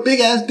you put a big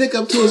ass dick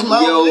up to his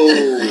mouth.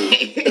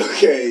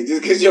 Okay,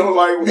 just because you don't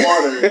like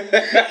water,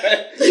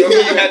 you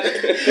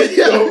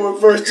don't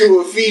refer to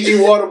a Fiji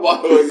water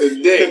bottle as a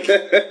dick.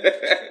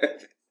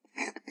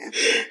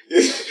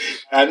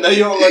 I know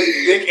you don't like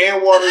dick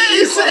and water, but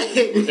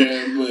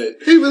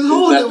he was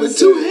holding it with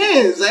two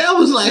hands. Like, I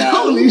was like,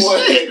 holy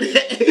shit,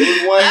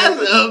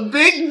 that's a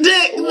big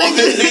dick.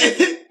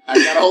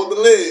 I gotta hold the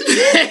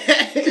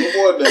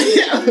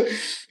lid.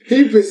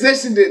 He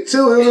positioned it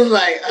too. It was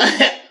like,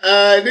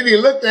 then he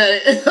looked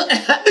at it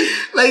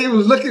like he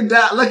was looking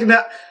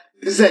up.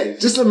 Say,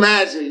 just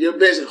imagine your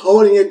bitch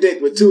holding your dick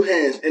with two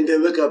hands and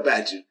then look up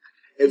at you.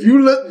 If you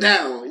look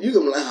down, you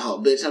gonna be like, oh,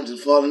 bitch, I'm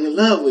just falling in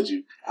love with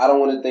you. I don't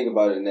want to think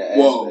about it in that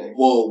aspect.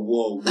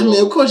 Whoa. I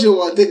mean, of course you don't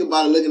want to think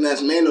about it looking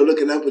at Mano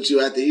looking up at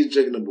you after he's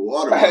drinking up a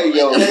water bottle. Hey,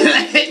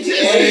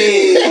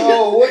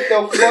 yo, what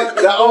the fuck?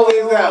 Not only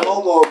is that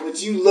homo,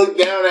 but you looked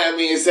down at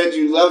me and said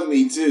you love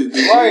me too.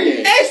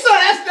 Right. Hey, so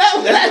that's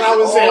what I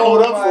was saying.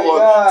 Hold up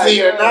for to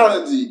your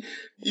analogy.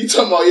 You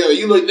talking about, yo,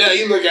 you look down,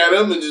 you look at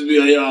him and just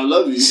be like, yo, I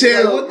love you.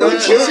 Chill.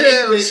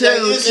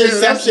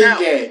 Inception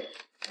game.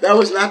 That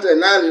was not the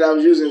analogy I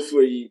was using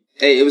for you.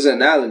 Hey, it was an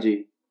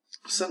analogy.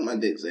 Suck my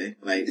dick, Zay.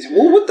 Like,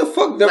 well, what the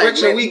fuck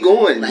direction are we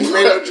going? Like,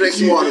 Mano drinks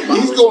water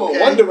bottles. He's going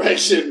one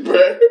direction,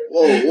 bro.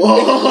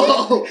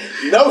 Whoa.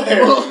 No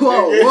hair.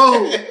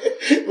 Whoa.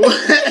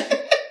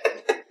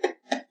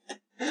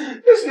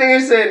 This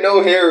nigga said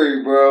no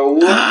Harry, bro.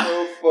 What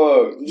the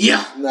fuck?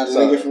 Yeah. Not a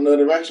nigga from no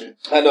direction.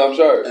 I know, I'm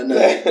sorry. I know.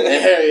 And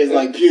Harry is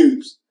like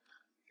pubes.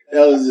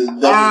 That was his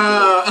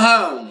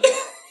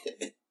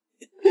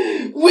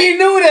We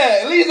knew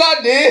that. At least I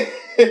did.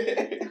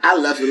 I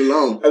left it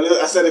alone.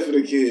 I said it for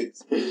the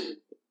kids.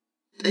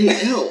 They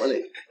don't want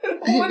it. They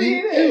don't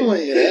want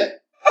to hear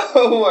that.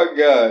 Oh my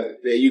god.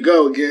 There you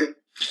go again.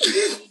 I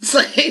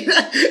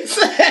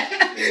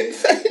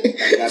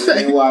got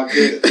to why I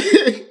could.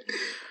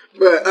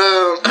 But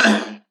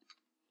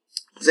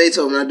Zay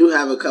told me I do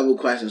have a couple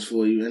questions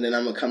for you, and then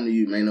I'm gonna come to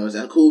you, man. Is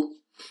that cool?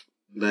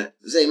 But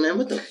Zay, man,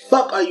 what the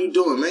fuck are you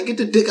doing, man? Get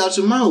the dick out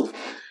your mouth.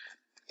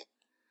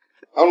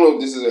 I don't know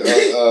if this is a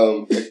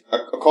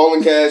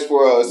calling cast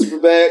for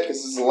Superbad,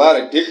 because there's a lot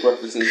of dick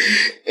references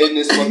in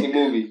this fucking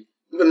movie.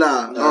 But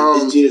nah,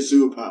 it's Gita's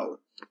superpower.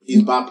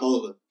 He's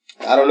bipolar.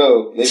 I don't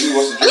know. Maybe he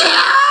wants to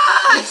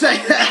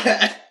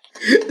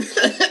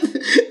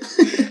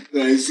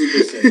No, he's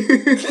super sick.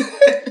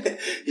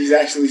 He's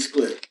actually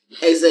split.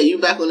 Hey, Zay, you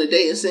back on the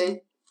dating scene?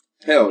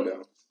 Hell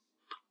no.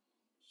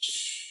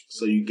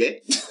 So you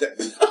gay?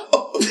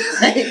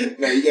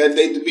 Now you gotta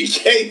date to be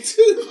gay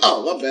too.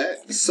 Oh, my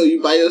bad. So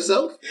you by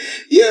yourself?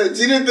 Yeah, do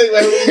you didn't think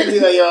like when you be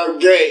like, yo, I'm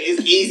gay,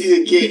 it's easy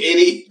to get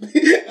any.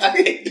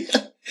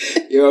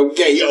 Yo, I'm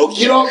gay. Yo,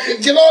 get on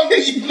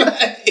me.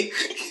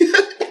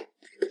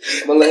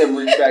 I'm gonna let him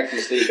retract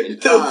his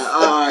statement. All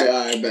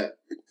right, bet.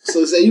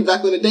 So say you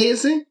back on the dating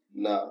scene?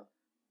 Nah.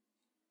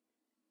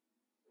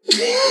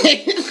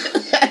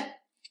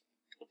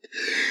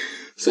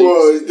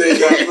 Whoa, they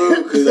got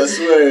moved because I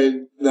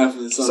swear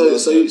nothing. So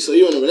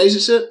you in a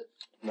relationship?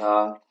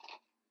 Nah.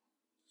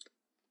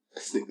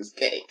 This nigga's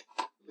gay.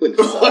 What? I'm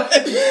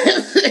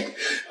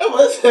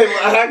gonna say,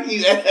 well, how can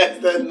you ask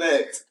that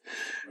next?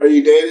 Are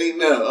you dating?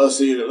 No. Oh,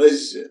 so you're in a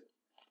relationship?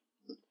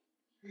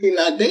 He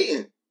not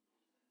dating.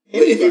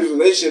 But if you're in a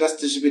relationship,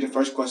 that should be the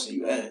first question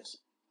you ask.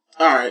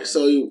 Alright,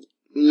 so you're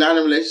not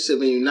in a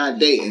relationship and you're not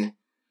dating.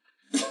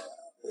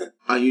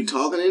 Are you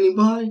talking to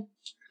anybody?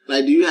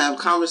 Like, do you have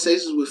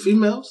conversations with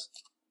females?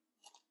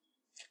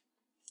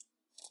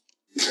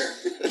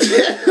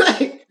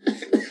 Like,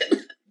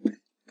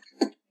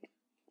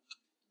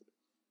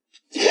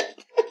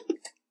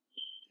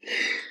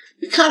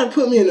 you kind of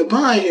put me in a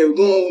bind here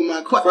going with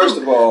my question. First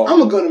of all, I'm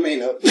going to go to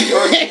main up.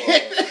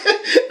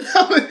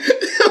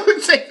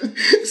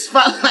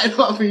 light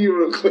off of you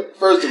real quick.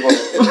 First of all,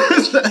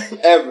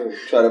 ever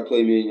try to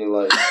play me in your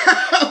life.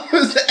 I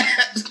was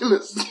asking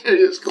a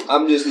serious question.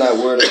 I'm just not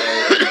worried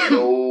about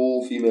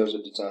no females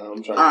at the time.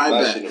 I'm trying to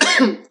flash it.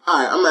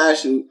 Alright, I'm gonna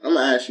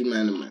ask you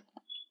man to man.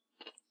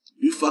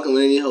 You fucking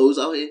with any hoes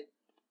out here?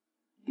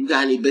 You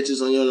got any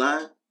bitches on your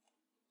line?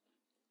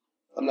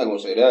 I'm not gonna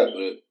say that,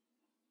 but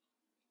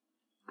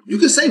you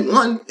can say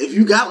one. If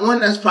you got one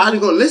that's probably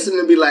gonna listen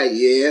and be like,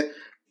 yeah.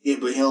 Yeah,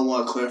 but he don't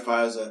want to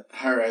clarify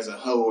her as a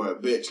hoe or a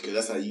bitch, because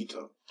that's how you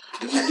talk.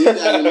 If you do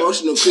got an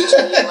emotional creature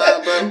on your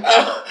line, bro.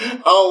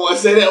 I don't want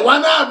to say that. Why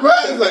not, bro?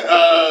 It's like,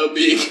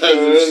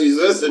 because she's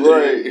listening.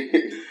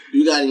 Right.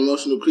 You got an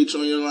emotional creature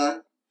on your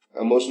line?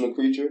 Emotional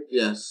creature?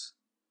 Yes.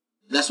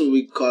 That's what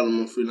we call them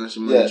on Free Lunch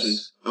and Money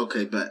Trees.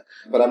 Okay, bet.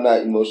 But I'm not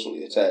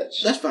emotionally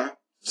attached. That's fine.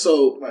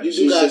 So, right. you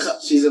do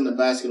got... she's in the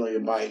basket on your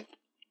bike.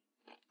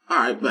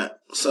 Alright, bet.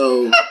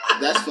 So,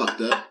 that's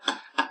fucked up.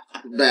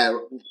 Bad.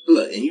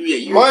 Look, and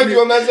you mind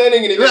you, I'm not saying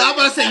anything. Look, I'm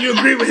about to say you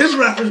agree with his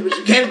reference, but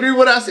you can't agree with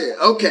what I said.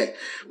 Okay.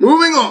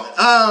 Moving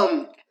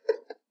on.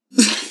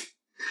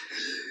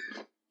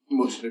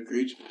 Emotional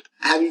creature.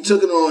 Have you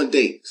taken her on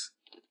dates?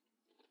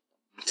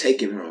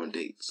 Taking her on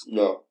dates?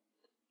 No.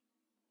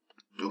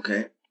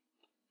 Okay.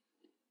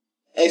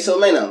 Hey, so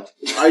Mano,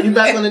 are you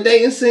back on the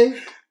dating scene?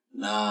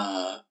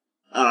 Nah.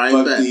 Alright,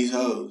 fuck bet. These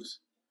hoes.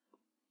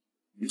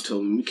 You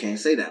told me we can't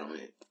say that on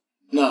it.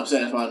 No, I'm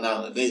saying that's why I'm not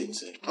on the dating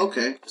scene.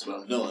 Okay. That's what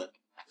I'm doing.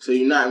 So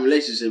you're not in a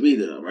relationship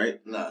either, though, right?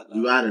 Nah.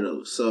 You out of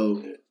those.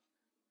 So, yeah.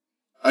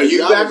 Are you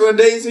back on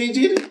the dating scene,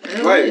 Gina?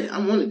 Right.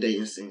 I'm on the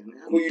dating scene.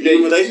 Who you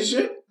dating? In a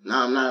relationship?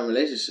 Nah, I'm not in a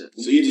relationship.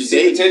 So you just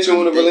see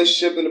potential in a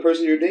relationship in the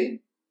person you're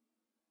dating?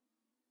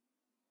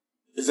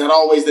 Is that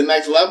always the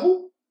next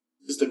level?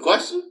 Is the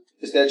question?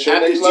 Is that your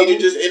after next level? Gina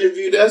just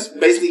interviewed us,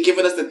 basically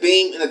giving us the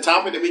theme and the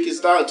topic that we can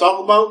start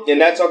talk about? And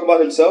not talk about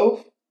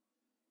himself?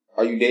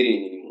 Are you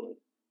dating anymore?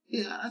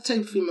 Yeah, I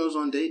take females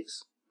on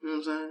dates. You know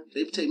what I'm saying?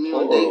 They take me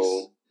on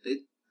dates.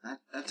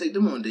 I take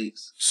them on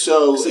dates.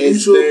 So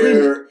is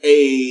there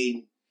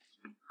a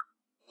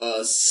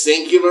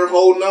singular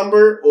whole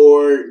number,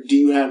 or do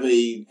you have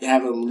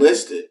them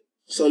listed?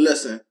 So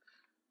listen.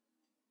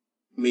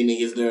 Meaning,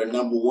 is there a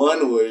number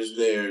one, or is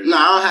there? No,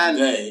 I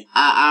don't have.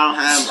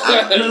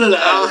 I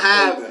don't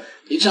have.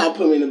 You trying to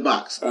put me in the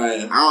box? All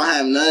right. I don't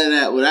have none of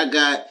that. What I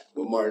got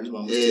Martin's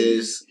mama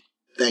is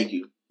thank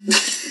you.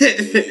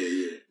 Yeah.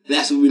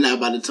 That's what we're not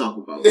about to talk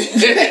about.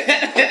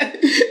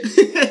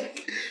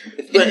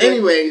 But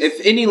anyway, if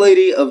any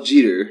lady of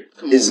Jeter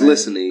is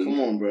listening, come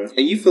on, bro,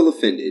 and you feel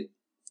offended,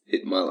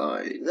 hit my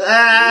line.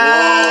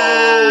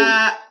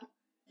 Ah!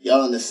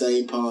 Y'all in the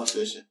same pond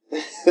fishing.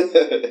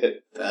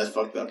 That's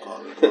fucked up,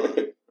 pond.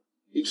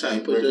 You trying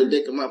to put your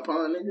dick in my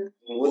pond, nigga?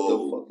 What the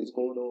fuck is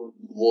going on?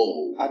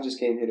 Whoa! I just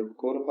came here to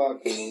record a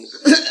podcast.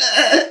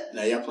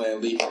 Now y'all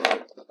playing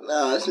leapfrog.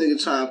 Nah, this nigga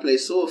trying to play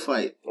sword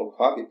fight. Oh,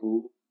 pocket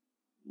pool.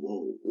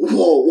 Whoa!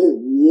 Whoa!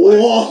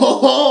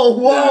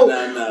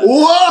 Nah.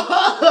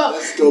 Whoa!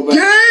 Let's go back.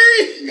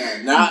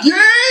 Gay! Not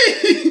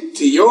gay!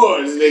 To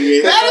yours,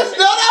 nigga. That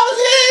was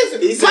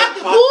his. He said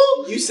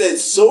pool. You said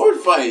sword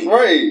fight,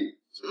 right?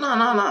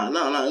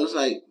 No. It was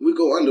like we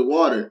go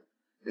underwater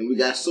and we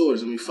got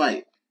swords and we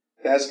fight.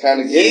 That's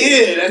kind of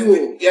gay.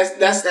 Yeah,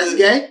 that's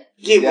gay.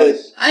 Yeah,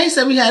 yes. But I ain't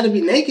said we had to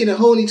be naked and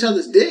holding each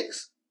other's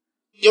dicks.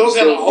 You don't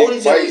gotta hold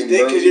each other's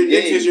dick because your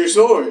dick is your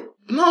sword.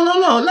 No,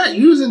 not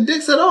using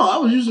dicks at all. I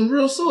was using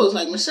real swords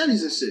like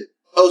machetes and shit.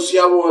 Oh, so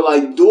y'all were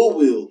like dual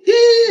wield?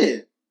 Yeah.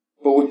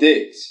 But with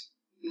dicks.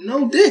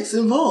 No dicks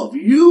involved.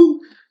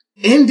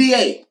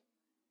 NDA.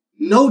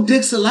 No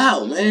dicks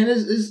allowed, man.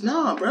 It's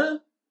nah, bruh.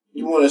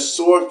 You want to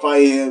sword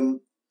fight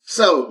him.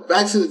 So,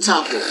 back to the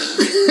topic.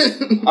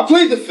 I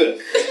plead the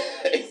fifth.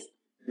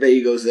 There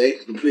you go, Zay.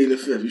 I'm pleading the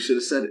fifth. You should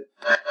have said it.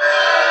 Thank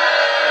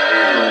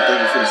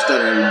you for the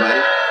stutter,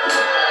 everybody.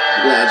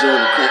 Glad you're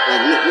on the crack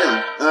like Nick Young.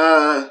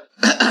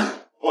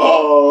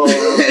 Oh,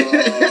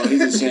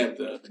 he's a champ,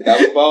 though. That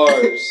was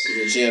bars.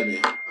 He's a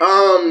champion.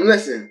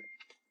 Listen.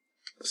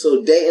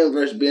 So, dating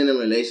versus being in a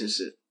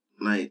relationship.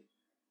 Like,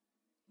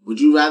 would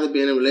you rather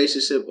be in a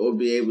relationship or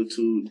be able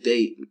to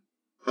date?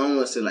 I don't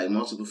want to say like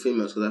multiple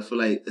females because I feel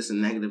like it's a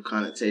negative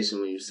connotation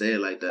when you say it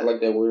like that. I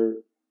like that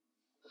word.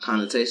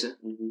 Connotation?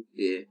 Mm-hmm.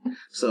 Yeah.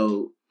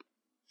 So.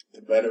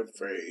 The better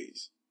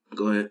phrase.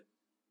 Go ahead.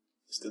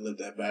 Still live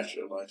that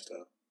bachelor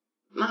lifestyle.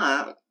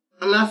 Nah,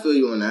 I feel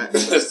you on that.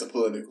 That's the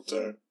political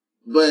term.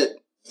 But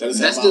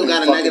that still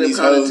got a negative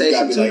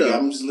connotation too, though.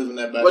 I'm just living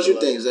that bachelor What you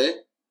think, Zay?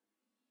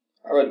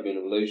 I'd rather be in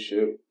a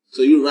relationship.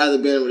 So you'd rather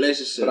be in a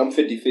relationship? But I'm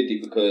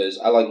 50-50 because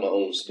I like my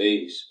own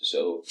space.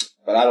 So,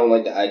 but I don't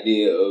like the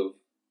idea of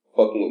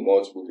fucking with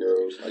multiple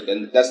girls. Like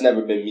that's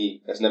never been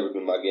me. That's never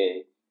been my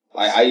game.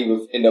 Like I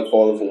either end up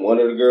falling for one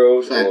of the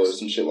girls or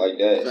some shit like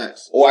that.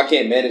 Facts. Or I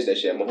can't manage that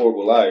shit. I'm a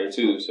horrible liar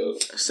too. So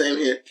same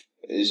here.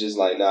 It's just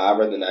like I'd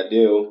rather not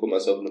deal. Put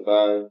myself in the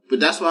bind. But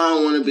that's why I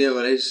don't want to be in a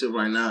relationship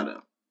right now,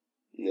 though.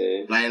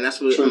 Yeah. Like, and that's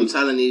what I'm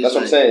telling you. That's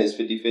what I'm saying. It's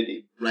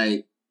 50-50.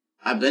 Like,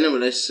 I've been in a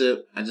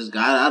relationship. I just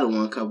got out of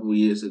one a couple of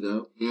years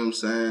ago. You know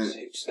what I'm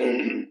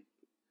saying?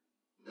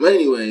 But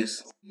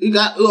anyways, you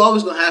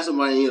always gonna have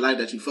somebody in your life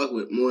that you fuck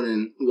with more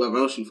than whoever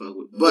else you fuck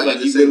with. But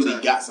like you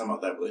literally got some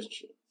out that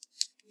relationship.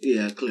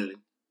 Yeah, clearly.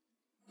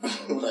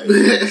 Like,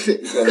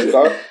 got a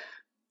car?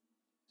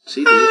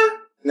 She did.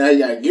 Now you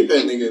gotta get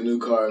that nigga a new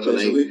car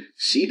eventually. Like,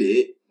 she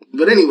did.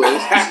 But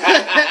anyways.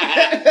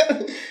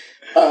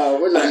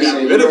 We're not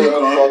shaming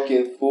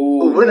fucking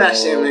fool. We're not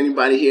shaming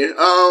anybody here.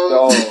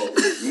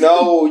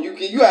 No,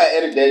 you gotta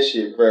edit that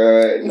shit,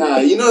 bro. Nah,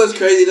 you know what's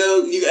crazy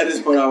though? You at this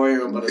point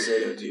already, I'm about to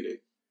say that, GD.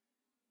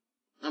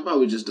 How about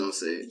we just don't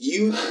say it?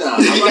 You're not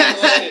gonna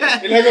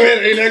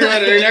hit it. You're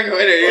not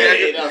gonna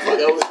hit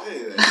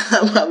it.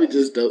 How about we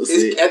just don't say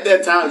it? At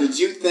that time, did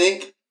you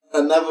think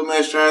another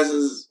man's trash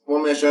is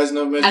one man's trash,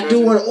 another man's trash? I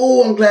do want to.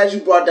 Oh, I'm glad you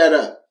brought that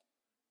up.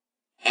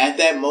 At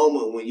that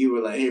moment when you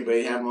were like, hey,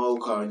 babe, have my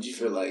old car, did you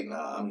feel like,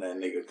 nah, I'm that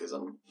nigga because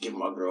I'm giving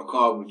my girl a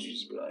car? Would you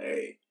just be like,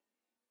 hey,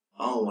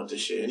 I don't want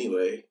this shit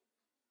anyway?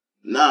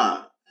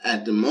 Nah,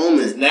 at the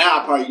moment.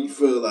 Now, probably you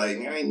feel like,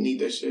 I ain't need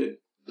that shit.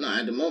 Nah,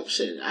 at the moment,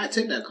 shit, I'd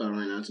take that car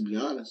right now, to be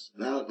honest.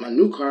 Now, my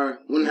new car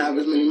wouldn't have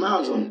as many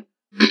miles on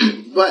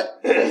it.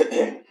 But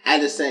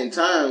at the same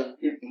time,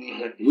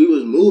 we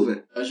was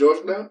moving. That's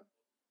yours now?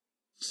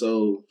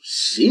 So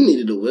she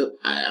needed a whip.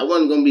 I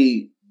wasn't going to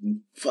be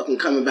fucking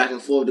coming back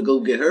and forth to go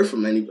get her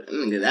from anybody.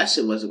 Nigga, that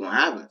shit wasn't gonna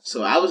happen.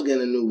 So I was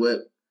getting a new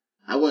whip.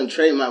 I wouldn't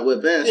trade my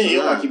whip in. Yeah,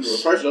 you don't keep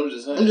it personal.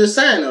 I'm just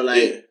saying though,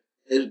 like,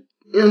 you know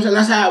what I'm saying?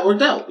 That's how it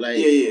worked out. Like,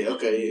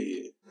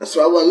 okay.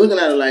 So I wasn't looking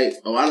at it like,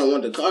 oh, I don't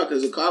want the car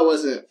because the car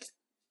wasn't.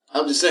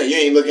 I'm just saying, you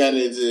ain't looking at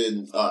it as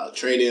a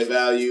trade-in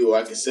value or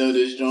I can sell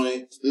this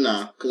joint.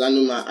 Nah, because I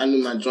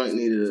knew my joint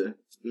needed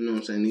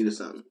needed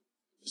something.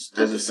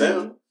 As a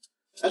sale.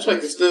 That's like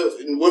it's still.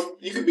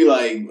 You could be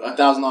like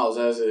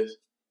 $1,000 as is.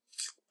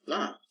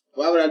 Nah.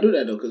 Why would I do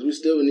that, though? Because we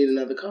still would need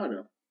another car,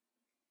 though.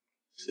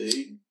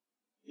 See?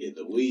 Yeah,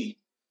 the weed.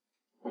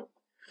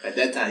 At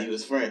that time, he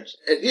was French.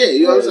 Yeah,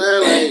 you know what I'm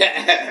saying?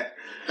 Like,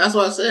 that's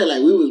why I said,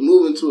 like, we was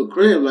moving to a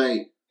crib,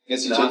 like...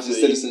 Guess you changed the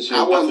citizenship.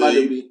 I wasn't about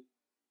to be...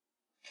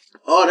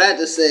 All that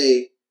to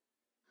say,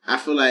 I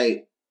feel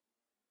like...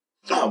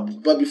 Oh,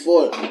 but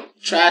before...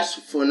 Trash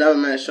for another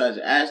man's trash.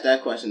 Ask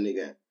that question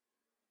again.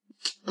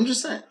 I'm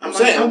just saying. I'm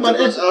about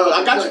to answer.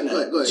 I got you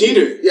now. Go ahead.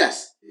 Cheater.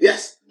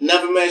 Yes.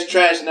 Never man's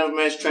trash, never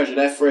man's treasure.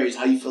 That phrase,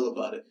 how you feel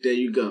about it? There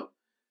you go.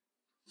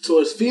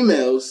 Towards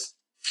females,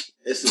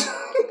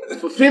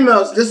 for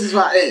females, this is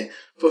my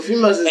for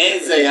females, and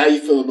Zay, how you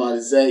feel about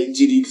it? Zay,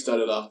 GD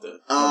started off the.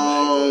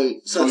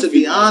 So to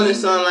be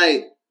honest, son,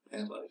 like,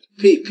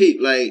 peep,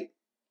 like,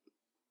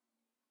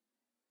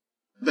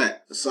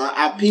 back. So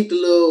I peeped a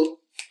little.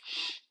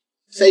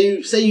 Say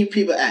you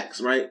peep an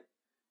ex, right?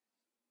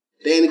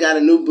 They ain't got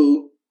a new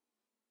boo.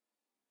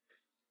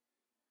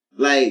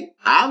 Like,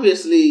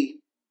 obviously,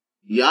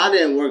 y'all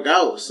didn't work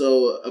out.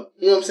 So,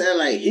 you know what I'm saying?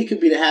 Like, he could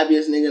be the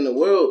happiest nigga in the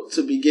world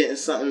to be getting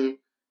something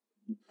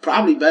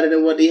probably better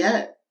than what they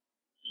had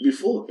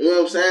before. You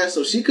know what I'm saying?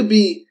 So, she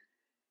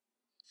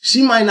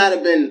might not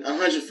have been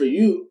 100 for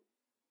you,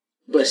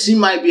 but she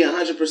might be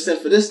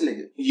 100% for this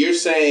nigga. You're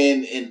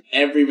saying in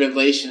every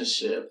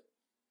relationship,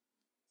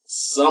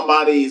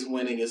 somebody's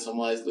winning and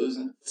somebody's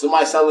losing?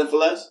 Somebody's settling for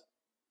less?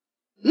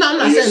 No, I'm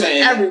not saying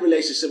in every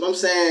relationship. I'm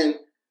saying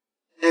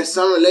in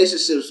some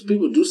relationships,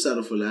 people do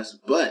settle for less,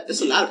 but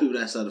it's a lot of people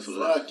that settle for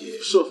less. Yeah.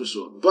 For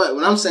sure. But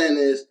what I'm saying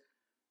is,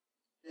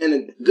 in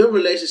a good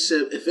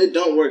relationship, if it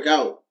don't work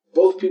out,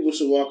 both people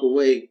should walk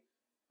away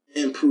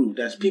improved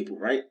as people,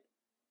 right?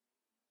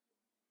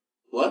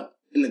 What?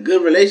 In a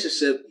good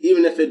relationship,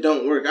 even if it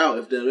don't work out,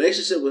 if the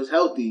relationship was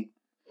healthy,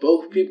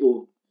 both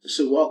people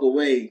should walk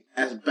away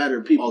as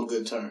better people. On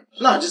good terms.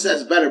 No, just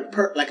as better,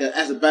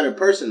 as a better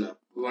person, though.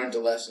 Learned the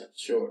lesson,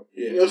 sure.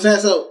 Yeah. You know what I'm saying?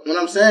 So, what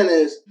I'm saying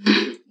is,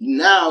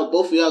 now,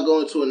 both of y'all go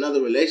into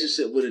another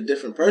relationship with a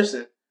different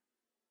person.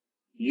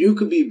 You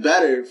could be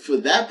better for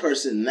that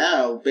person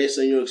now based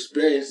on your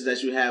experiences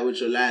that you had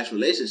with your last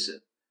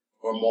relationship.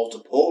 Or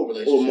multiple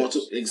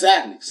relationships.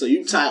 Exactly. So,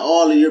 you tie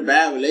all of your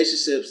bad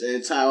relationships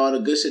and tie all the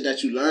good shit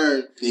that you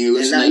learned.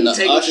 And now you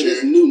take it to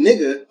this new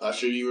nigga.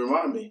 Usher, you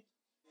remind me.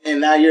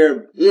 And now you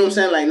know what I'm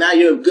saying? Like, now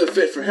you're a good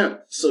fit for him.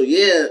 So,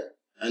 yeah.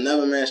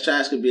 Another man's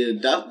trash could be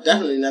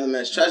definitely another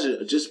man's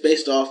treasure just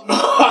based off what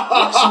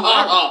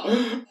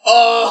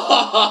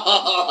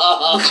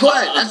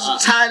What?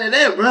 That's tying it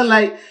in, bro.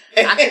 Like,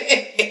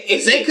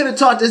 they could have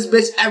taught this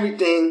bitch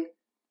everything.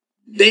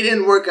 They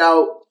didn't work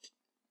out.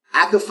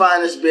 I could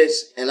find this bitch,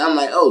 and I'm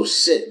like, oh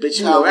shit, bitch,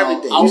 you know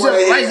everything. You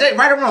said,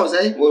 right or wrong,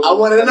 Zay? I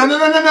want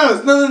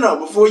to no.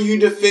 Before you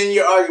defend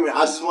your argument,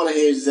 I just want to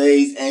hear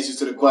Zay's answer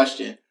to the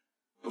question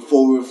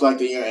before we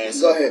reflect on your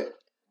answer. Go ahead.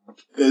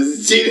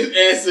 Because Cheetah's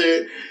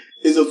answer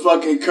is a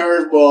fucking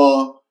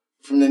curveball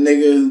from the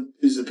nigga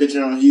who's a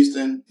pitcher on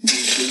Houston,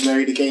 who's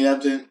married to Kate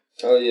Upton.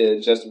 Oh, yeah,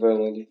 Justin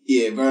Verlander.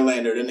 Yeah,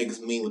 Verlander, that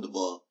nigga's mean with the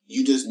ball.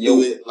 You just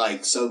do it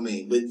like so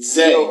mean. But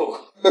Zay,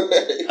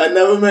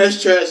 another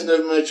man's trash,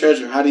 another man's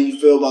treasure. How do you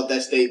feel about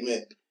that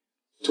statement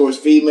towards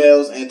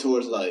females and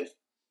towards life?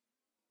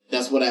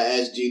 That's what I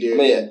asked you there.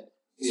 Man,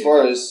 as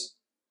far as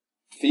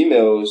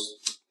females,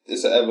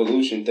 it's an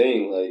evolution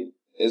thing. Like,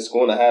 it's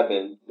going to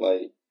happen.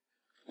 Like,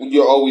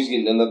 you're always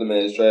getting another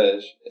man's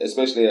trash,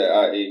 especially at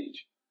our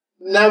age.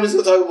 Now we're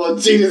going to talk about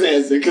Gina's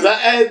answer. Because I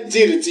asked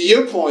Gina, to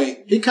your point.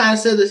 He kind of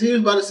said this. He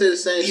was about to say the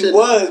same shit. He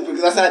was,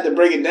 because I had to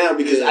break it down.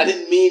 Because I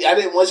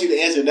didn't want you to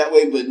answer it that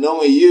way. But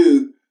knowing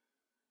you,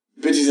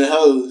 bitches and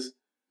hoes.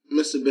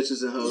 Mr.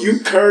 Bitches and Hoes. You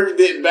curved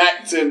it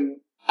back to...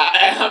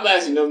 I'm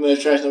asking no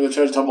man's trash, no man's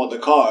trash, talking about the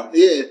car.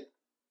 Yeah.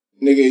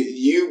 Nigga,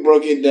 you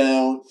broke it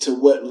down to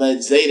what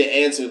led Zay to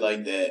answer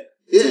like that.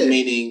 Yeah. So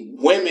meaning,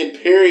 women,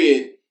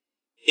 period,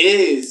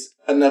 is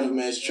another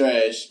man's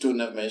trash to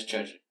another man's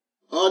treasure.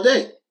 All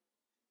day.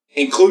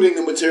 Including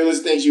the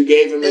materialist things you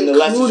gave him in the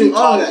lessons you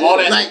taught him. All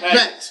that. Like,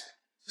 facts.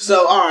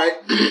 So, alright.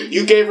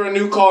 You gave her a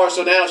new car,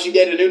 so now she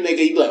dated a new nigga.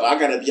 You be like, I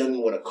got a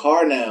youngin' with a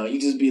car now.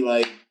 You just be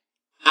like,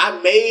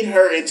 I made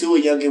her into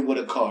a youngin' with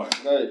a car.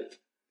 Right.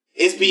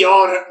 It's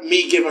beyond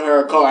me giving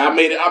her a car. I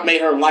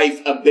made her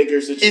life a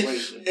bigger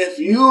situation.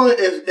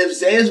 If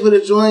Zay is with a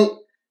joint,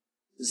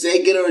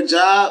 Zay get her a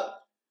job,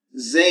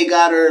 Zay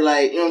got her,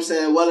 like, you know what I'm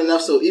saying, well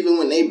enough so even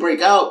when they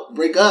break up,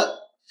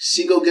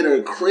 she go get her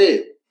a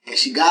crib and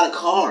she got a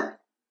car.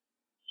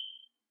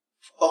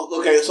 Oh,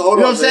 okay, so hold on.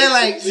 You know what I'm saying?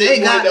 Like,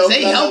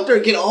 Zay helped her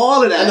get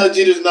all of that. I know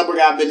Gita's number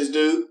guy business,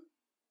 dude.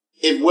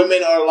 If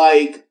women are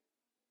like,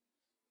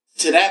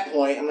 to that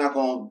point, I'm not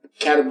going to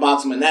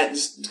caterbox them in that.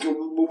 Just,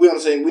 we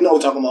understand. We know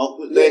what we're talking about.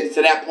 Yeah.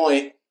 To that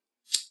point,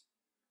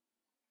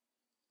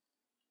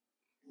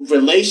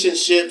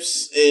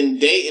 relationships and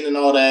dating and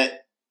all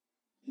that,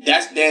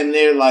 that's damn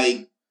near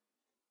like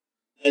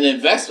an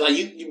investment.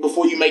 Like you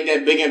before you make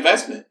that big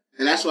investment.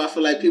 And that's why I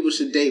feel like people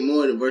should date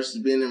more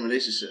versus being in a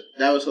relationship.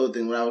 That was the whole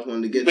thing what I was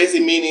wanting to get basically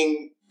to.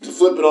 Meaning, to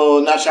flip it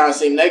on, not trying to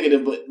seem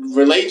negative, but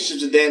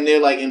relationships are damn near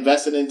like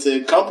investing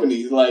into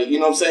companies. Like, you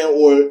know what I'm saying?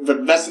 Or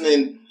investing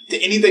in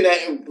anything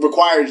that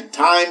requires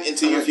time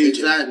into your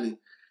future. Exactly.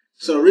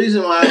 So the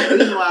reason why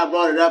I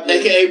brought it up,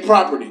 AKA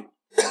property.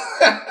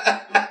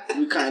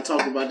 We kind of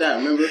talked about that.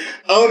 Remember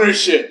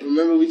ownership.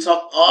 Remember we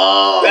talked.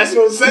 Oh, that's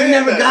what I'm saying. We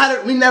never got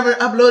it. We never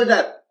uploaded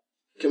that.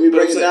 Can we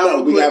break it down?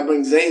 No, we gotta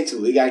bring Zane to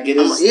it. We gotta get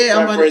his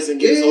preference and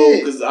get his whole.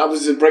 Because I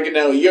was just breaking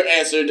down your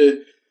answer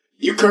to.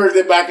 You curved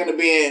it back into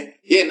being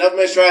enough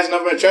man's trash,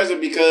 enough man's treasure,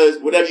 because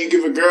whatever you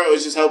give a girl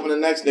is just helping the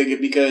next nigga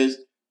because.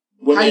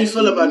 Women, how you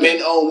feel about men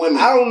own women?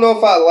 I don't know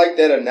if I like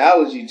that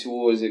analogy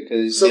towards it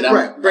because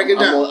break it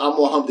down. I'm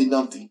on Humpty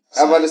Dumpty.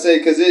 I'm about to say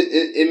because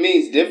it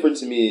means different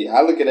to me.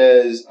 I look at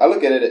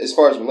it as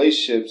far as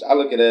relationships. I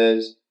look at it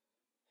as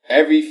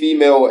every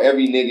female or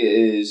every nigga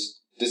is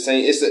the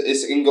same.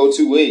 It can go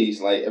two ways.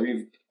 Like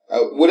every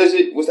what is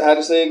it? How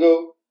the saying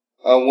go?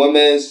 One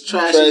man's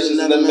trash is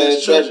another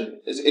man's treasure.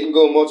 It can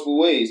go multiple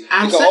ways. It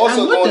can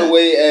also go in a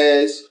way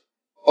as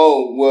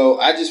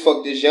I just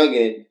fucked this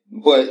youngin'.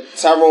 But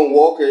Tyrone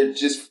Walker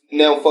just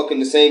now fucking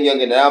the same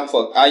youngin'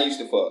 that I used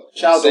to fuck.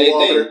 Shout out to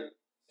Walker.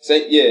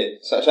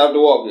 Shout out to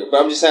Walker.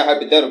 But I'm just saying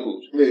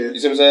hypotheticals. Yeah. You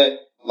see what I'm saying?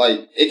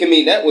 Like, it can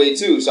mean that way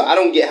too. So I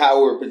don't get how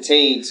it would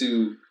pertain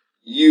to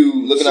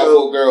you looking out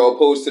for a girl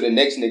opposed to the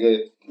next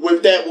nigga.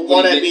 With that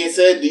being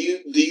said, do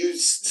you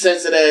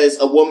sense it as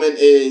a woman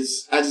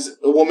is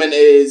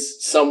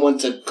someone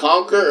to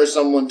conquer or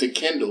someone to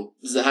kindle?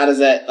 How does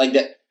that, like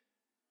that?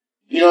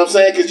 You know what I'm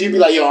saying? Because you'd be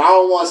like, I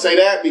don't want to say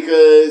that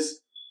because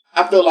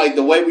I feel like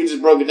the way we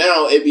just broke it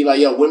down, it'd be like,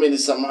 women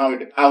is something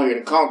out here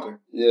to conquer.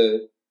 Yeah.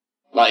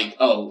 Like,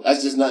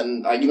 that's just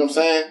nothing. Like, you know what I'm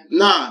saying?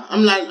 Nah,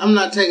 I'm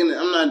not taking it.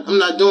 I'm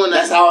not doing that.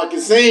 That's how it can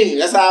seem.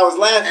 That's how I was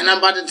laughing. And I'm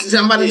about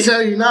to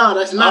tell you, no,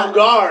 that's not. On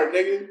guard,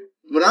 nigga.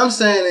 What I'm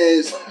saying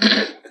is,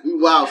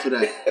 you wild for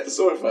that.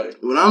 Sword fight.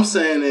 What I'm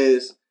saying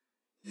is,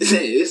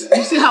 you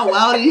see how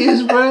wild he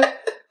is, bro?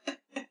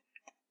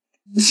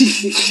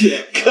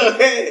 Go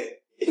ahead.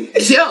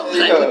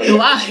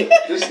 Why?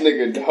 This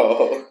nigga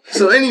dog.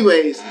 So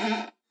anyways,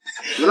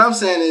 what I'm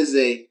saying is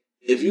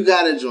if you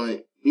got a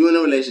joint, you in a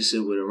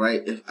relationship with her,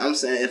 right?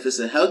 If it's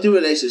a healthy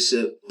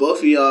relationship, both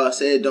of y'all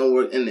say it don't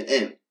work in the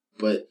end.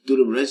 But through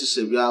the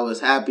relationship, y'all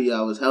was happy,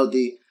 y'all was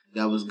healthy,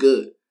 y'all was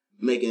good.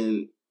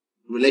 Making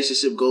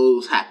relationship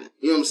goals happen.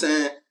 You know what I'm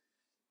saying?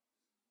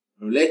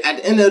 At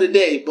the end of the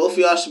day, both of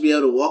y'all should be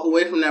able to walk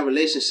away from that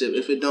relationship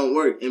if it don't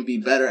work and be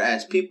better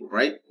as people,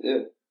 right?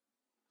 Yeah.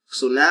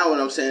 So now what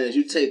I'm saying is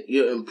you take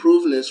your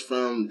improvements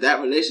from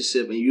that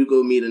relationship and you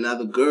go meet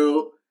another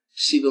girl,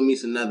 she go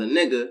meet another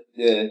nigga.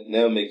 Yeah,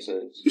 now it makes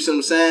sense. You see what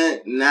I'm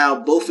saying? Now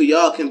both of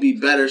y'all can be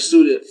better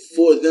suited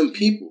for them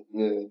people.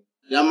 Yeah.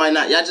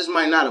 Y'all just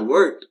might not have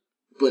worked,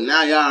 but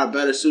now y'all are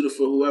better suited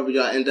for whoever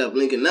y'all end up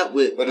linking up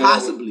with, but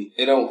possibly.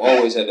 It don't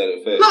always have that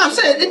effect. No, I'm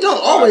saying it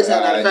don't always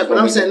have that effect, but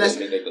I'm saying that's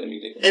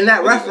in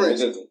that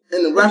reference,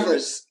 in the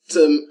reference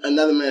to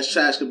another man's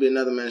trash could be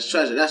another man's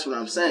treasure. That's what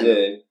I'm saying.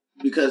 Yeah.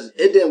 Because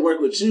it didn't work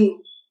with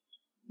you,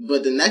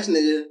 but the next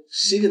nigga,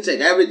 she can take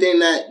everything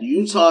that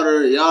you taught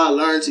her, y'all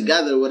learned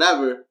together,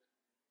 whatever,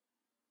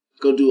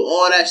 go do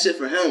all that shit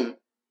for him,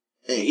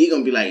 and he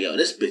gonna be like,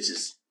 this bitch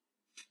is,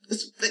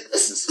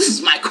 this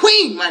is my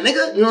queen, my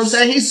nigga. You know what I'm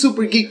saying? He's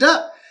super geeked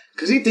up,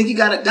 because he think he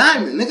got a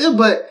diamond, nigga,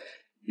 but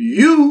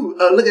you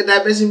look at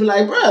that bitch and be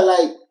like, bro,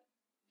 like,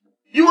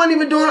 you weren't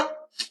even doing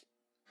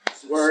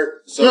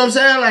Word. So, you know what I'm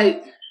saying?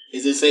 Like,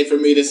 is it safe for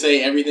me to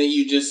say everything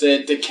you just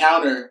said to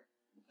counter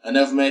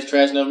enough man's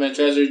trash, enough man's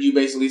treasure? You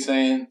basically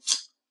saying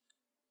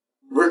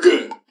we're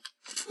good.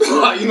 You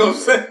know what I'm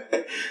saying?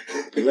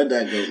 Let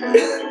that go,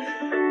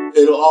 man.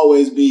 It'll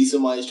always be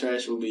somebody's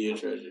trash will be your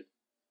treasure.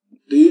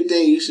 Do you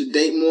think you should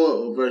date more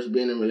or versus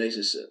being in a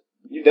relationship?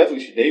 You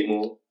definitely should date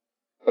more.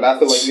 But I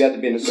feel like you have to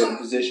be in a certain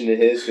position in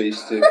his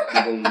face to be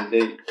willing to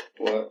date.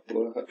 What?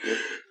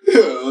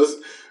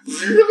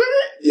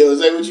 Yo,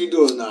 say what you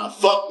doing? Nah,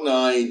 fuck no,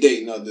 I ain't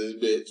dating on this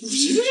bitch.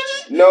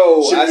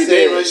 No, I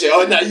said...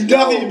 Oh, nah, you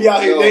definitely need to be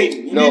out here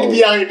dating. You need to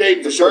be out here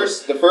dating for sure.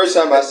 The first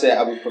time I said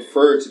I would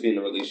prefer to be in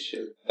a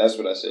relationship. That's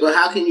what I said. But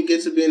how can you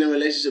get to be in a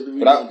relationship if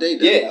you don't date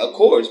them? Yeah, of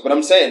course. But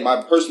I'm saying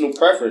my personal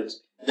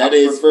preference, I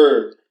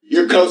prefer...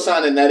 You're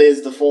co-signing that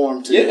is the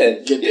form to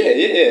get there.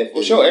 Yeah,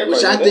 for sure.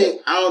 Everybody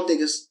Which I don't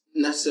think it's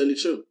necessarily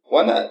true.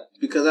 Why not?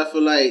 Because I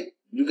feel like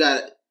you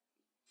got...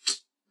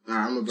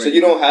 I'm gonna break so you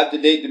don't have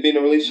to date to be in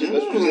a relationship?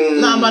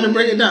 No, I'm about to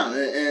break it down.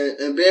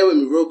 And bear with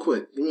me real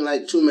quick. Give me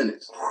like 2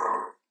 minutes.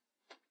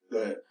 Go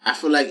ahead. I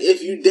feel like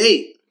if you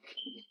date,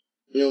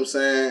 you know what I'm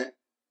saying?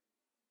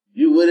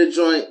 You with a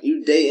joint,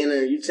 you dating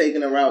her, you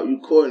taking her out, you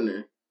courting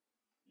her.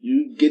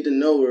 You get to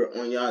know her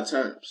on y'all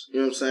terms. You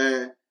know what I'm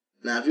saying?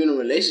 Now, if you're in a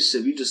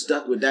relationship, you just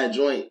stuck with that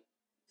joint,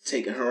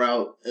 taking her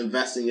out,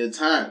 investing your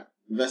time,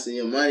 investing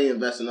your money,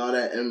 investing all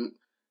that. And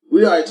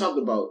we already talked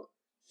about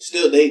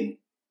still dating.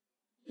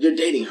 You're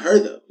dating her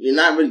though. You're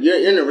not really.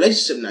 You're in a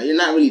relationship now. You're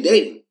not really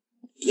dating.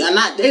 Y'all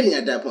not dating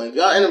at that point. If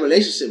y'all in a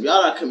relationship,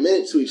 y'all are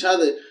committed to each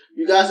other.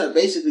 You guys are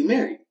basically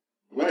married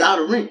without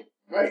a ring.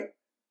 Right.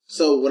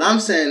 So what I'm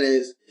saying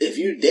is, if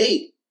you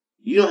date,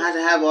 you don't have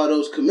to have all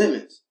those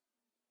commitments.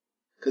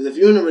 Because if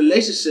you're in a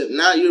relationship,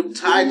 now you're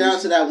tied down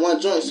to that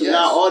one joint. So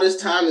now all this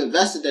time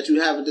invested that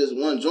you have with this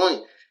one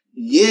joint,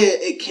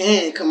 it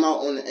can come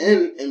out on the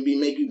end and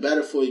make you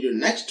better for your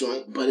next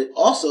joint. But it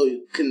also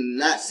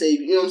cannot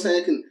save you. You know what I'm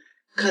saying? It can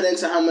cut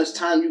into how much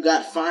time you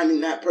got finding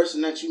that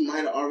person that you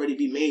might already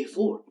be made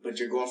for. But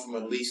you're going from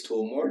a lease to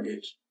a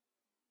mortgage.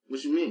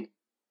 What you mean?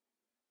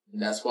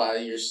 That's why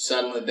you're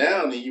settling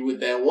down and you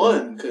with that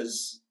one.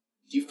 Because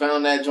you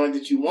found that joint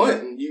that you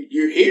want and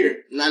you're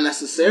here. Not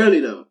necessarily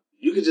though.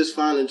 You could just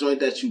find a joint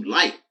that you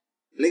like.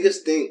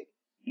 Niggas think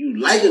you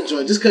like a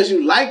joint. Just because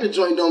you like the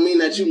joint don't mean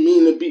that you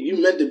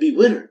meant to be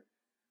with her.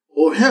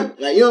 Or him.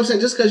 Like, you know what I'm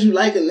saying? Just because you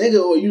like a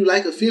nigga or you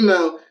like a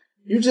female,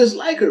 you just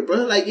like her, bro.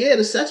 Like, yeah,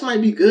 the sex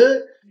might be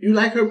good. You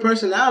like her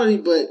personality,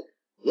 but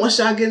once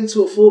y'all get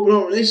into a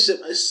full-blown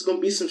relationship, it's going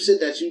to be some shit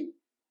that you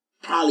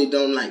probably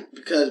don't like.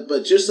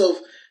 But you're so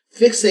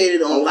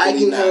fixated on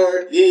liking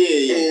her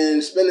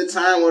and spending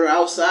time with her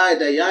outside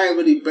that y'all ain't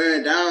really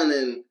bearing down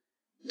and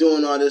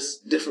doing all this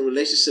different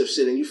relationship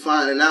shit, and you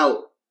finding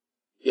out,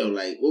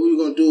 like, what we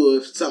gonna do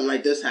if something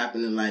like this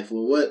happened in life,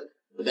 or what?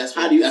 But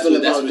how do you feel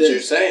about this? That's what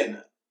you're saying.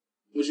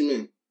 What you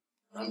mean?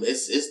 I'm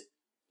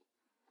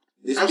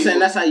saying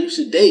that's how you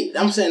should date.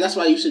 I'm saying that's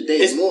why you should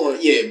date more.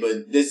 Yeah,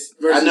 but this,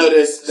 I know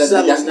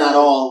that's not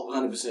all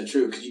 100%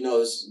 true, because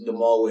it's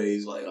them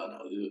always like, oh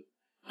no, dude,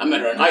 I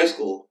met her in high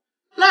school.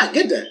 Nah, I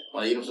get that.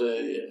 Like, you know what I'm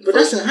saying? Yeah. But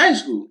that's in high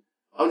school.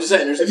 I'm just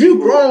saying, if you've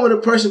grown with a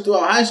person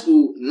throughout high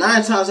school,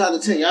 9 times out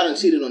of 10, y'all done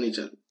cheated on each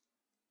other.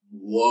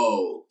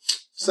 Whoa.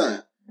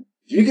 Son,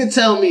 if you can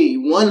tell me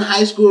one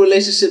high school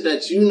relationship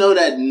that you know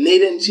that they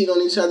didn't cheat on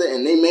each other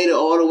and they made it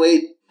all the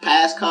way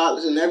past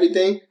college and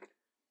everything,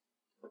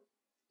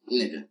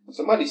 nigga.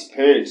 Somebody's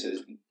parents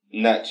has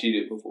not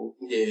cheated before.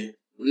 Yeah.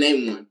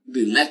 Name one.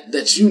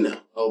 That you know.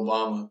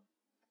 Obama.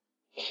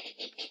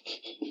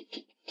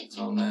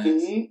 Oh, nice.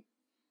 Mm-hmm.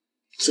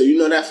 So you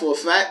know that for a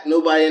fact?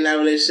 Nobody in that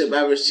relationship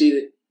ever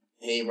cheated?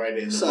 He ain't right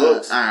in the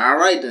books. All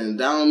right then.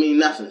 That don't mean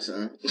nothing,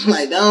 son.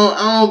 Like,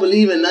 I don't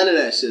believe in none of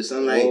that shit,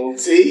 son. Like,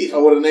 see, if I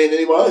would have named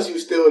anybody else, you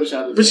still would have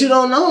shot. But you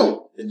don't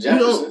know. The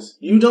Jeffersons.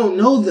 You don't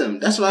know them.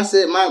 That's why I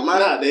said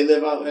they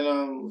live out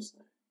in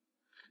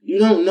You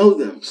don't know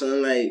them,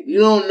 son. Like, you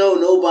don't know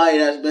nobody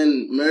that's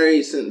been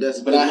married since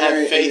But I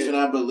have faith and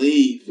I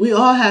believe. We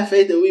all have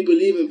faith and we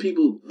believe in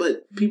people,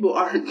 but people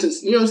aren't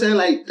just, you know what I'm saying?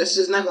 Like, that's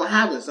just not gonna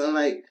happen, son.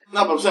 Like,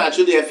 no, but I'm saying I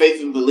truly have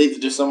faith and belief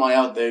that there's somebody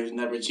out there who's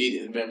never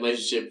cheated and been in a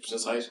relationship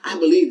since high school. I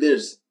believe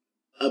there's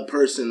a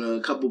person or a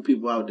couple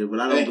people out there, but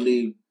I don't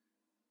believe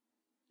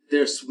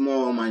they're a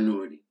small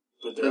minority.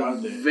 But they're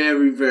out there.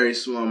 Very, very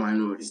small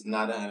minority. It's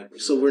not 100%.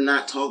 So we're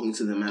not talking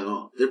to them at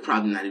all. They're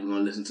probably not even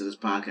going to listen to this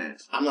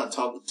podcast. I'm not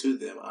talking to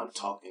them. I'm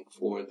talking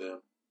for them.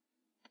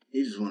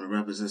 You just want to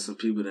represent some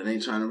people that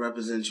ain't trying to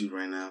represent you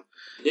right now.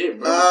 Yeah,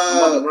 bro. I'm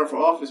about to run for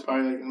office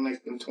probably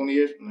like in 20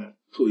 years from now.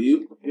 Who,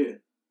 you? Yeah.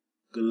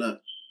 Good luck.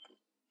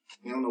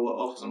 You don't know what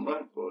office I'm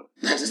running for.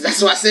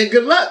 That's why I said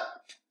good luck.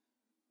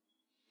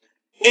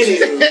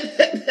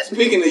 Anywho,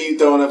 speaking of you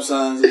throwing up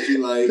signs that you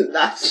like,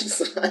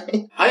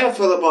 how y'all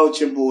feel about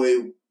your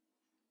boy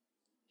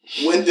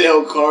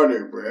Wendell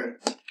Carter,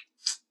 bruh?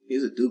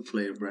 He's a Duke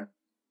player, bruh.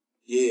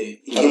 Yeah.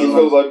 How do you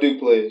feel about Duke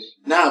players?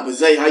 Nah, but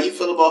Zay, how you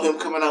feel about him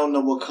coming out in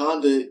the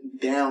Wakanda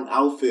down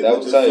outfit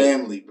with his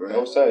family, bruh?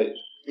 That was tight.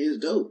 He's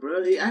dope,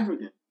 bruh. He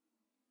African.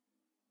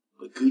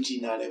 But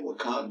Gucci not in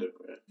Wakanda,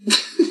 bro.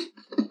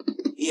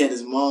 He had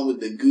his mom with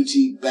the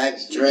Gucci back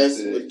dress.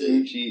 With the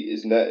Gucci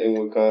is not in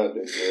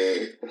Wakanda,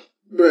 man.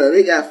 Bro,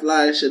 they got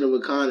flyer shit in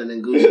Wakanda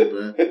than Gucci,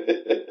 bro.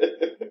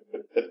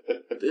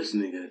 This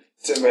nigga.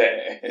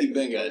 Man. He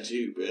been got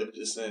you, bro.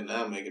 Just saying,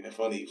 I'm making it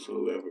funny for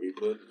whoever he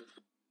put.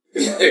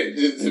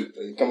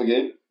 Come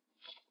again?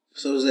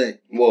 So, Zay.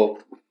 Well,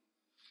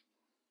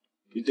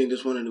 you think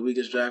this one of the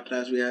weakest draft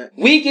class we had?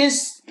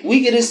 Weakest.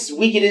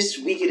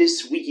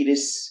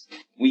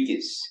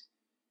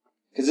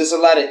 Because there's a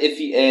lot of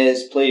iffy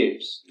ass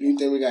players. Do you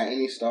think we got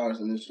any stars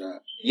in this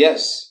draft?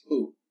 Yes.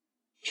 Who?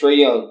 Trae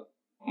Young,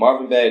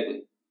 Marvin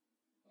Bagley.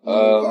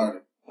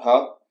 Carter.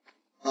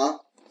 Huh?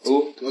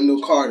 Who?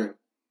 Wendell Carter.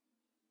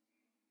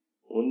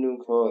 Wendell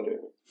Carter.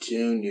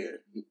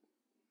 Junior.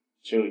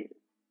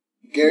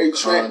 Gary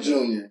Trent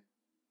Jr.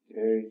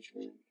 Gary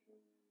Trent.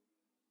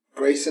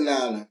 Grayson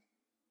Allen.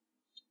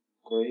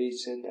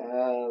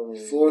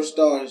 4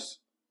 stars,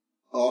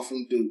 all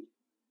from Duke.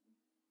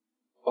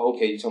 Oh,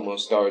 okay, you're talking about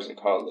stars in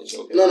college.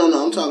 Okay.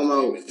 No. I'm talking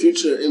about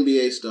future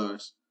NBA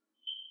stars.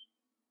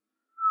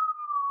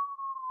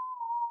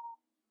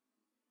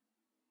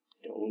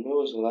 Don't know.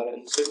 There's a lot of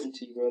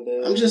uncertainty,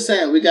 brother. I'm just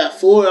saying, we got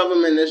 4 of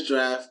them in this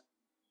draft.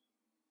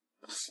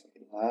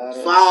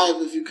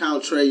 5 if you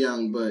count Trae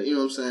Young, but you know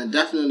what I'm saying?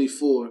 Definitely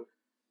 4.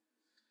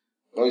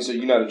 Oh, so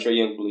you're not a Trae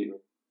Young believer?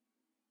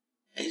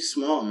 He's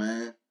small,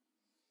 man.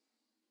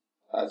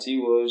 IT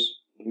was.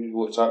 He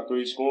was top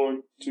 3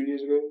 scoring 2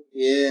 years ago?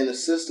 Yeah, in a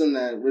system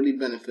that really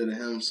benefited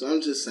him. So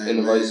I'm just saying, in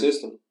the right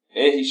system.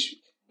 And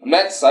I'm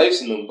not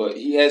sizing him, but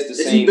he has the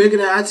same... Is he bigger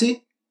than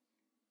IT?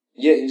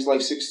 Yeah, he's like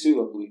 6'2",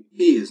 I believe.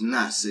 He is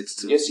not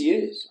 6'2". Yes, he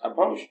is. I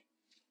promise you.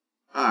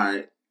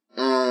 Alright.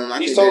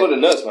 He's taller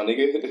than us, my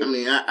nigga. I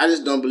mean, I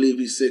just don't believe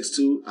he's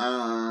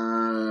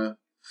 6'2".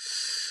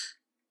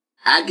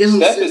 I give him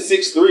Steph is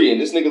 6'3",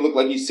 and this nigga look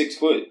like he's 6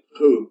 foot.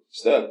 Who?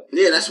 Steph.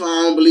 Yeah, that's why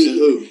I don't believe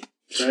who?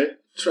 Trae?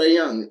 Trae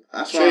Young.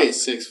 Trae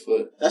is 6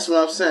 foot. That's what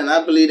I'm saying.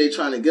 I believe they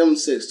trying to give him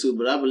 6'2",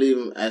 but I believe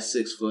him at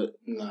 6 foot.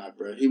 Nah,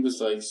 bro. He was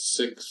like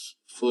 6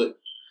 foot.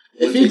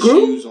 If he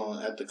grew, shoes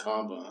on at the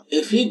combine.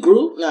 If he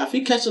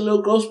catch a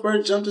little growth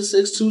spurt, jump to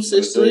 6'2",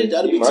 6'3",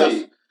 that'd be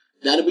tough.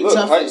 That'd be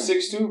tough. Height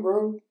 6'2",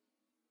 bro.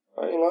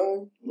 I ain't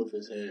lying. With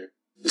his hair.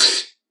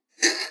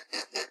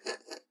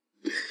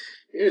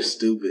 You're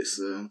stupid,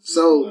 son.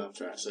 So I'm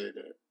trying to say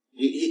that.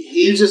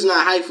 He's just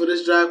not hyped for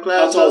this draft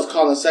class. How tall is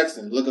Colin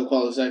Sexton? Look up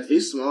Colin Sexton.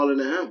 He's smaller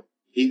than him.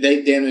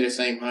 They damn near the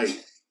same height.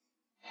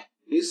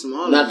 He's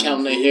smaller. Not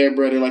counting their hair,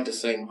 bro. They're like the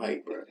same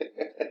height, bro.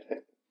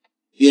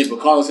 Yeah, but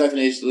Colin Sexton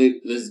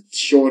is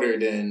shorter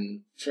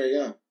than Trae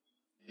Young.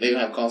 They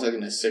have Colin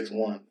Sexton at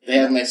 6'1". They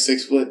have him at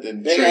 6 foot.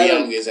 Then Trae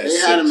Young is at 6.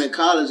 They had him in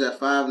college at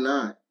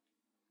 5'9".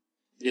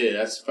 Yeah,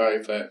 that's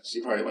very fast.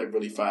 She's probably like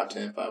really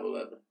 5'10",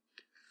 5'11".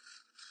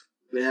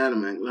 They had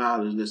him in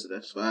college listed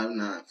at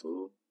 5'9",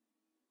 fool.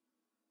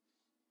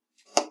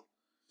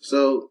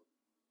 So,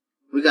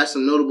 we got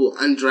some notable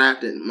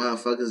undrafted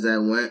motherfuckers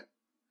that went.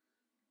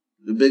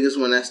 The biggest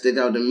one that stick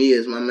out to me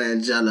is my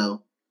man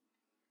Jello.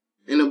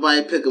 Ain't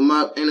nobody pick him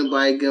up. Ain't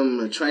nobody give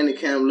him a training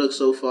camp look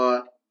so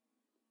far.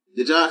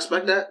 Did y'all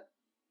expect that?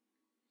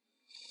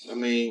 I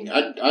mean,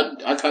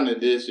 I kind of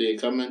did see it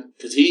coming.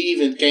 Because he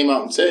even came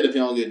out and said if he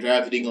don't get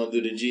drafted, he going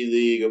to do the G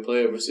League or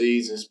play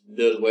overseas and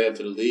build his way up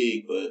to the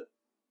league. But,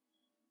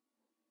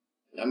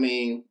 I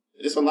mean,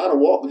 it's a lot of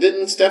walk.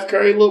 Didn't Steph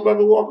Curry, little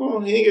brother, walk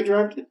on? He didn't get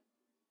drafted?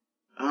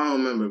 I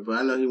don't remember, but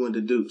I know he went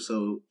to Duke.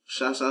 So,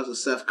 shouts out to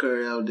Steph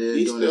Curry out there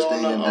doing his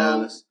thing in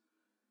Dallas.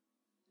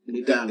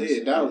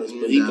 Dallas.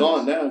 But he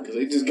gone down because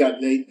they just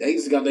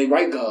got their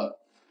right guard.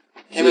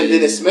 Him and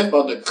Dennis Smith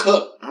about to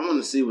cook. I want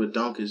to see what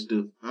Donkish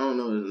do. I don't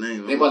know his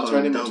name. They about to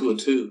turn him into a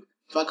 2.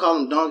 If I call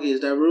him Donkey,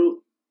 is that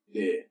rude?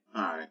 Yeah.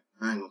 Alright.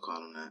 I ain't gonna call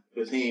him that.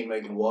 Because he ain't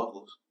making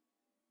waffles.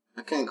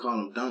 I can't call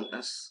him Dunk.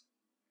 That's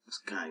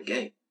kind of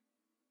gay.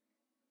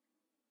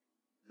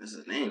 That's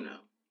his name,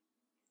 though.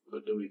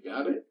 But do we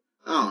got it?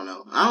 I don't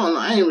know.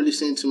 I ain't really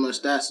seen too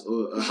much stats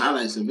or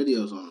highlights and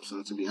videos on him,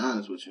 son, to be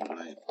honest with you.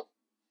 Like,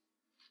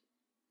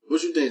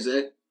 what you think,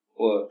 Zay?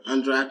 What?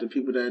 Undrafted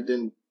people that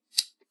didn't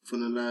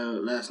from the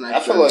last night.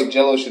 I feel like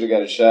Jello should have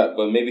got a shot,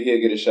 but maybe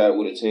he'll get a shot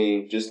with a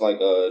team, just like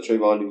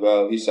Trayvon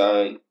Duval. He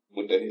signed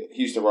with the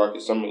Houston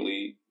Rockets Summer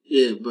League.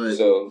 Yeah, but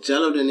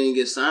Jello didn't even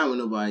get signed with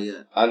nobody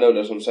yet. I know,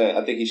 that's what I'm saying.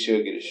 I think he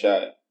should get a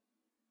shot.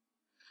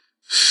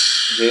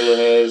 Jalen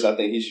has. I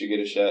think he should get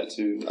a shot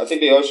too. I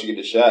think they all should get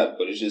a shot,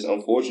 but it's just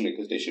unfortunate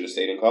because they should have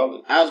stayed in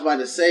college. I was about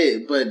to say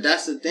it, but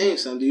that's the thing,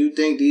 son. Do you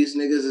think these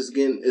niggas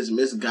is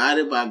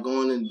misguided by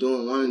going and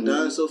doing one and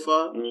done so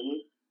far? Mm-hmm.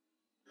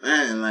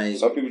 Man, like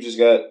some people just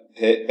got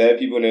bad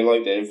people in their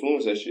life that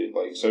influence that shit,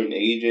 like certain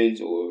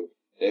agents or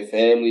their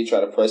family try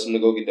to press them to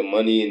go get the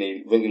money, and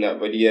they really not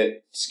ready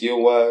yet,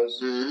 skill wise.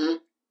 Mm-hmm.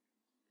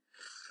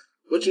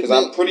 What you?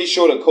 Because I'm pretty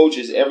sure the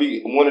coaches,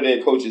 every one of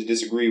their coaches,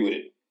 disagree with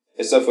it.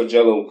 Except for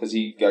Jello, because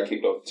he got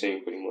kicked off the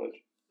team pretty much.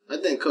 I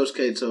think Coach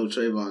K told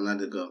Trayvon not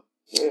to go.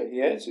 Yeah, he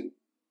had to.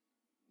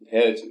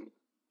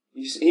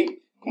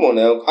 Come on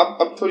now.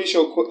 I'm pretty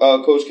sure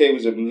Coach K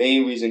was the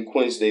main reason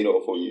Quinn stayed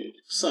all 4 years.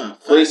 Son,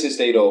 Grayson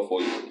stayed all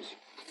 4 years.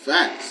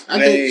 Facts.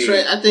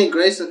 I think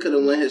Grayson could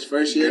have won his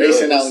first year.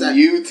 Grayson out in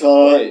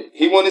Utah. Right.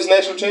 He won his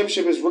national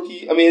championship as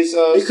rookie. I mean, his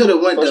he could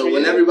have won though.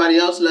 When everybody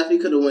else left, he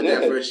could have won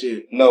that first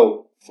year.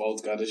 No.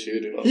 Fultz got the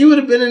shooter. He would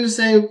have been in the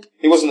same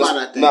spot,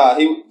 I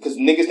think. Because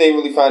niggas didn't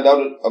really find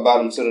out about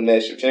him until the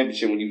national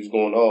championship when he was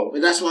going off.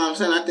 But that's what I'm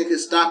saying. I think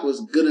his stock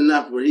was good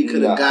enough where he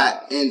could have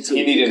got into.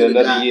 He needed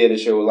another year to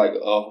show like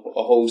a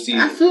whole season.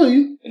 I feel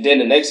you. And then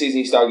the next season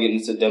he started getting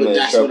into them. But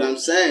that's what I'm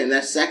saying.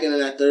 That second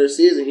and that third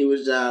season, he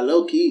was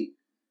low key.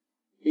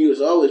 He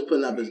was always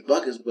putting up his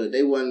buckets, but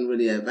they wasn't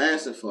really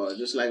advancing for it.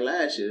 Just like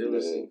last year, it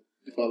was. You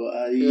know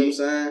what I'm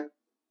saying?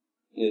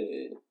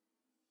 Yeah.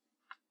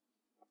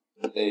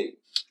 Hey.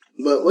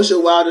 But what's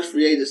your wildest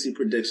free agency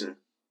prediction?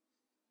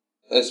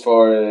 As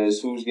far as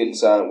who's getting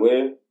signed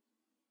where?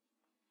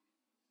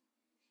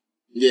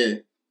 Yeah.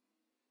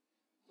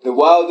 The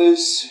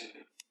wildest?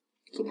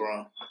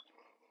 LeBron.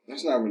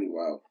 That's not really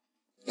wild.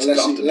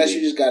 Unless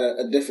you just got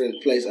a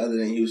different place other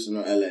than Houston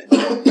or LA.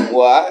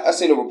 Well, I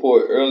seen a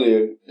report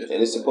earlier, and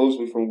it's supposed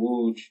to be from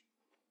Woj.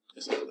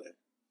 It's LA.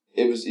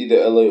 It was either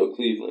LA or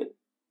Cleveland.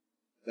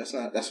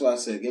 That's why I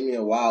said, give me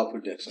a wild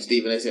prediction.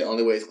 Steven, they said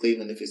only way is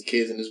Cleveland if his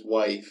kids and his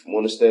wife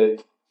want to stay.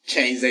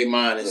 Change their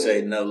mind and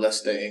say, no, let's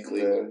stay in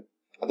Cleveland.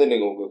 Yeah. I think they're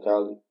going to go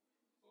Cali.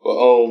 But,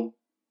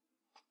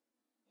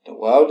 the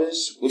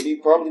wildest would be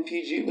probably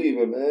PG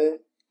leaving, man.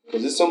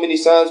 Because there's so many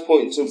signs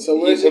pointing to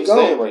where's he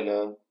staying right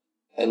now.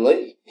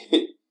 LA.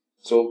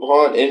 So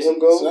LeBron and him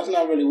go? So that's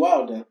not really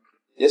wild then.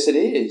 Yes, it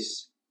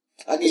is.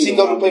 Is he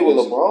going to play with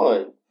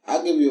LeBron?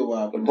 I'll give you a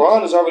wild prediction.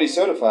 LeBron is already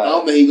certified. I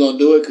don't think he's going to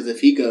do it because if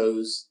he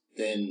goes,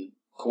 then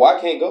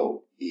Kawhi can't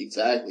go.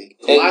 Exactly.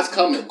 Kawhi's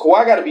coming.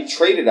 Kawhi got to be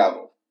traded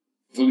out.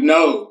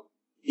 No,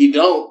 he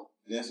don't.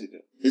 Yes, he do.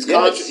 His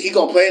contract, he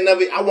gonna play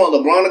another. I want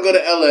LeBron to go to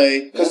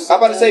LA because I'm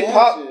about to say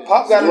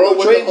Pop got to go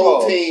with the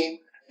whole team,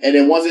 and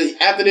then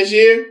after this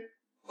year,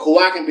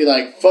 Kawhi can be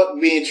like, "Fuck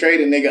being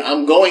traded, nigga.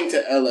 I'm going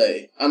to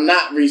LA. I'm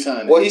not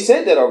re-signing." Well, he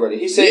said that already.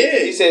 He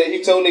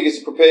told niggas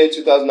to prepare in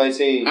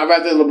 2019. I'd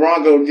rather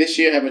LeBron go this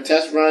year, have a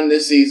test run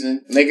this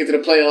season, make it to the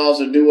playoffs,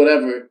 or do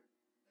whatever.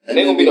 And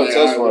ain't gonna be no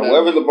test run.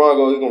 Wherever LeBron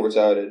goes, he's gonna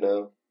retire that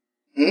now.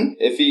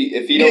 If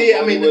he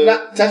don't, I mean,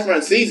 not test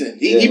run season.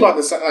 He about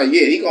to sign.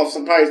 He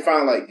gonna probably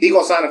find he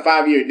gonna sign a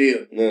 5-year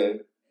deal. Yeah.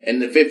 And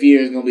the 5th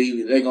year is gonna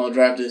be they're gonna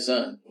draft his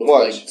son.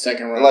 Watch like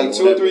second round. Like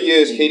 2 or 3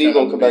 years, KD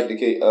gonna come back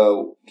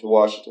to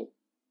Washington.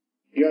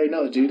 You already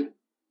know it, Judah.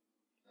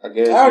 I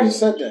already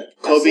said that.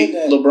 Kobe,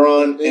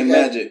 LeBron, and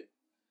Magic.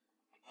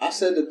 I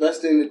said the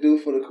best thing to do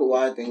for the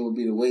Kawhi thing would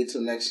be to wait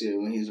till next year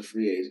when he's a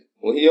free agent.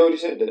 Well, he already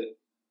said that.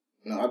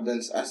 No,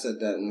 I said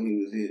that when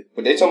he was here.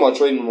 But they talking about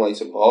trading him like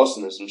to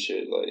Boston or some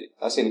shit. Like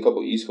I seen a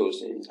couple East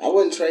Coast teams. I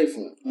wouldn't trade for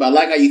him. But I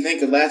like how you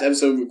think. Cause last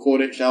episode we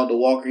recorded, shout out to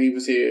Walker, he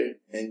was here,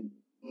 and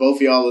both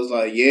of y'all was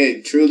like,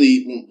 yeah,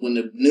 truly. When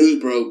the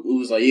news broke, it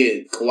was like,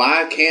 yeah,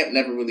 Kawhi camp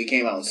never really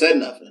came out and said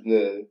nothing.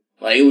 Yeah,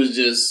 like it was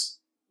just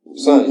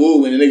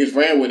woo, and the niggas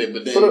ran with it.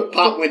 But then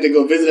Pop went to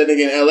go visit that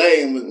nigga in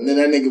LA, and then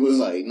that nigga was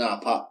like, nah,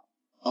 Pop,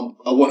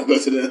 I want to go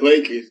to the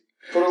Lakers.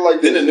 Put it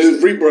like then the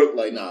news re-broke,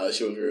 like, nah, that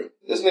shit was real.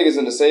 This nigga's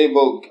in the same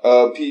boat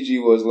PG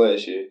was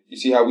last year. You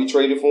see how we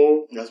traded for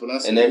him? That's what I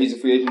said. And now he's a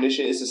free agent this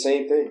year. It's the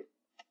same thing.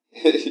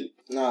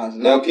 Nah,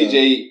 now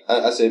PJ,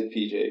 I said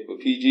PJ, but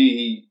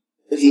PG,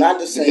 it's not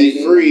the same.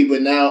 He's free,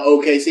 but now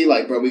OKC,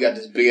 like, bro, we got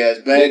this big ass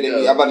bag.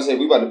 I'm about to say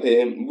we about to pay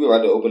him. We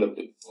about to open up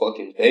the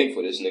fucking bank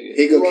for this nigga.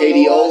 He go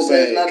KD old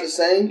bag. It's not the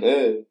same.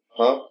 Yeah,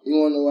 huh? You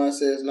want to know why I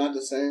say it's not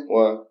the same?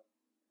 Why?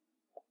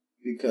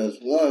 Because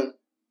one.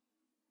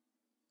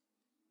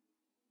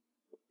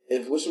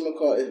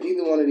 If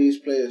either one of these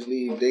players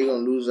leave, they gonna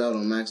lose out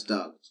on max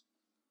dollars.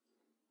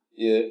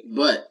 Yeah.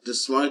 But the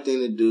smart thing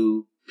to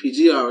do,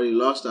 PG already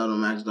lost out on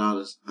max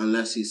dollars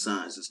unless he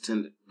signs his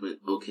tender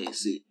with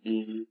OKC.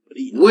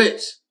 Mm-hmm.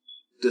 Which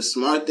the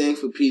smart thing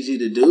for PG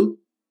to do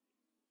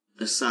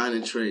is sign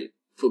and trade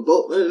for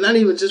both. Not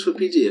even just for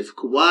PG. If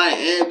Kawhi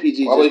and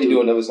PG, why would he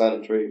do another sign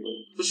and trade, bro?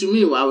 What you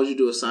mean? Why would you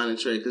do a sign and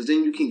trade? Because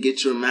then you can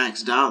get your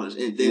max dollars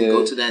and then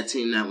go to that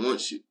team that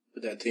wants you.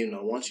 But that team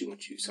don't want you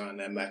once you sign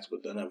that max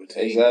with another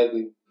team.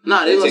 Exactly.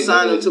 No, they gonna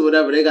sign them to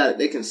whatever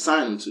they can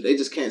sign them to. They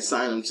just can't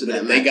sign them to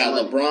that. If they got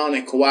money. LeBron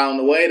and Kawhi on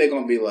the way, they're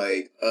gonna be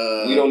like,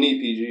 we don't need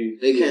PG.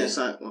 They can't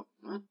sign.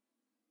 What?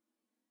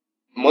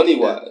 Money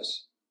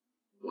wise.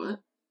 What?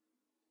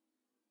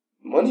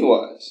 Money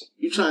wise.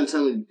 You trying to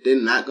tell me they're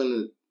not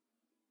gonna?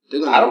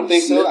 I don't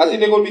think so. I think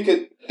they're gonna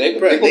be.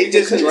 They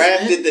just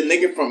drafted the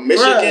nigga from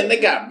Michigan. Bruh. They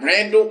got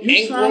Randall,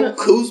 Ingram,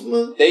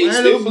 Kuzma. They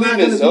still believe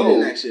in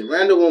Zoe.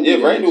 Randall won't be.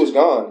 Yeah, Randall was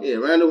gone. Yeah,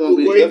 Randall won't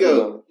be. Where he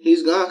go?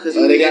 He's gone because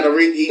they got a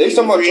They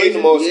talking about trading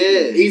him all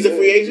season. Yeah, he's a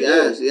free agent.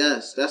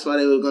 Yes. That's why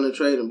they were going to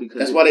trade him because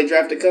that's why they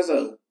drafted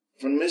Cuzzo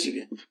from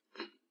Michigan.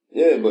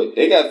 Yeah, but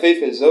they got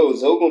faith in Zoe.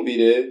 Zoe gonna be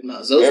there.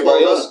 No, Zoe's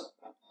everybody else.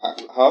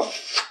 Huh?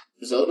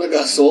 Zoe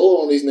got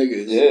soul on these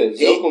niggas. Yeah,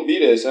 Zoe gonna be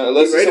there, son.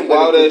 Unless it's some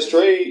wild ass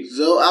trade.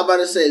 Zoe, I'm about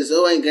to say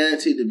Zoe ain't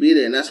guaranteed to be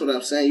there, and that's what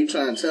I'm saying. You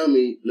trying to tell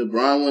me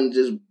LeBron wouldn't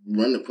just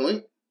run the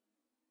point?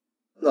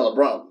 No,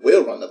 LeBron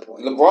will run the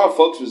point. LeBron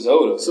fucks with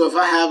Zoe though. So if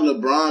I have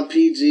LeBron,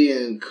 PG,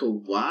 and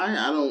Kawhi,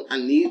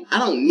 I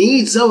don't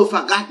need Zoe if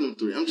I got them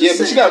three. I'm just saying.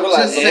 But you gotta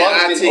realize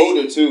LeBron's getting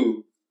older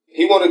too.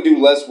 He want to do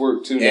less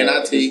work too. And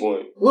at this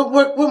point.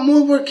 What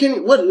more work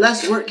what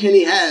less work can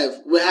he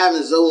have with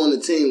having Zoe on the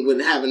team with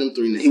having them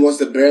three names? He wants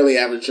to barely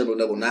average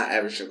triple-double, not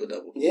average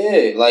triple-double.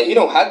 Yeah, like he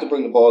don't have to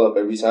bring the ball up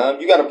every time.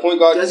 You got a point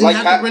guard. Does he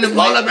have to bring the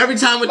ball up every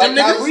time with them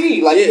niggas?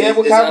 Kyrie, he had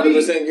with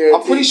Kyrie.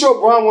 I'm pretty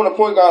sure Bron want a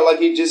point guard like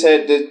he just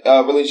had the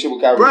relationship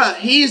with Kyrie. Bruh,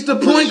 he's the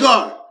point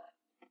guard.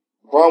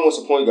 Bron wants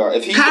a point guard.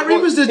 If Kyrie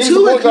was the he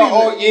two was the point guard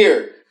all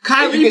year.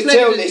 Kyrie you can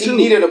tell that he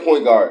needed a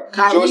point guard.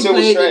 Kyrie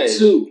played the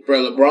two.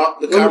 Bro,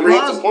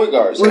 Kyrie's a point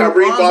guard.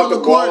 Kyrie brought the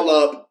ball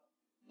up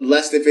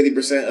less than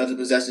 50% of the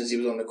possessions he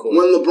was on the court.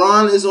 When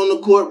LeBron is on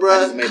the court,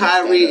 bro,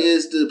 Kyrie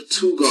is the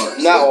two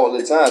guard. Not all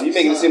the time. You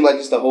making it seem like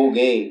it's the whole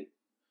game.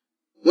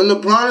 When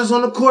LeBron is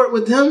on the court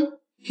with him,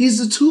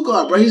 he's the two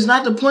guard, bro. He's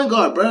not the point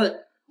guard, bro.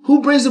 Who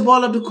brings the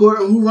ball up the court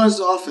and who runs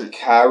the offense?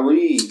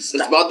 Kyrie. It's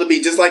about to be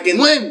just like in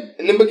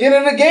the beginning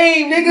of the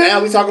game, nigga.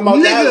 Now we talking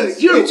about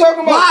Dallas. You're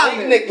talking about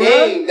late in the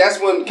game. That's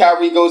when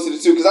Kyrie goes to the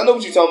two. Because I know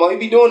what you're talking about. He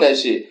be doing that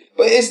shit.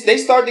 But they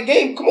start the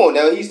game. Come on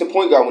now. He's the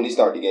point guard when they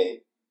start the game.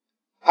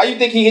 How you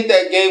think he hit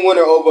that game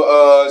winner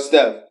over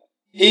Steph?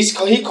 He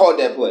called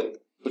that play.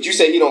 But you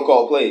say he don't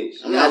call plays.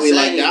 Now we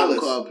like Dallas.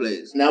 Call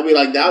plays. Now we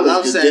like Dallas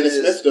because Dennis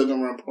Smith still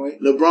gonna run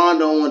point. LeBron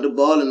don't want the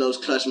ball in those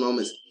clutch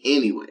moments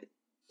anyway.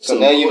 So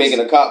now you're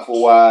making a cop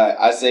for why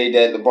I say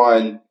that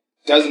LeBron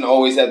doesn't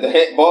always have the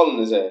ball in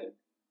his hand.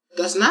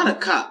 That's not a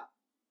cop.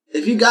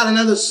 If you got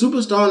another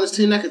superstar on this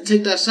team that can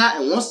take that shot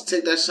and wants to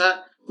take that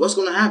shot, what's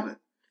going to happen?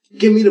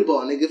 Give me the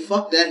ball, nigga.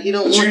 Fuck that. He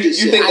don't want this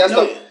shit.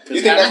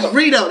 That's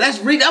Reed, though.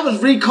 That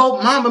was Reed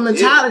Cope Mamba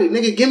mentality. Yeah.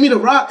 Nigga, give me the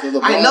rock.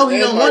 I know he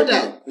don't want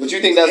that. But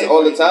you think that's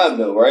all the time,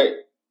 though, right?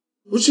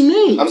 What you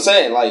mean? I'm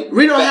saying, like...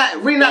 Reed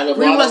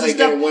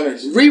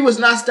was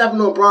not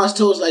stepping on Bron's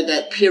toes like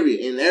that, period.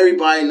 And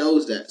everybody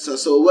knows that. So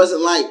it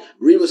wasn't like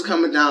Reed was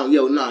coming down,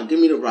 give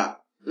me the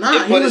rock.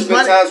 Nah, he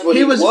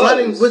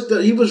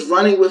was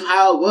running with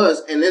how it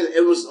was. And then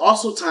it was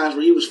also times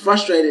where he was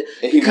frustrated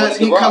because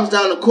he comes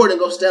down the court and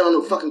goes stand on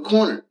the fucking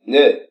corner.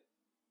 Yeah.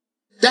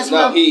 That's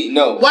how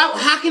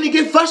can he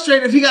get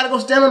frustrated if he got to go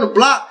stand on the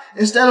block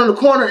and stand on the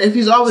corner if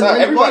he's always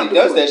running the ball? Everybody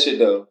does that shit,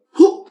 though.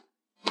 Who?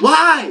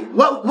 Why? Name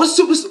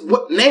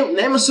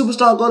a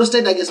superstar Golden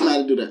State that gets mad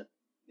to do that?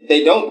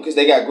 They don't because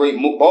they got great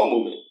ball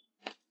movement.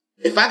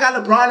 If I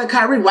got LeBron and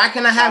Kyrie, why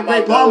can't I have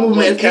great ball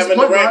movement? When Kevin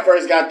Durant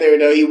first got there,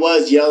 though, he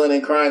was yelling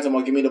and crying, talking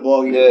about, give me the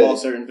ball, give me the ball,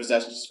 certain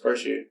possessions his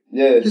first year.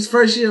 Yeah. His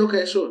first year,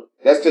 okay, sure.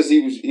 That's because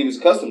he was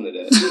accustomed to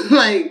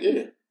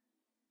that.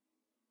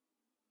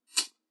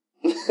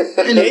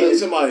 Hating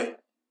somebody.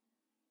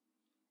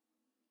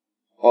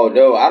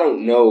 Although I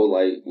don't know,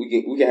 like we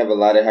can have a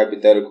lot of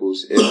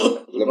hypotheticals.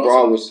 If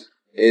LeBron was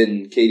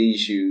in KD's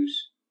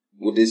shoes,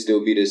 would this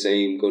still be the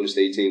same Golden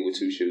State team with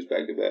 2 shoes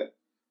back to back?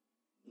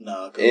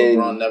 Nah, because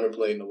LeBron never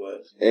played in the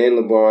West. And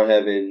LeBron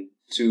having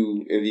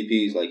 2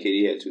 MVPs, like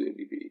KD had 2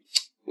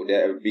 MVPs. Would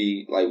that ever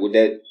be would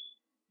that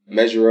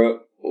measure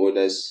up, or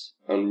that's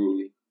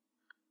unruly?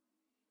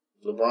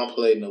 LeBron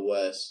played in the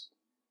West.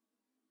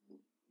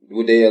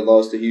 Would they have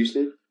lost to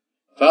Houston?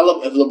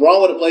 If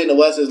LeBron would have played in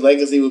the West, his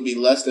legacy would be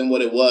less than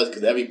what it was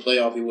because every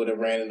playoff he would have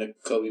ran into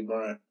Kobe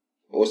Bryant.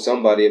 Or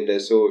somebody of that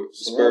sort.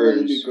 Spurs. Why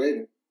wouldn't it be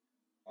greater?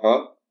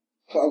 Huh?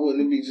 Why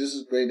wouldn't it be just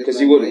as great? Because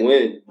he wouldn't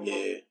win.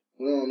 Yeah.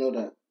 We don't know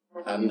that.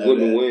 He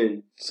wouldn't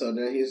win. So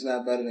then he's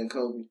not better than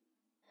Kobe.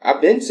 I've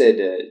been said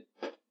that.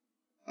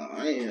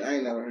 I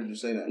ain't never heard you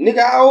say that. Nigga,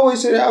 I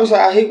always said that. I was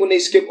like, I hate when they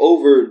skip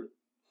over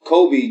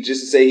Kobe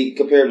just to say he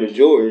compare him to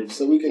Jordan.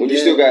 So we can when you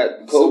still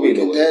got Kobe. So we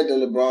can dead the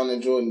LeBron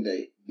and Jordan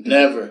day.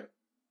 Never.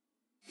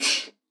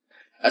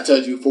 I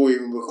told you before we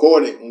even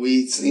recorded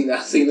when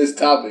I seen this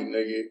topic,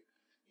 nigga.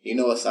 You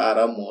know what side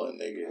I'm on,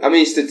 nigga. I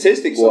mean,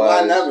 statistic-wise. So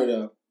why never,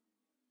 though?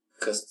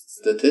 Because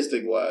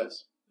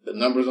statistic-wise, the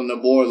numbers on the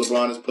board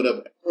LeBron has put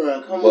up.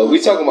 Bro, come on.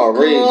 We talking about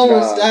range, come on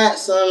with stats,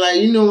 son. Like,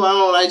 you know I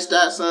don't like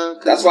stats, son.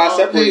 That's why I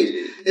separated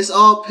it. It's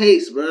all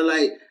pace, bro.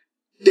 Like,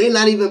 they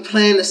not even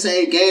playing the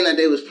same game that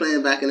they was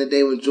playing back in the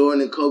day when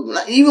Jordan and Kobe.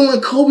 Like, even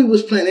when Kobe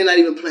was playing, they're not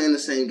even playing the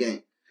same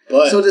game.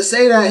 But, so to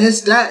say that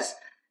his stats,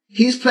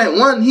 he's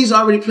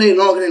already played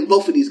longer than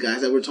both of these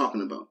guys that we're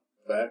talking about.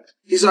 Fact.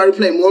 He's already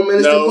played more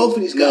minutes than both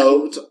of these guys.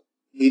 No,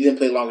 he didn't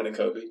play longer than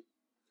Kobe.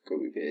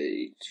 Kobe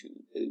played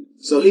 2.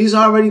 So he's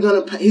already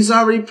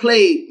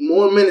played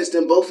more minutes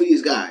than both of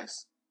these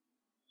guys.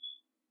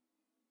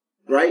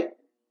 Right?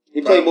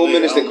 He played more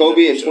minutes than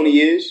Kobe in 20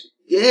 years?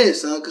 Yeah,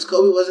 son, because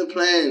Kobe wasn't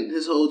playing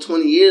his whole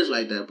 20 years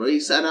like that, bro. He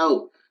sat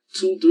out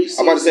 2-3 seasons.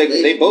 I'm about to say,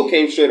 because they both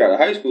came straight out of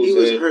high school. He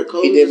was hurt.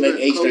 He did make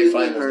 8 straight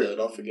finals, though.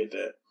 Don't forget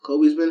that.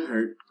 Kobe's been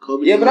hurt.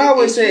 But I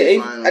always say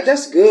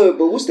that's good.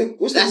 But what's the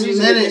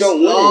reason if you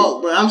don't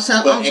win? Bro. I'm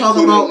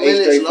talking about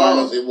minutes straight long.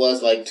 Finals, it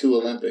was like 2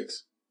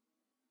 Olympics.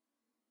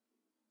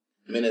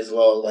 minutes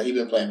long. Like, he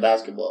been playing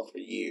basketball for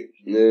years.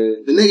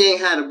 Yeah. The nigga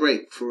ain't had a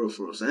break, for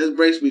real. So his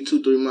breaks be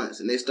 2-3 months.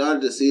 And they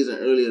started the season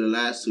earlier the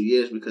last 2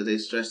 years because they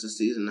stretched the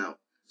season out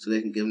so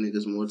they can give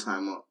niggas more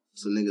time off.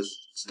 So niggas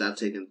stop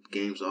taking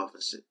games off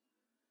and shit.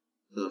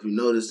 So if you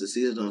notice, the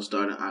season don't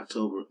start in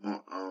October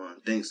on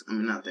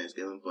not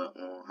Thanksgiving, but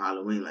on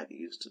Halloween like it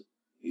used to.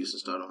 It used to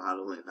start on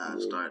Halloween. Now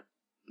it start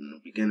in the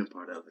beginning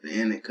part of it.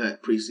 And they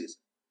cut preseason.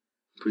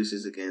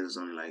 Preseason games is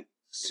only like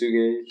 2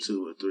 games?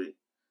 2 or 3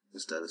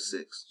 instead of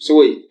 6. So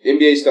wait,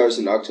 NBA starts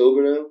in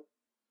October now?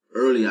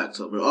 Early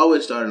October. It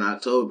always started in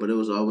October, but it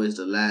was always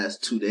the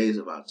last 2 days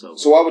of October.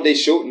 So why would they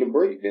shorten the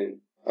break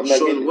then? I'm not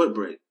shorten what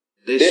break?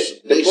 They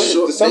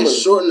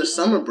shorten the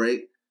summer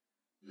break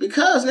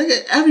because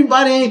nigga,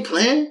 everybody ain't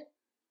playing.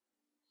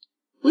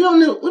 We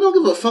don't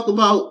give a fuck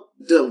about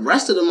the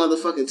rest of the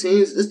motherfucking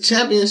teams. This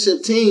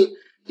championship team,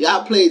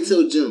 y'all played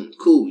till June.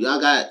 Cool.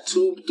 Y'all got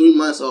 2-3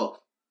 months off.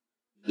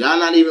 Y'all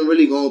not even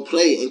really gonna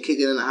play and kick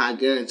it in the high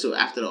gear until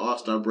after the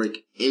All-Star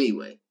break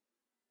anyway.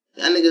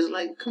 Y'all niggas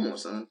like, come on,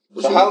 son.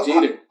 So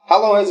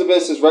how long has it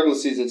been since regular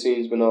season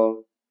teams been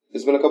on?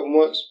 It's been a couple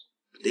months?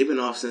 They've been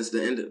off since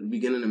the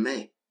beginning of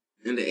May.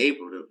 End of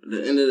April.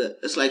 The end of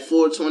it's like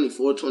 4/20,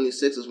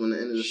 4/26 is when the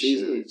end of the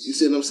season is. You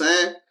see what I'm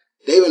saying?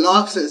 They've been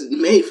off since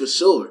May for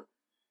sure.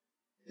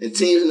 And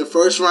teams in the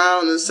first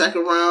round and the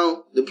second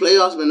round, the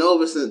playoffs been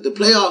over since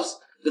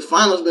the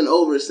finals been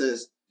over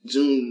since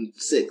June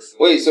 6th.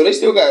 Wait, so they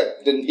still got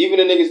even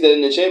the niggas that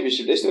in the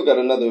championship, they still got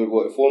another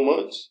 4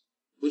 months?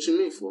 What you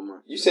mean 4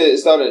 months? You said it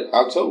started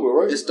October,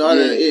 right? It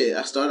started,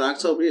 I started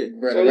October, yeah.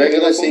 Right, the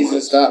regular season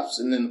stops,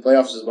 and then the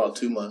playoffs is about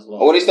 2 months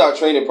long. Oh, they start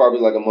training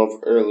probably like a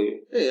month earlier.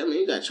 Yeah, I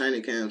mean, you got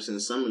training camps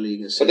and summer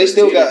league and shit. But they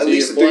still got at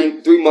least a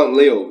 3-month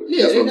layover.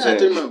 Yeah, they got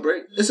a 3-month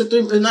break. The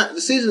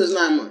season is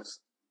 9 months.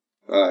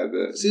 Alright,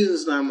 bet. The season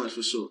is 9 months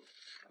for sure.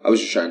 I was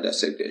just trying to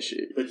dissect that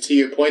shit. But to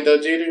your point though,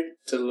 Jeter,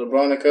 to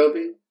LeBron and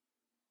Kobe,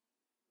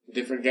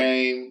 different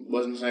game,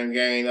 wasn't the same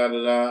game,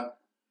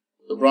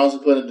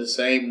 LeBron's putting the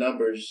same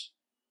numbers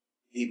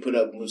he put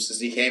up since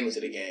he came into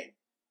the game,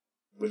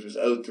 which was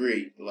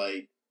 0-3.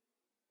 Like,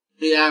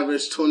 he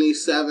averaged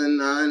 27,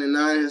 9, and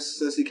 9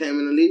 since he came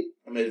in the league.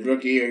 I mean, his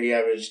rookie year he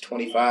averaged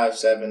 25,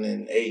 7,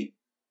 and 8.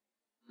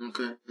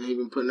 Okay, and he's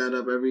been putting that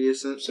up every year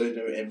since. So he's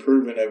been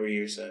improving every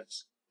year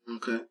since.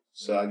 Okay.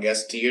 So I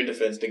guess to your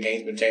defense, the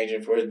game's been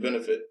changing for his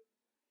benefit,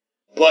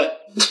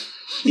 but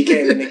he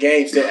came in the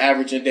game still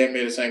averaging damn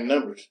near the same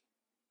numbers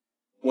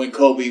when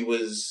Kobe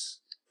was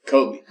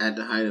Kobe at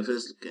the height of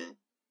his game.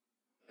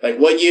 Like,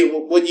 what year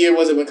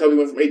was it when Kobe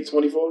went from 8 to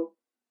 24?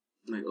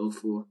 Like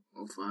 04,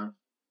 05.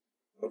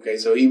 Okay,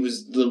 so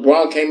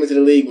LeBron came into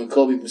the league when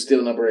Kobe was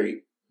still number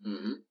 8.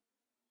 Mm-hmm.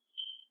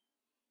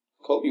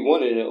 Kobe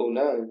won it in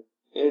 09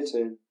 and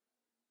 10.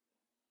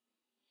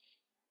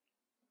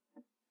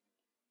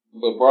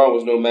 But Bron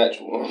was no match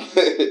for him.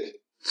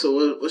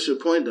 So what's your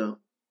point, though?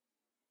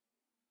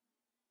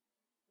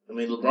 I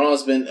mean,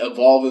 LeBron's been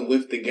evolving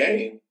with the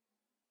game.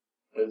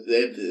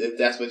 If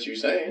that's what you're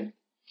saying.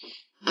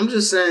 I'm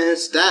just saying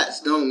his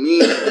stats don't mean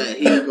that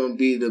he's going to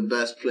be the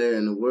best player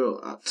in the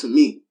world, to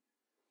me.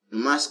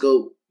 In my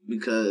scope,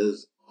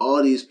 because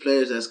all these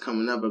players that's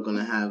coming up are going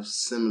to have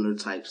similar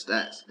type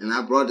stats. And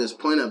I brought this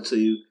point up to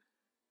you.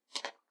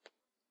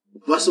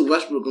 Russell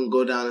Westbrook going to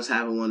go down as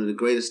having one of the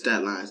greatest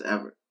stat lines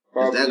ever.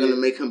 Probably. Is that going to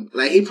make him...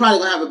 Like, he probably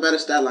going to have a better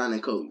stat line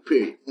than Kobe,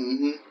 period.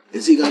 Mm-hmm.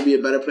 Is he going to be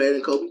a better player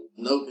than Kobe?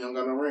 Nope, he don't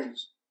got no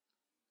rings.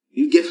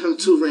 You give him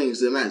 2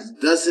 rings, it matters.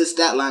 Does his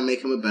stat line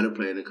make him a better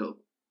player than Kobe?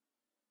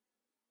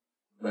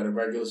 Better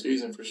regular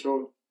season, for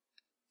sure.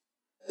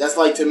 That's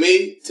like, to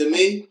me...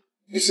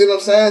 You see what I'm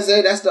saying,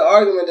 Zay? That's the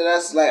argument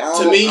that's like...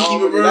 To me,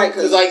 keep it real,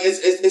 because like,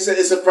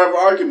 it's a forever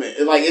argument.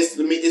 Like, it's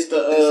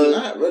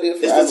not really a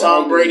forever the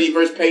Tom Brady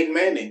versus Peyton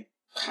Manning.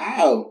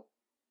 How?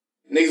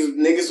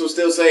 Niggas will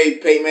still say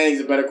Peyton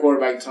Manning's a better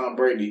quarterback than Tom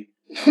Brady.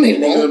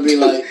 Niggas will be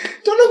like,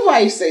 don't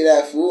nobody say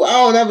that, fool.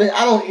 I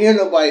don't hear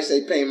nobody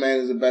say Peyton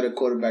Manning's a better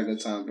quarterback than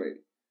Tom Brady.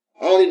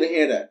 I don't even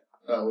hear that.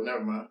 Oh, well,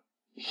 never mind.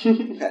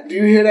 Do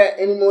you hear that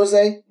anymore,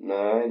 Zay? No,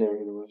 I ain't never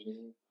heard about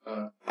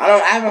it. I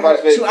haven't heard.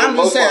 I'm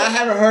just saying, I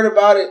haven't heard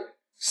about it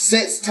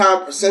since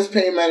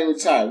Peyton Manning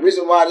retired.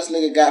 Reason why this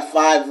nigga got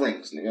 5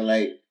 rings, nigga.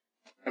 Like,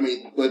 I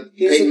mean, but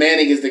Peyton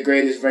Manning is the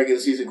greatest regular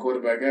season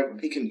quarterback ever.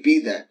 He can be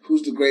that.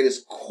 Who's the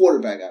greatest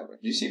quarterback ever?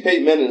 You see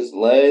Peyton Manning's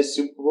last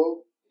Super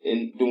Bowl?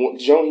 And the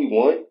joint he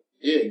won?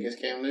 Yeah,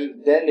 against Cam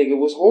Newton. That nigga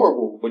was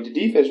horrible, but the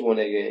defense won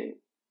that game.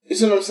 You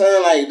see what I'm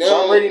saying? Like,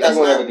 Tom Brady not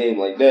going to have a game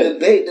like that.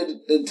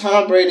 The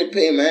Tom Brady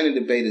Peyton Manning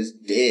debate is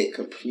dead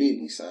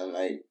completely, son.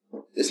 Like,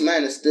 this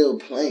man is still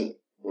playing.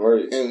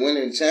 Right. And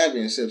winning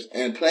championships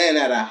and playing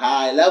at a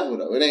high level,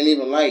 though. It ain't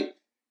even like...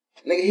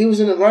 Nigga, he was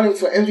in the running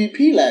for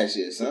MVP last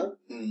year, son.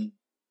 Mm-hmm.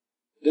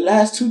 The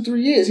last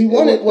 2-3 years. He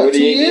won it,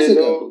 2 years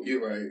ago?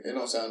 You're right. It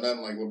don't sound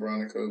nothing like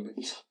LeBron and Kobe.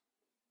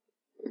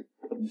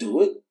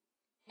 Do it.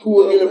 Who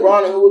would be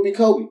LeBron and who would be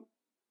Kobe?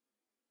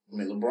 I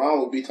mean, LeBron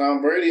would be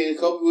Tom Brady and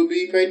Kobe would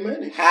be Peyton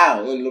Manning.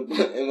 How?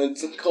 When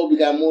Kobe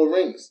got more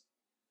rings?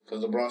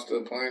 Because LeBron's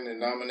still playing and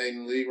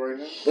dominating the league right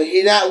now. But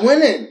he not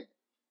winning.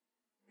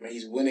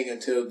 He's winning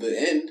until the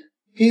end.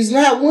 He's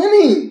not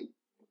winning.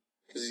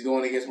 Because he's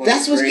going against one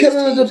That's of the what's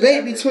killing the debate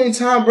ever. between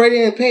Tom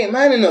Brady and Peyton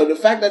Manning, though. The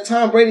fact that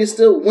Tom Brady is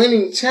still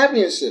winning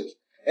championships.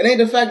 It ain't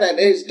the fact that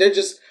they're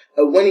just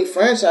a winning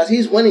franchise.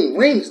 He's winning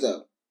rings,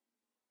 though.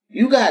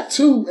 You got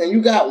 2, and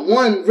you got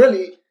 1,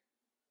 really,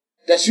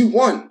 that you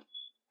won.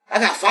 I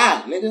got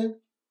 5, nigga.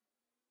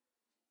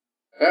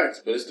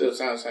 Facts, but it still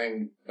sounds the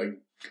same, like,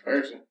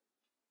 comparison.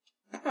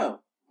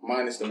 How?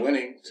 Minus the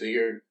winning to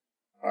your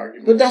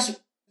argument. But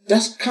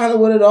that's kind of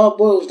what it all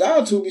boils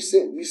down to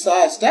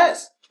besides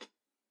stats.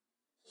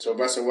 So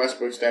Russell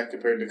Westbrook's stat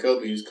compared to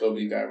Kobe's,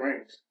 Kobe got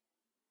rings.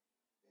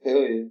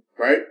 Hell yeah.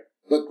 Right?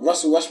 But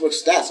Russell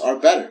Westbrook's stats are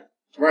better.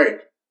 Right.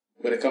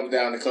 But it comes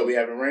down to Kobe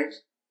having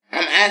rings?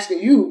 I'm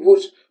asking you,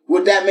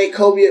 would that make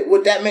Kobe,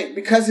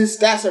 because his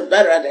stats are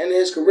better at the end of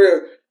his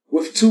career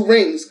with 2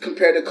 rings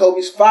compared to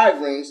Kobe's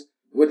 5 rings,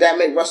 would that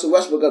make Russell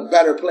Westbrook a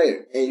better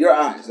player in your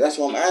eyes? That's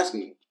what I'm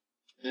asking you.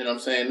 And I'm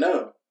saying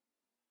no.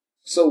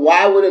 So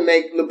why would it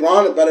make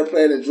LeBron a better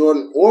player than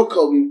Jordan or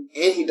Kobe,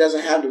 and he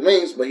doesn't have the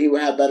rings, but he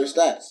would have better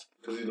stats?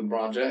 Because he's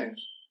LeBron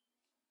James.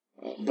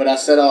 But I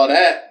said all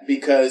that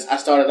because I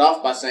started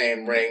off by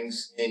saying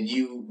rings, and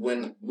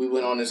when we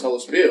went on this whole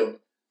spiel,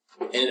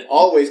 and it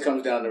always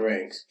comes down to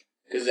rings.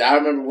 Because I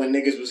remember when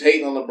niggas was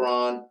hating on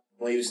LeBron,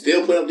 when he was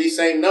still putting up these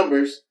same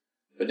numbers,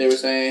 but they were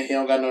saying he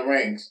don't got no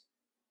rings.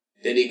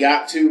 Then he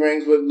got 2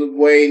 rings with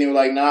Wade, and they were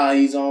like, nah,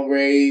 he's on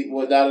grade,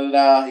 well,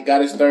 da-da-da. He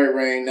got his 3rd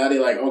ring. Now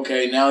they're like,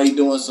 okay, now he's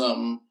doing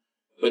something.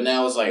 But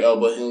now it's like, oh,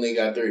 but he only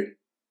got 3.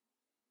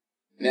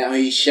 Now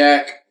he's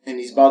Shaq, and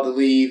he's about to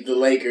leave the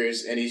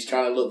Lakers, and he's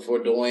trying to look for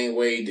Dwayne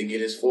Wade to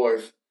get his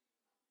 4th.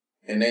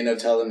 And they no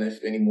telling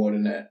if any more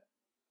than that.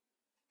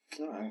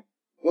 All right.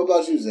 What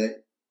about you, Zay?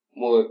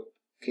 What?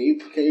 Can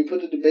you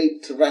put the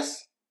debate to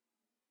rest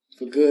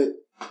for good?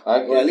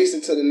 Or at least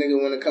until the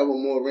nigga win a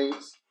couple more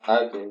rings?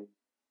 I can.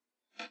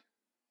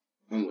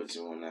 I'm with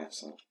you on that,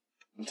 son.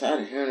 I'm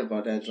tired of hearing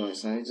about that joint,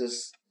 son.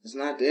 It's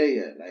not there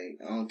yet. Like,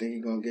 I don't think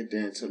he's gonna get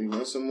there until he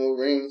wins some more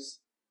rings.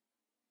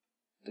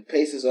 The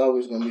pace is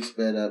always gonna be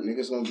sped up.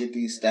 Niggas gonna get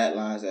these stat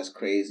lines that's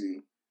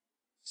crazy.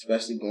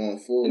 Especially going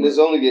forward. And it's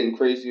only getting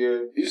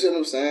crazier. You see what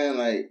I'm saying?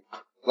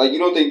 Like you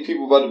don't think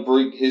people about to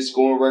break his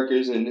scoring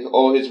records and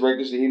all his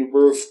records that he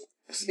broke?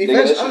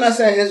 I'm not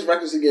saying his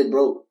records will get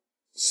broke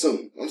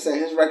soon. I'm saying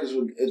his records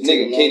will...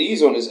 Nigga,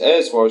 KD's on his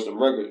ass as far as the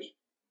records.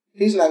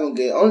 He's not going to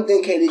get... Only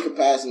thing KD could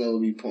pass him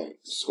would be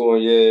points.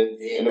 Scoring, yeah.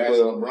 He ain't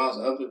passing LeBron's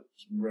other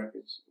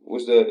records.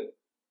 What's that?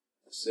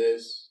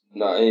 Assists.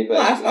 Nah, he ain't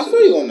passing. I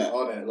feel you on that.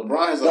 All that.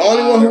 LeBron has the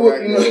only one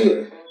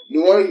who...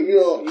 You want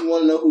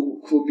to know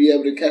who will be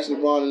able to catch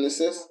LeBron in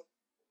assists?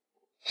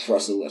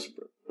 Russell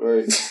Westbrook.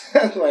 Right.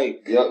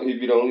 Like, yep, he'd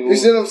be the only one. You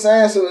see what I'm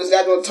saying? So is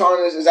that going to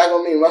tarnish? Is that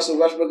going to mean Russell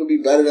Westbrook will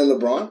be better than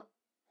LeBron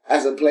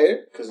as a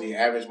player? Because he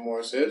averaged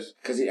more assists?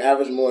 Because he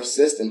averaged more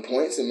assists and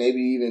points and maybe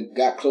even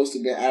got close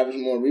to being averaged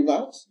more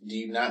rebounds? Do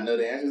you not know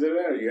the answer to that,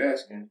 or are you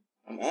asking?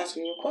 I'm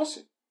asking you a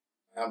question.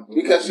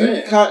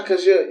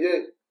 Because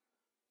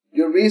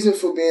your reason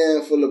for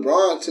being for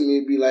LeBron to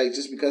me be like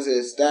just because of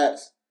his stats.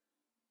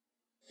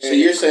 So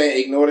you're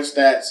saying ignore the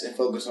stats and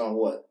focus on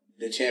what?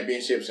 The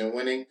championships and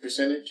winning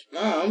percentage?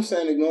 Nah, I'm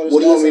saying ignore the stats. What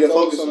do you want me to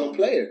focus on the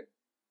player?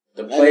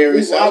 The player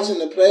himself? We watching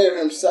the player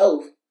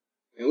himself,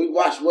 and we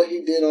watch what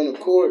he did on the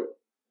court,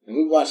 and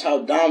we watch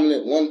how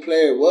dominant one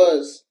player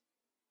was.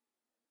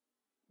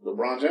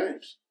 LeBron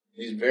James.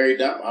 He's very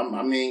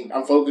dominant.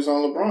 I'm focused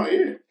on LeBron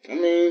here.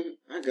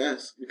 I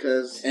guess,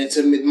 because... And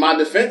to my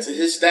defense,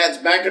 his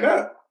stats back it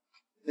up.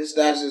 His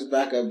stats just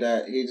back up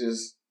that he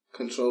just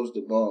controls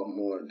the ball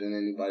more than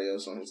anybody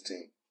else on his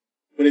team.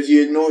 But if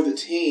you ignore the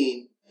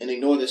team and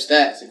ignore the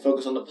stats and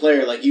focus on the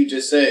player, like you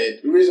just said...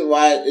 The reason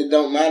why it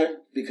don't matter,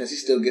 because he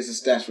still gets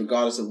his stats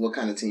regardless of what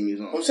kind of team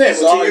he's on. I'm saying,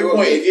 but to your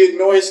point, if you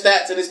ignore his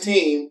stats and his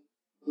team,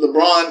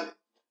 LeBron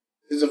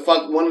is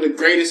one of the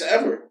greatest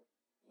ever.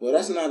 Well,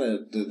 that's not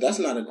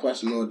a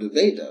question or a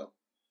debate, though.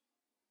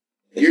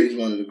 If he's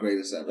one of the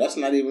greatest ever. That's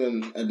not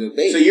even a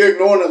debate. So you're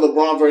ignoring the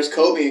LeBron versus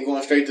Kobe and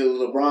going straight to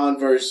the LeBron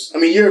versus...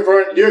 you're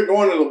ignoring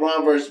the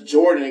LeBron versus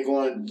Jordan and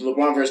going to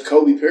LeBron versus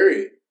Kobe,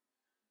 period.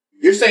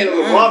 You're saying the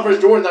LeBron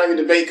versus Jordan's not even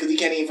a debate because he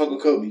can't even fuck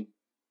with Kobe.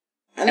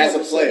 As a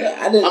player.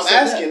 I'm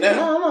asking that.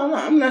 No.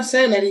 I'm not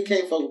saying that he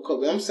can't fuck with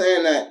Kobe. I'm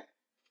saying that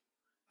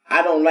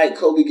I don't like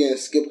Kobe getting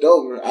skipped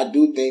over. I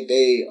do think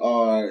they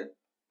are,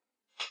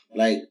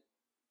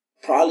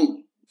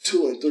 probably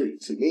 2 and 3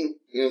 to me.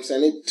 You know what I'm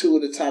saying? They're 2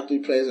 of the top 3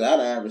 players that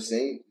I've ever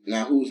seen.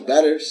 Now, who's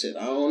better? Shit,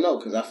 I don't know.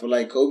 Because I feel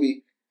like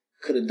Kobe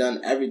could have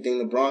done everything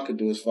LeBron could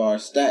do as far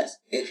as stats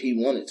if he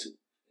wanted to.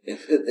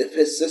 If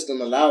his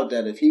system allowed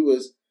that, if he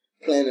was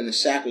playing in a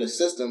Shaq-less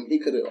system, he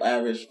could have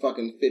averaged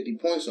fucking 50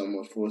 points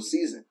almost for a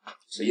season.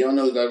 So you don't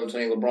know the difference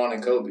between LeBron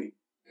and Kobe,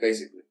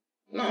 basically?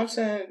 No, I'm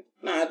saying,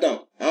 no, I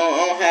don't.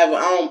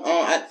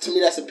 To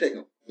me, that's a pick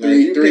 'em.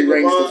 Three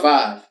rings LeBron, to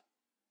 5.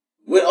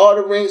 With all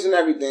the rings and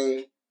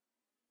everything,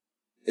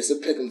 it's a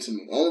pick 'em to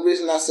me. The only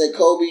reason I say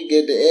Kobe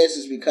get the edge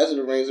is because of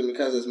the rings and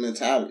because of his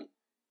mentality.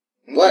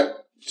 Mm-hmm.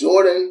 But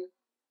Jordan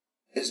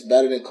is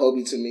better than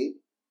Kobe to me.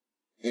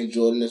 and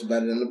Jordan is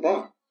better than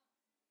LeBron.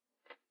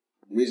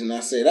 The reason I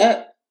say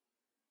that,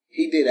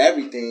 he did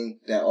everything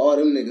that all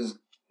them niggas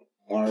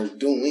are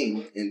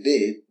doing and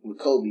did with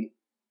Kobe.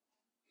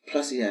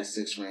 Plus he has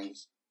 6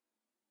 rings.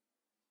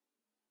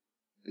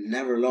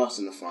 Never lost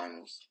in the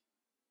finals.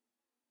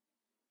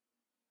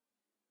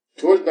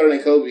 Jordan's better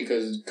than Kobe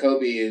because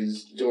Kobe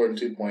is Jordan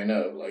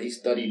 2.0. Like, he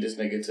studied this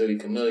nigga till he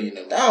chameleon.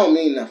 That don't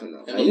mean nothing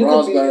though. And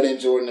LeBron's better than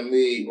Jordan to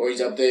me, or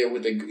he's up there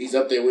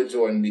with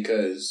Jordan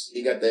because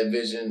he got that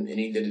vision and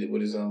he did it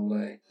with his own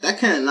way. That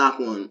can't knock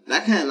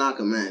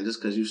a man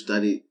just because you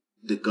studied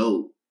the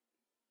GOAT.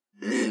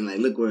 And like,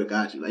 look where it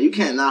got you. Like, you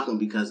can't knock him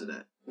because of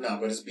that. No,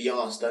 but it's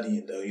beyond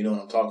studying though. You know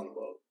what I'm talking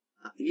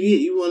about. Yeah,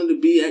 you wanted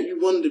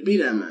to be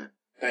that man.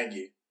 Thank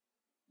you.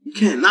 You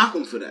can't knock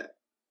him for that.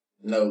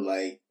 No,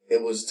 like,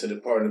 it was to the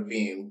part of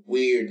being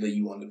weird that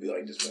you wanted to be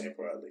like this man,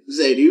 probably.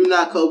 Zay, do you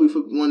knock Kobe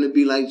for wanting to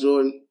be like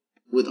Jordan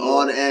with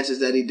all the answers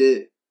that he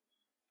did?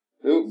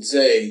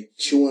 Zay,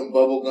 chewing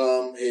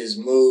bubblegum, his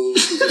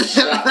moves, his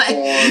shot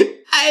form.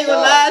 I ain't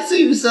gonna lie to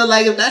you. So,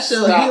 like, if that's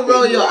your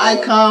hero, your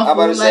icon, I'm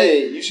about to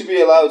say, you should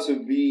be allowed to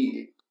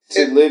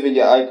live in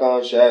your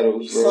icon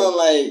shadows, bro. So,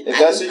 like,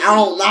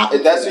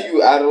 if that's who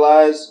you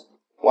idolize,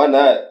 why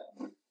not?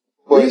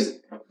 But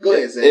go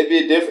ahead, Zay. It'd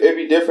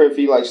be different if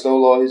he like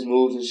stole all his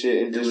moves and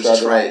shit and just tried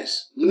to trash.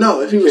 No,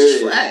 if he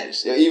was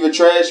trash. Yeah, either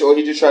trash or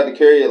he just tried to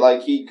carry it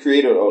like he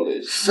created all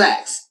this.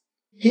 Facts.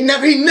 He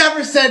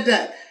never said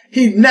that.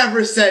 He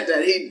never said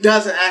that. He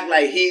doesn't act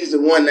like he's the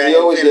one that... He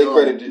always did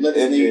credit to let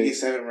this nigga get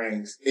 7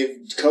 rings.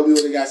 If Kobe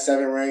would have got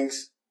 7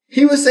 rings...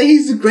 He would say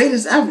he's the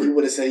greatest ever. He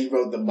would have said he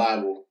wrote the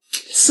Bible.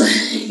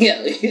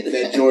 Yeah.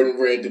 That Jordan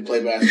read to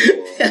play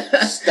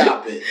basketball.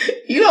 Stop it.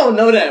 You don't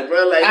know that,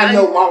 bro. Like, I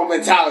know mama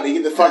mentality.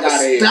 Get the fuck out of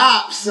here.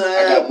 Stop, son.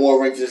 I got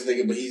more rings than this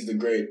nigga, but he's the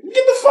greatest.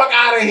 Get the fuck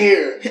out of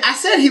here. I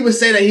said he would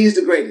say that he's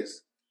the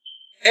greatest.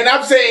 And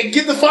I'm saying,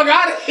 get the fuck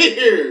out of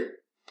here.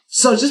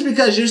 So just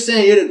because you're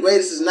saying you're the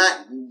greatest is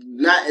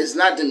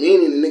not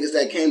demeaning the niggas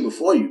that came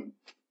before you.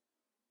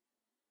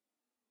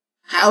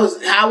 How is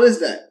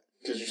that?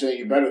 Because you're saying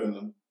you're better than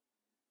them.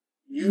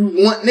 You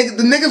want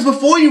the niggas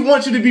before you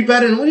want you to be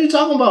better than. What are you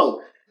talking about?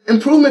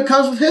 Improvement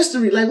comes with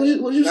history. Like, what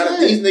you saying? Not if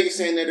these niggas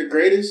saying they're the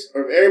greatest,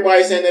 or if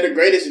everybody's saying they're the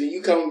greatest, and then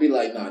you come and be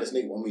like, nah, this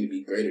nigga want me to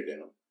be greater than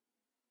him.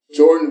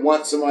 Jordan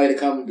wants somebody to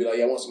come and be like,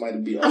 yeah, I want somebody to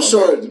be. I'm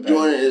sure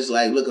Jordan is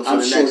like looking for the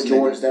next. I'm sure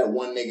Jordan's that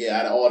one nigga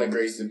out of all the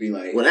greats to be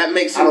like. Well, that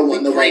makes him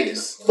the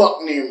greatest.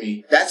 Fuck near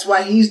me. That's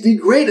why he's the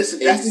greatest. If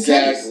that's the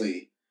case.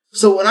 Exactly.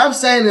 So what I'm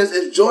saying is,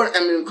 if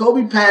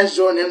Kobe passed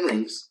Jordan in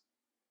rings,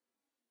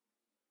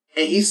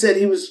 and he said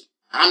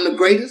I'm the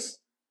greatest,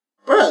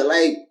 bro.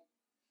 Like,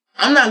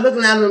 I'm not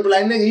looking at him and be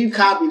like, nigga, you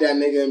copy that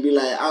nigga and be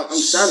like, I'm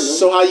shutting him.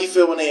 So how you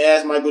feel when they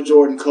asked Michael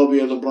Jordan, Kobe,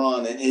 or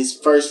LeBron, and his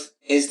first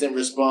instant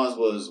response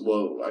was,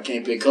 well, I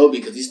can't pick Kobe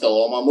because he stole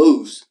all my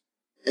moves.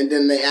 And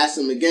then they asked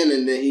him again,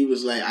 and then he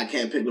was like, I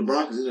can't pick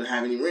LeBron because he doesn't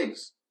have any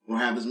rings. Or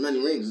have as many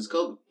rings as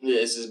Kobe.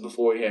 Yeah, this is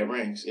before he had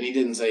rings. And he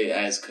didn't say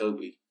as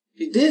Kobe.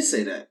 He did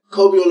say that.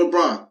 Kobe or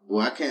LeBron.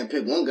 Well, I can't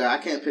pick one guy. I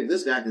can't pick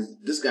this guy because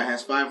this guy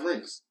has 5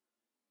 rings.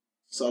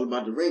 It's all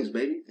about the rings,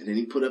 baby. And then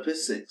he put up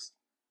his 6.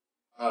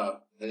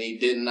 And he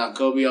didn't knock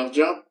Kobe off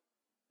jump?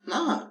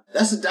 Nah.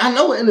 I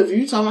know what interview.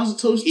 You talking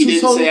about He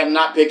didn't say I'm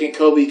not picking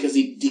Kobe because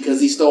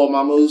he stole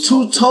my moves.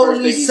 2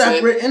 totally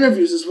separate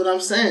interviews is what I'm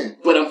saying.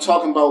 But I'm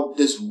talking about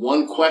this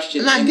one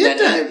question. And I get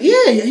that.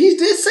 Yeah, he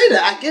did say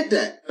that. I get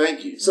that.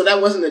 Thank you. So that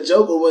wasn't a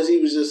joke, or was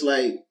he was just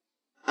like,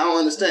 I don't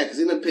understand, because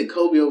he didn't pick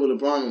Kobe over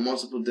LeBron on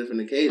multiple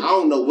different occasions. I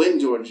don't know when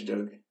Jordan's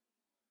joking.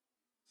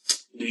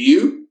 Do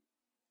you?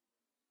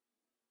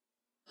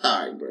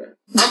 Alright, bro.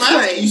 I'm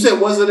asking. You said,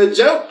 was it a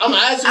joke? I'm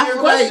asking you a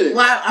question.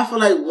 I feel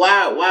like,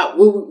 why,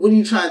 what are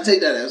you trying to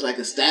take that as? Like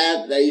a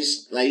stab? That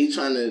he's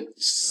trying to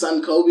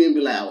sun Kobe and be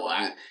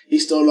like, he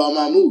stole all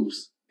my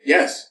moves.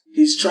 Yes.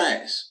 He's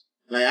trash.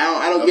 Like,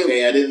 I don't get.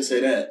 Okay, I didn't say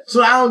that.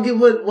 So I don't get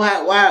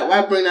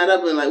why bring that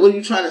up, and like, what are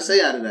you trying to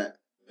say out of that?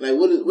 Like,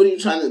 what are you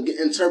trying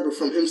to interpret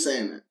from him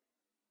saying that?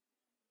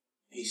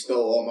 He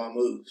stole all my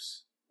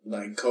moves.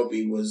 Like,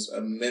 Kobe was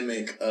a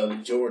mimic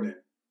of Jordan.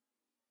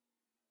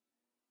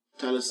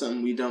 Tell us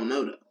something we don't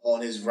know, though.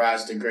 On his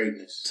rise to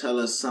greatness. Tell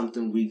us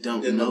something we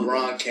don't know. Then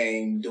LeBron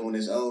came doing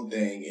his own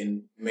thing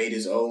and made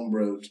his own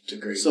road to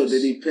greatness. So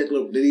did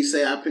he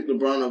say I picked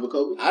LeBron over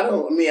Kobe?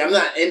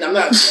 I'm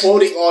not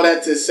quoting all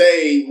that to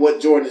say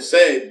what Jordan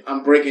said.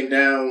 I'm breaking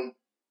down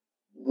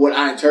what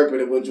I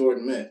interpreted what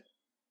Jordan meant.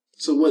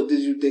 So what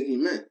did you think he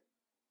meant?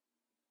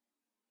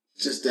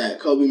 Just that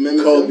Kobe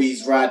mimicked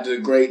Kobe's ride to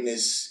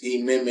greatness,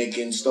 he mimicked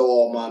and stole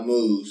all my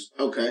moves.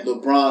 Okay.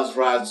 LeBron's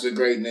ride to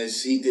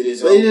greatness, he did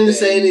his own thing. But he didn't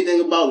say anything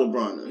about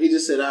LeBron, though. He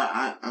just said,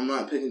 I'm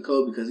not picking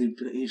Kobe because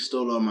he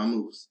stole all my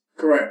moves.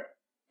 Correct.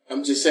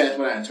 I'm just saying that's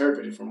what I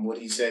interpreted from what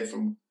he said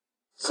from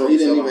So he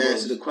didn't even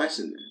answer the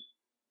question then.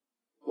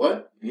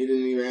 What? He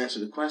didn't even answer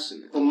the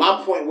question then. Well,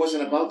 my point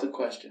wasn't about the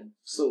question.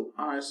 So,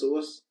 alright, so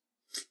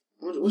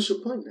what's your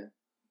point then?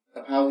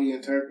 Of how he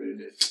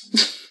interpreted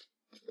it.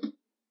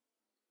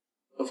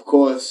 Of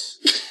course.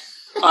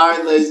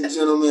 Alright, ladies and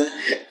gentlemen.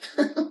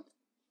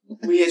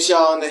 We hit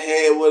y'all on the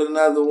head with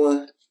another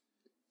one.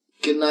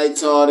 Good night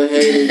to all the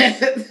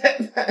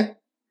haters.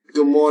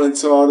 Good morning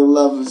to all the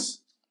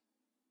lovers.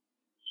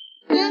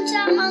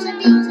 Chop on the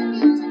beat.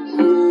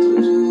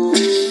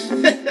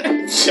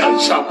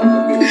 Chop on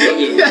the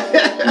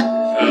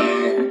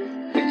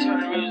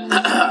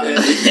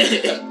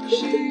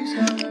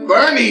beat.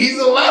 Bernie, he's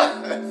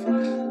alive.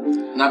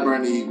 Not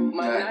Bernie.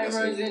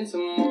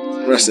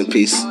 Rest in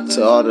peace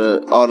to all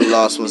the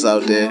lost ones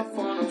out there.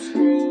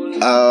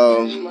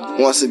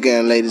 Once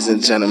again, ladies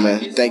and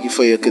gentlemen, thank you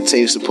for your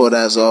continued support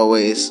as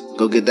always.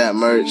 Go get that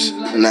merch.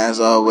 And as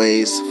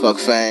always, fuck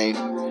fame,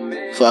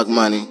 fuck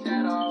money,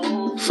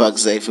 fuck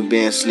Zay for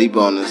being asleep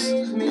on us,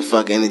 and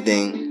fuck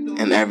anything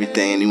and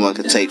everything anyone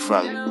could take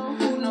from you.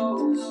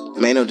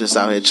 Mano just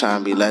out here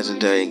trying to be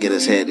legendary and get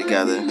his head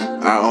together.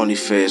 Our only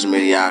fear is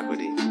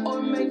mediocrity.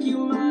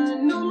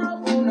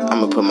 I'm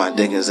gonna put my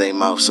dick in Zay's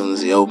mouth as soon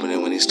as he open it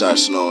when he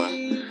starts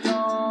snoring.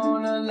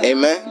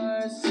 Amen?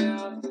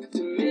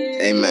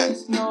 Amen.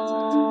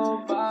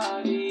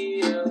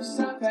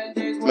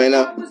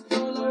 Mano.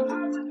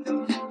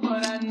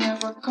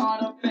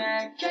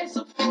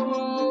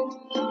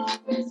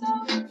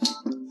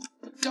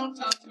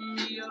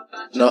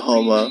 No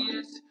homo.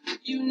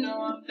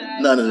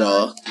 None at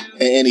all.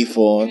 In any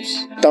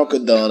forms. Don't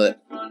condone it.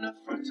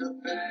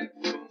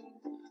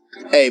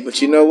 Hey, but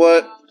you know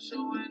what?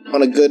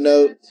 On a good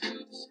note,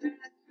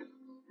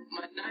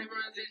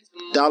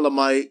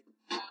 Dolomite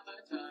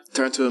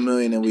turned to $1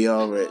 million and we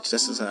all rich.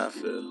 That's just how I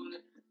feel.